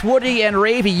Sticks, that's Woody and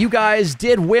Ravy. You guys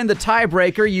did win the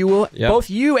tiebreaker. Both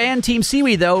you and Team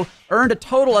Seaweed, though, earned a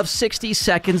total of 60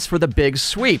 seconds for the big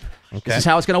sweep. Okay. This is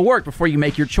how it's going to work before you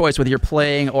make your choice, whether you're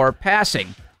playing or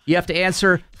passing. You have to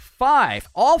answer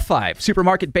all five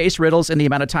supermarket-based riddles in the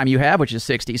amount of time you have, which is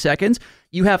 60 seconds.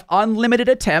 You have unlimited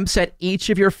attempts at each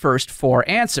of your first 4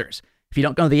 answers. If you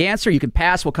don't know the answer, you can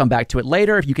pass. We'll come back to it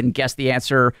later. If you can guess the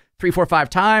answer 3, 4, 5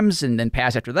 times and then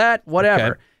pass after that, whatever.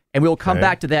 Okay. And we'll come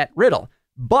back to that riddle.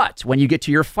 But when you get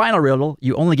to your final riddle,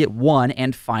 you only get one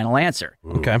and final answer.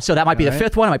 Okay. So that might be the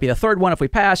 5th one. It might be the 3rd one if we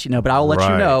pass, but I'll let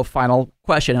you know. Final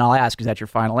question, and I'll ask, is that your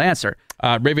final answer?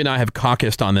 Ravi and I have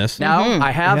caucused on this. Now,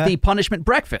 I have the punishment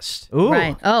breakfast. Ooh.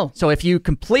 Right. Oh. So if you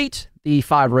complete the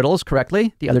 5 riddles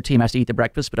correctly, the other team has to eat the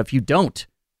breakfast. But if you don't,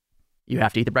 you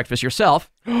have to eat the breakfast yourself.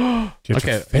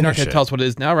 Okay, you're not going to tell us what it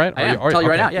is now, right? I am. Tell you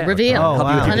right now. Yeah. Reveal. Help you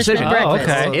with your Punishment decision.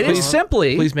 breakfast. It is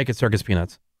simply Please make it circus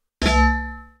peanuts.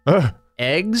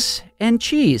 eggs and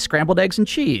cheese, scrambled eggs and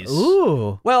cheese.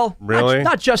 Ooh. Well, Really?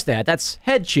 not just that. That's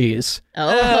head cheese.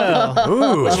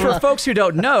 Oh. Which for folks who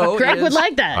don't know, Greg is- would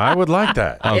like that. I would like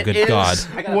that. Oh, It good is- God.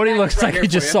 Woody looks like he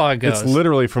just saw a ghost. It's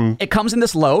literally from. It comes in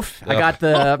this loaf. I got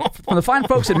from the fine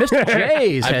folks at Mr.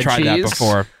 J's I've head tried cheese. that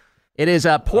before. It is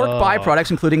pork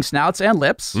byproducts, including snouts and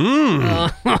lips.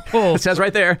 It says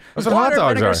right there. That's what Water, hot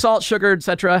dogs vinegar, are. salt, sugar,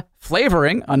 etc.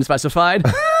 Flavoring, unspecified.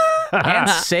 And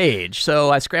sage.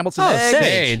 So I scrambled some eggs.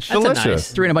 sage. That's delicious.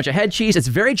 Nice. Threw in a bunch of head cheese. It's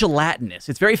very gelatinous.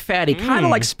 It's very fatty, kind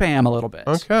of like Spam a little bit.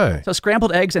 Okay. So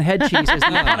scrambled eggs and head cheese is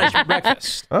the punishment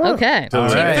breakfast. Okay. Team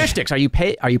Delicious. Fish Sticks, are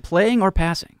you playing or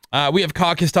passing? We have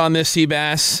caucused on this,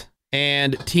 Seabass,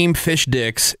 and Team Fish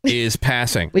Dicks is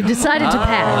passing. We've decided to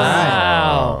pass.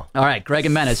 Wow. All right, Greg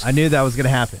and Menace. I knew that was going to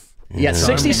happen. Yeah,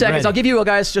 60 seconds. I'll give you,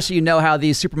 guys, just so you know how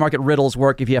these supermarket riddles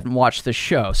work if you haven't watched the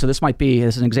show. So this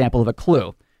is an example of a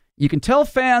clue. You can tell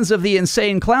fans of the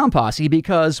Insane Clown Posse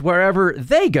because wherever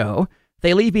they go,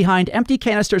 they leave behind empty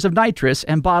canisters of nitrous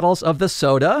and bottles of the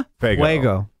soda.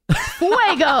 Fuego.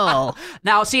 Fuego.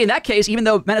 Now, see, in that case, even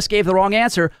though Menace gave the wrong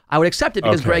answer, I would accept it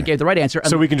because Okay. Greg gave the right answer.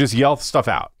 So we can just yell stuff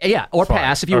out. Yeah, or Fine.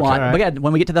 pass if you Okay. want. All right. But again,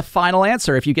 when we get to the final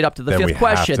answer, if you get up to the Then we fifth have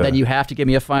question, to- then you have to give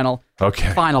me a final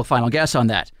guess on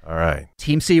that. All right.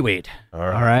 Team Seaweed. All All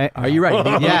right. Are you ready?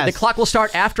 Yes. The clock will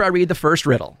start after I read the first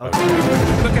riddle. Look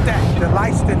at that. The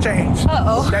lights that change.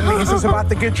 Uh-oh. That means it's about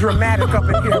to get dramatic up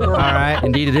in here, bro. All right.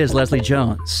 Indeed it is, Leslie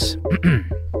Jones.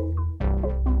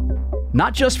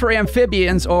 Not just for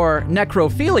amphibians or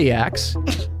necrophiliacs,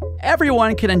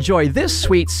 everyone can enjoy this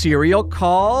sweet cereal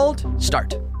called... Start.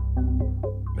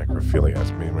 Necrophilia.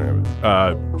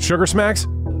 Sugar Smacks?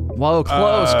 Whoa,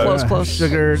 close.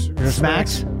 Sugar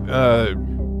Smacks?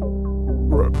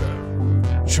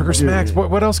 Sugar Smacks?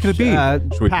 What else could it be?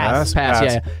 Should we pass? Pass,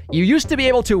 yeah. You used to be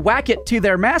able to whack it to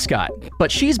their mascot,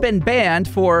 but she's been banned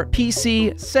for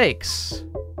PC sakes.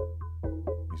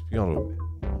 You know,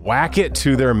 whack it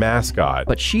to their mascot.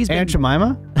 But she's been... Aunt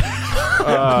Jemima?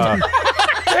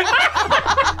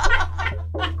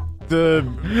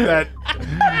 That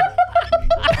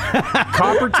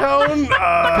copper tone?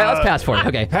 Let's pass for it.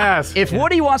 Okay. Pass. If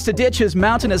Woody wants to ditch his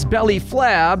mountainous belly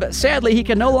flab, sadly he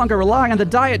can no longer rely on the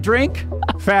diet drink.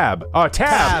 Tab. Okay,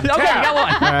 you got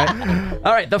one. All right.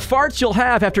 All right. The farts you'll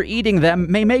have after eating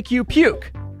them may make you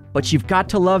puke, but you've got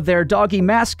to love their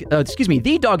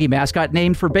the doggy mascot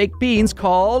named for baked beans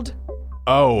called...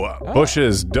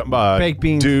 Bush's Baked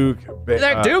beans. Duke.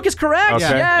 Duke is correct.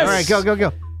 Okay. Yes. All right,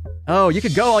 go. Oh, you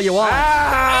could go all you want.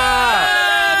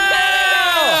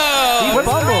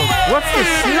 What's the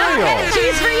cereal?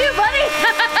 Cheese for you, buddy.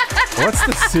 What's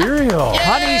the cereal?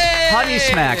 Honey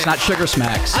Smacks, not Sugar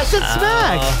Smacks. I said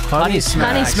Smacks. Honey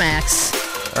Smacks. Honey Smacks.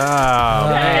 Oh,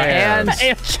 man.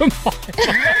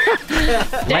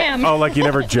 Damn. Oh, like you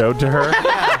never jode to her?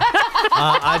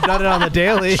 I've done it on the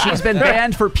daily. She's been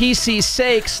banned for PC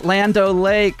sakes, Lando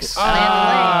Lakes.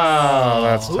 Oh,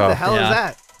 that's Who tough. the hell is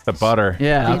that? The butter.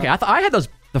 Yeah, okay. I had those.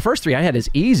 The first three I had as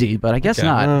easy, but I guess Okay.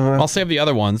 not. I'll save the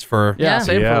other ones for... Save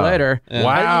for later. Yeah.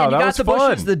 Wow, And you that got was the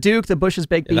fun. Bushes, the Duke, the Bushes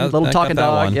baked beans, that- little I talking got that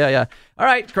dog. one. Yeah. All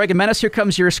right, Greg and Menace, here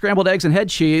comes your scrambled eggs and head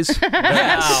cheese.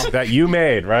 Yes. That you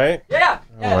made, right? Yeah.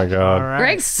 Oh my God. Right.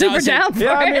 Greg's super is it- down for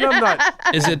Yeah, I it. mean, I'm not.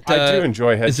 Is it... I do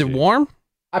enjoy head Is it cheese. warm?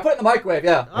 I put it in the microwave,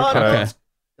 yeah.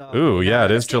 Okay. Ooh, yeah,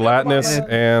 it is gelatinous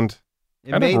and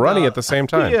It kind of made runny the- at the same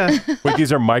time. Yeah. Wait,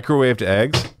 these are microwaved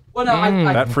eggs? Well,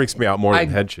 no, That freaks me out more than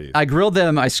head cheese. I grilled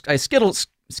them. I skittled.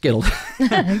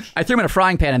 I threw them in a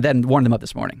frying pan and then warmed them up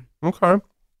this morning. Okay.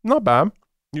 Not bad.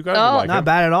 You guys would like Not it.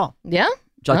 bad at all. Yeah?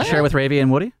 Would you like to share with Ravy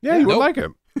and Woody? Yeah, you would like it.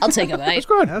 I'll take a bite. It's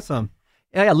good. That's some.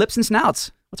 Yeah, lips and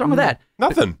snouts. What's wrong with that?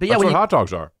 Nothing. But yeah, That's when what you- hot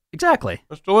dogs are. Exactly.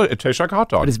 It tastes like a hot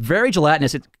dog. But it's very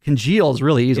gelatinous. It congeals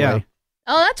really easily. Yeah.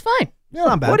 Oh, that's fine. It's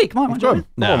not bad. Woody, come on. why It's don't you good.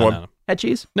 do it? Come on, Wood. No. Head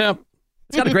cheese. No.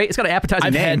 It's got a great. It's got an appetizing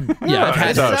I've name. had I've had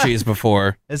it does. head cheese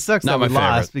before. It sucks Not that we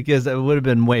my lost because it would have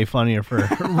been way funnier for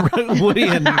Woody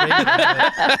and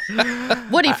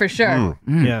Woody for sure.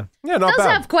 Yeah. Yeah, not Does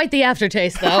bad. have quite the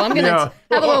aftertaste, though. I'm going to Yeah.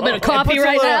 have a little bit of coffee puts a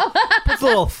right little- now. Puts a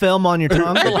little film on your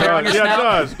tongue. It does. Yeah, it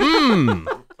does.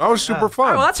 That was super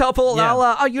fun. Well, that's helpful. Yeah.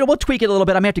 We'll tweak it a little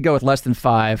bit. I may have to go with less than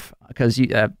 5 because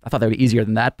I thought that would be easier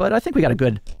than that. But I think we got a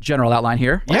good general outline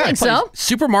here. I think so.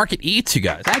 Supermarket eats, you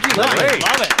guys. Thank you, Leslie.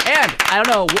 Love it. And I don't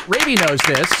know, Ravy knows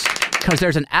this because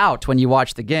there's an out when you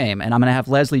watch the game, and I'm going to have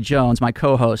Leslie Jones, my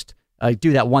co-host,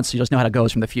 do that once so you just know how it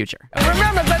goes from the future.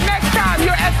 Remember, the next time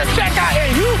you're at the checkout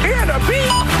and you hear the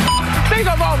beat, think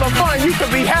of all the fun you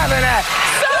could be having at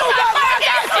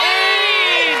Supermarket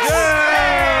Eats!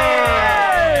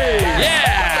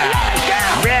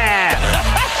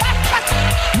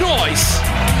 Nice.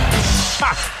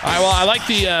 All right, well, I like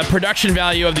the production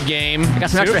value of the game. I got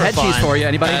some extra head cheese for you.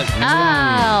 Anybody?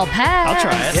 Oh, Pat. I'll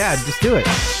try it. Yeah, just do it.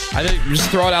 I think just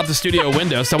throw it out the studio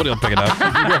window. Somebody will pick it up.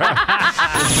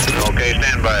 Okay,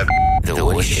 stand by. The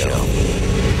Woody Show.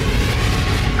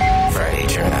 Friday,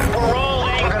 turn up.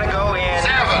 We're gonna go in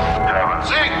 7,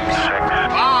 6,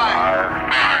 5,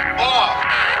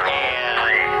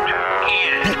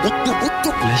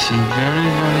 Listen very,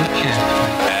 very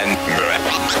carefully.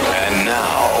 And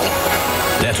now,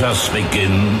 let us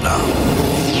begin now.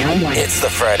 it's the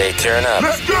Friday Turn Up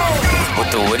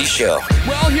with The Woody Show.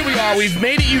 Well, here we are. We've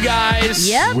made it, you guys.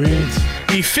 Yep.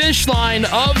 The finish line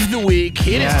of the week.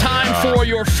 It is time for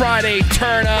your Friday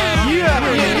Turn Up.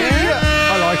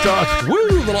 I like that. Woo!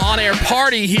 Little on-air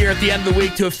party here at the end of the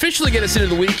week to officially get us into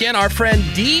the weekend. Our friend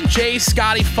DJ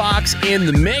Scotty Fox in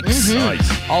the mix.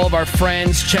 Nice. All of our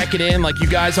friends checking in, like you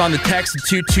guys on the text at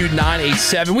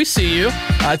 22987. We see you.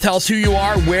 Tell us who you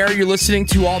are, where you're listening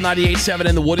to All 98.7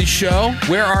 and The Woody Show.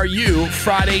 Where are you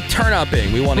Friday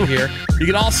turn-upping? We want to hear. You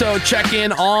can also check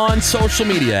in on social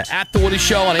media at The Woody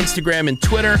Show on Instagram and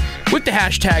Twitter with the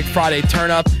hashtag Friday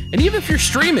Turnup. And even if you're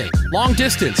streaming long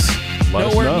distance, Let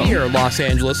us nowhere know. near Los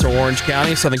Angeles or Orange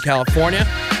County, Southern California,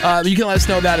 you can let us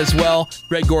know that as well.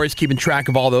 Greg Gorey's keeping track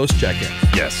of all those check-ins.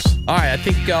 Yes. All right, I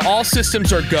think all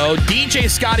systems are go. DJ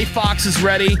Scotty Fox is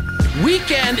ready.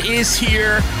 Weekend is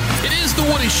here. It is The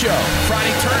Woody Show.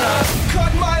 Friday Turn Up.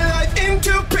 Cut my life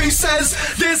into pieces.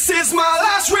 This is my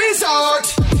last resort.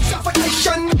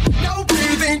 Suffocation, no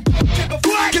breathing. Give a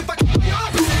fuck if I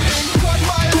you're breathing. Cut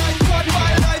my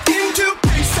life into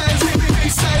pieces.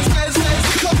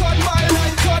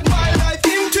 Cut my life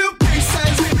into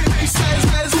pieces.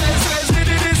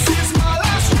 This is my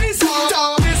last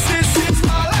resort. This is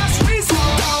my last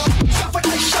resort.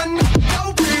 Suffocation, no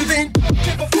breathing.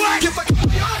 Give a fuck if I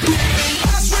you're breathing.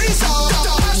 Last resort.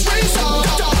 Last resort.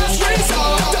 Last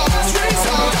resort. Last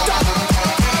resort.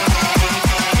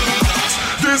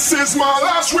 This is my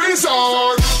last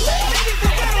resort.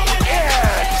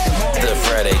 The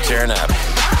Friday Turn Up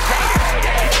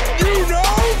You know,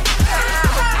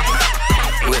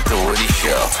 with The Woody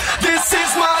Show. this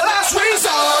is my last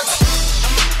resort.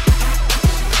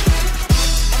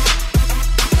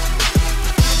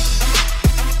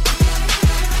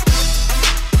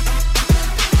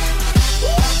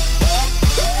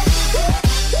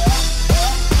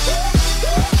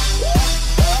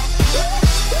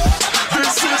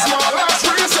 This is my last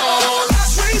resort.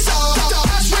 Last resort.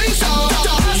 Last resort.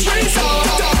 Last resort.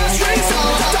 Last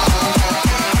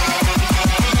resort.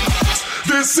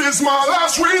 This is my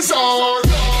last resort.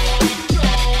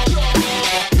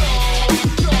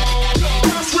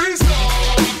 Last resort.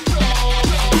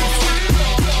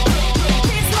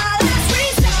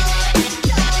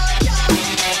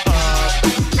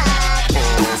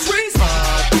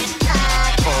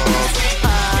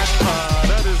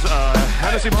 That is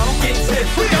Hennessy model. Get set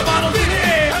free, a bottle in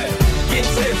here. Get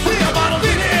set free, a bottle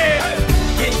in here.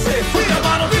 Get set free, a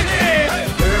bottle in here.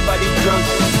 Everybody drunk.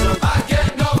 I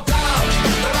get knocked down,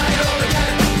 but I only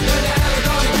get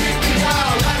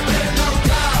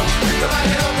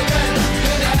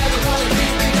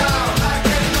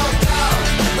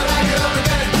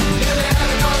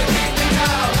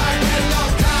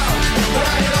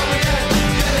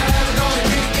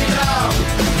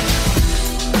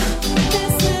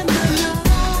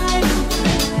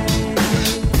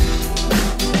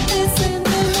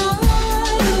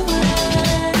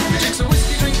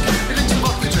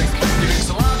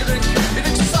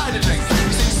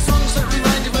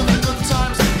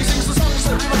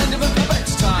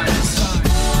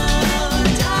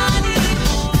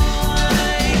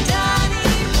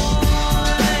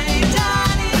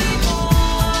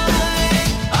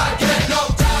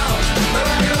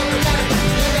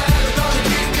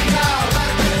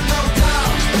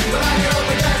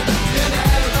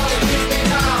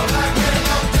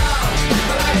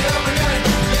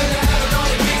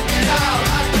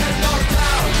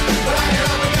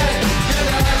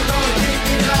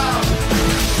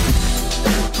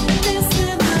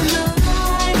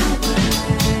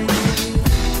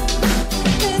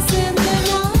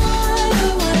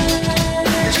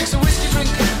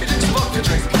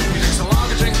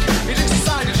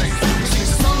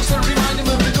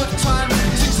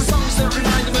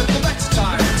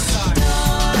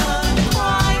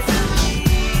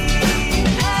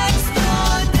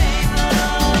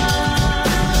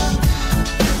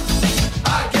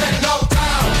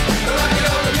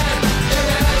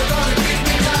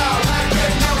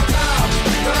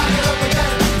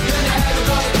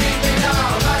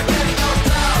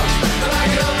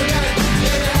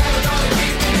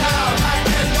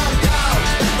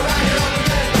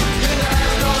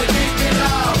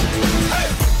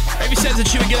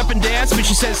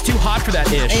she says too hot for that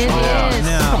ish. It is.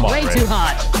 Come on, Way Ray. too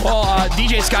hot. Well,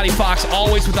 DJ Scotty Fox,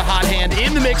 always with the hot hand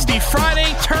in the mix. The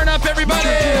Friday Turn Up, everybody.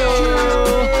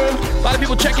 A lot of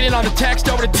people checking in on the text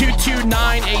over to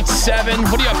 22987.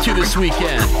 What are you up to this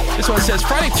weekend? This one says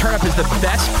Friday Turn Up is the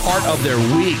best part of their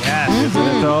week. Yes, isn't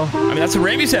it though? I mean, that's what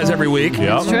Ravi says every week.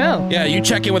 Yep. It's true. Yeah, you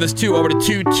check in with us too over to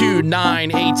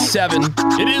 22987.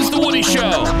 It is The Woody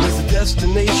Show. There's a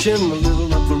destination a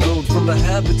little up the road from the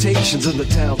habitations of the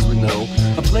towns we know.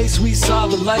 A place we saw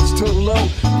the lights turn low,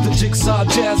 the jigsaw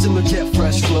jazz and the get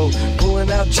fresh flow. Pulling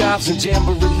out chops and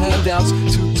jamboree handouts, 2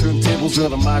 turntables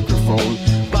and a microphone.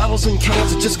 Bottles and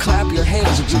cans, or just clap your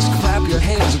hands, or just clap your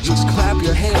hands, or just clap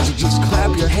your hands, or just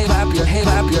clap your hand, clap your hand,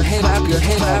 clap your hand, clap your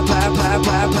hand, clap, clap, clap,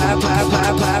 clap, clap, clap,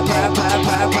 clap, clap, clap,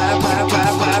 clap, clap,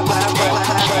 clap, clap, clap,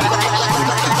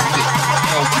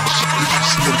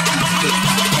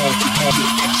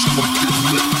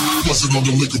 Bustin' on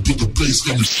the liquor, put the bass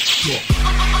on me.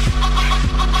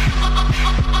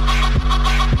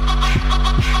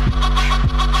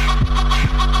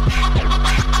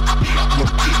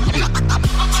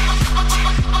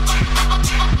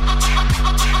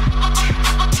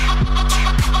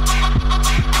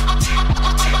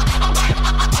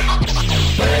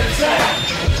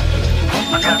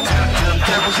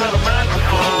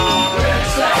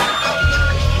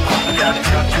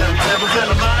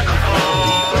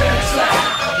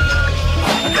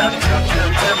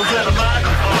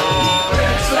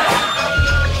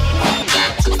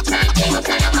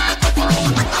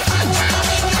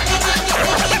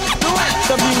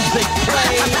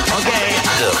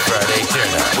 The Friday Turn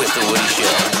Up with The Woody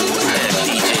Show and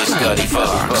DJ Scotty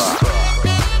Fox.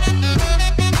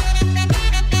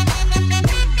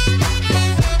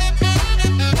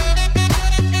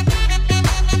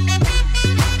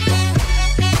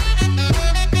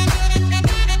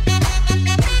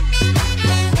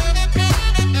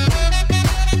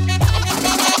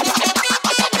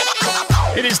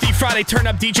 It is the Friday Turn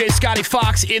Up, DJ Scotty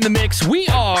Fox in the mix. We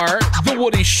are The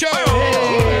Woody Show.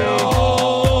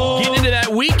 Getting into that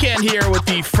weekend here with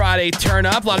the Friday Turn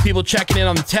Up. A lot of people checking in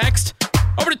on the text.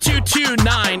 Over to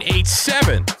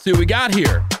 22987. See what we got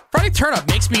here. Friday Turn Up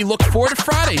makes me look forward to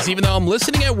Fridays, even though I'm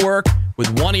listening at work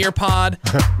with one ear pod.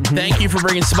 Thank you for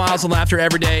bringing smiles and laughter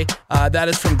every day. That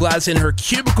is from Gladys in her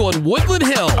cubicle in Woodland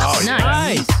Hills. Oh,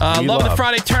 nice. Love the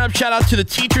Friday Turn Up. Shout out to the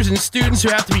teachers and students who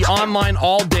have to be online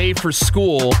all day for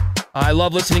school. I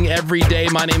love listening every day.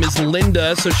 My name is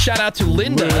Linda, so shout out to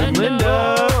Linda.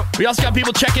 Linda. We also got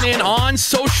people checking in on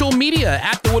social media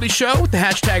at The Woody Show with the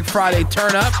hashtag Friday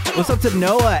Turn Up. What's up to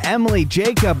Noah, Emily,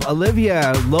 Jacob,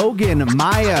 Olivia, Logan,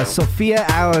 Maya, Sophia,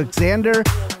 Alexander,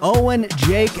 Owen,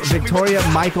 Jake, Victoria,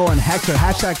 Michael, and Hector.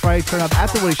 Hashtag Friday Turn Up at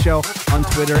The Woody Show on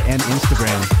Twitter and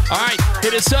Instagram. All right,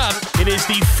 hit us up. It is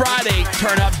the Friday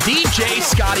Turn Up. DJ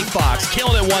Scotty Fox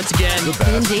killing it once again.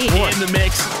 Indeed. In the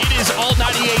mix. It is Alt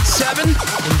 98.7, and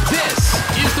this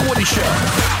is The Woody Show.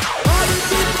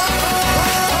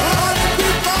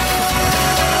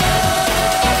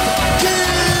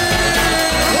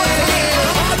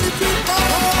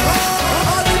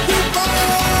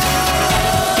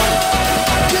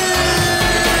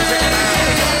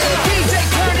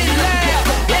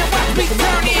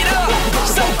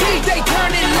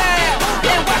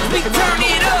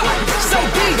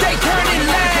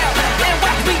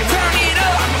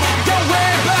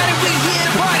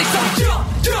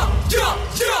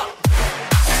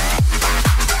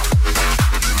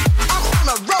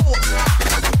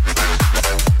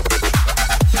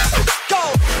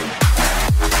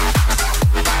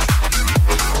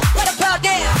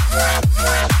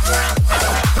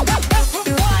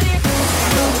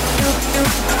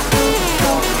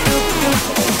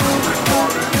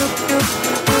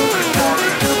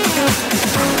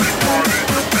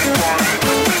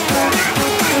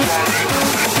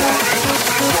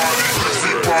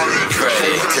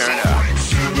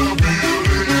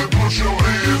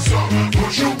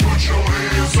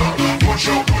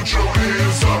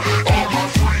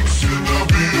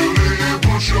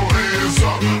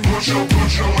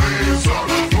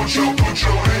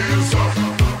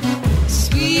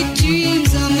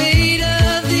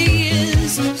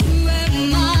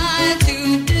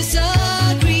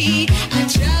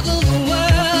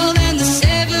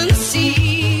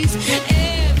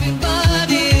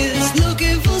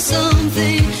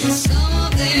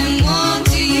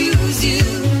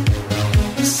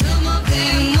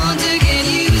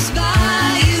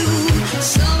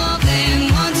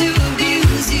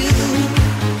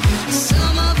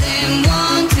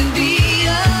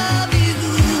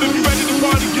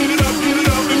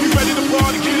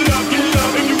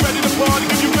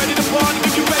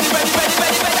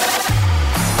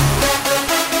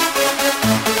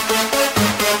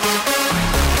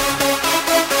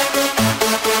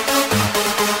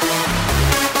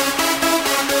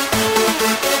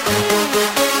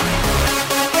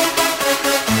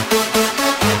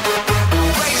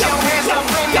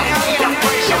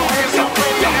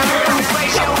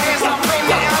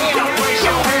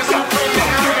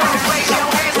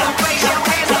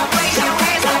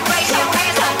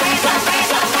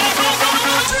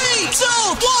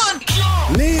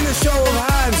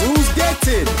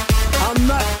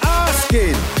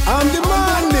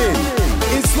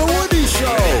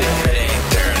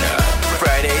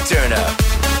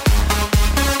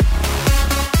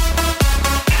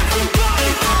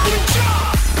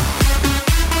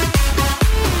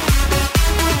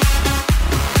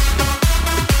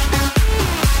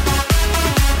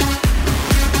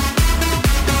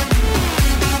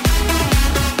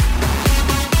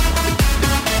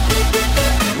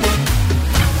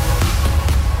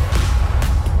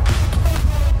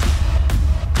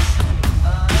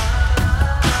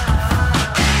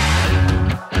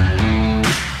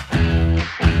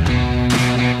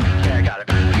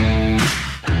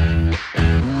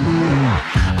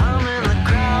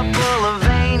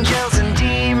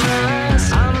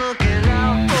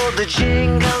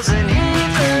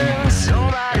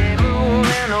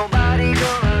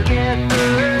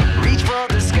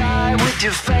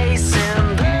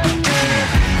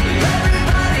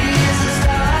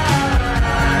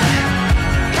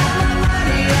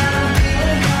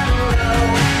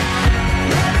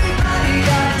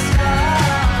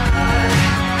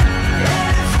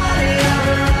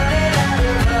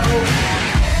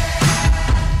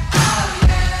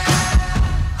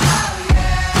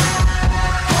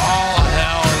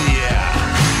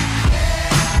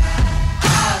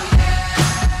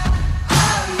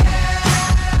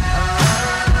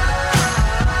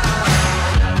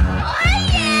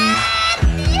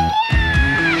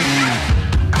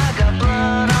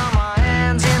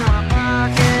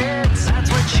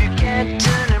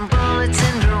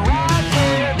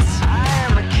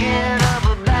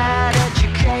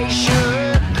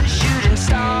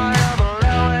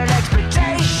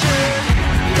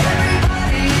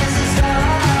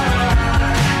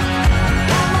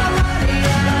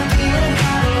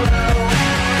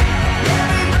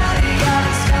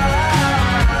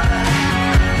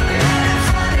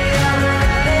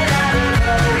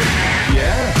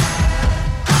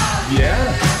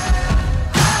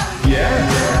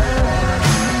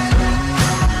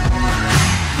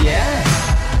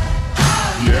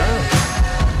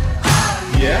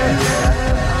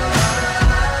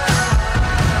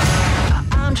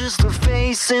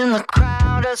 lost in the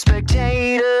crowd of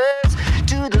spectators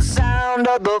to the sound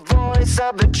of the voice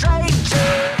of a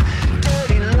traitor.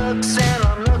 Dirty looks and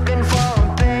I'm looking for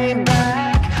a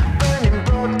payback. Burning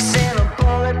books in a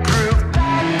bulletproof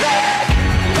backpack.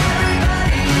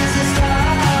 Everybody is a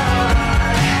star.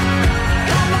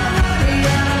 Got my money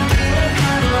and I'm feeling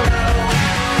kind of low.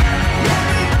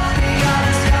 Everybody got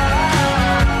a star.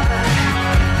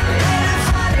 And it's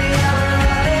funny how we're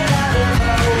running out of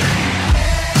hope.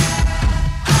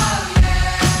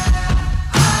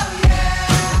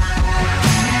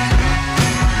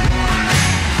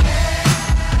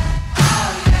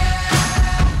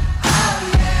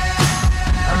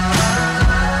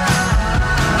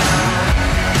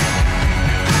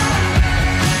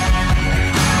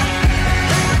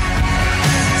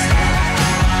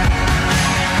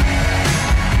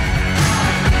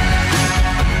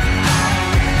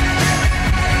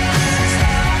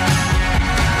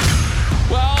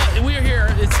 Well, we're here.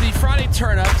 It's the Friday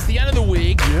turn-up. It's the end of the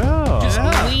week. Yeah. Just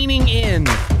leaning in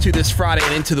to this Friday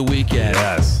and into the weekend.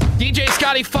 Yes. DJ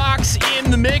Scotty Fox in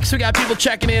the mix. We got people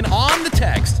checking in on the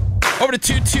text. Over to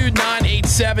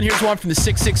 22987. Here's one from the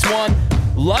 661.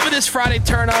 Loving this Friday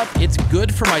turn-up. It's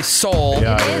good for my soul.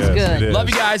 Yeah, It is good. It is. Love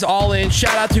you guys all in.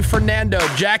 Shout out to Fernando,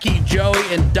 Jackie, Joey,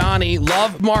 and Donnie.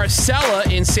 Love Marcella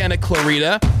in Santa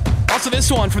Clarita. Also,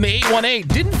 this one from the 818.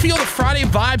 Didn't feel the Friday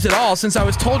vibes at all since I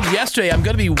was told yesterday I'm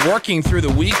going to be working through the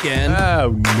weekend.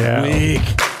 Oh, no. Week.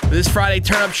 This Friday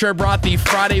turn-up sure brought the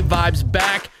Friday vibes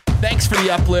back. Thanks for the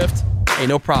uplift. Hey,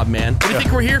 no problem, man. What do you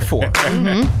think we're here for?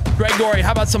 Gregory,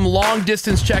 how about some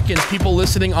long-distance check-ins? People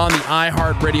listening on the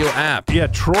iHeartRadio app. Yeah,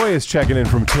 Troy is checking in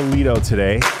from Toledo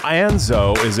today.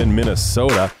 Anzo is in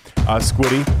Minnesota.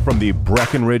 Squiddy from the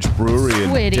Breckenridge Brewery in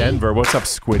Squiddy. Denver. What's up,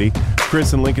 Squiddy?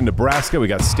 Chris in Lincoln, Nebraska. We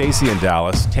got Stacy in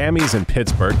Dallas. Tammy's in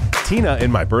Pittsburgh. Tina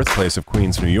in my birthplace of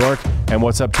Queens, New York. And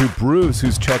what's up to Bruce,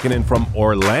 who's checking in from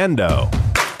Orlando.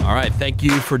 All right, thank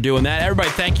you for doing that. Everybody,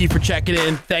 thank you for checking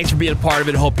in. Thanks for being a part of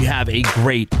it. Hope you have a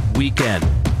great weekend.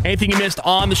 Anything you missed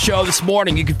on the show this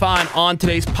morning, you can find on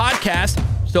today's podcast.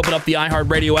 Just open up the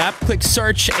iHeartRadio app, click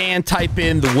search, and type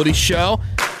in The Woody Show.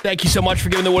 Thank you so much for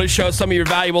giving The Woody Show some of your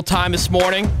valuable time this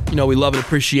morning. You know, we love and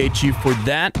appreciate you for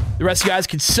that. The rest of you guys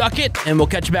can suck it, and we'll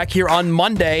catch you back here on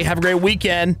Monday. Have a great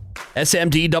weekend.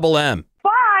 SMD double M.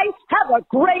 Bye. Have a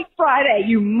great Friday,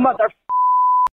 you mother.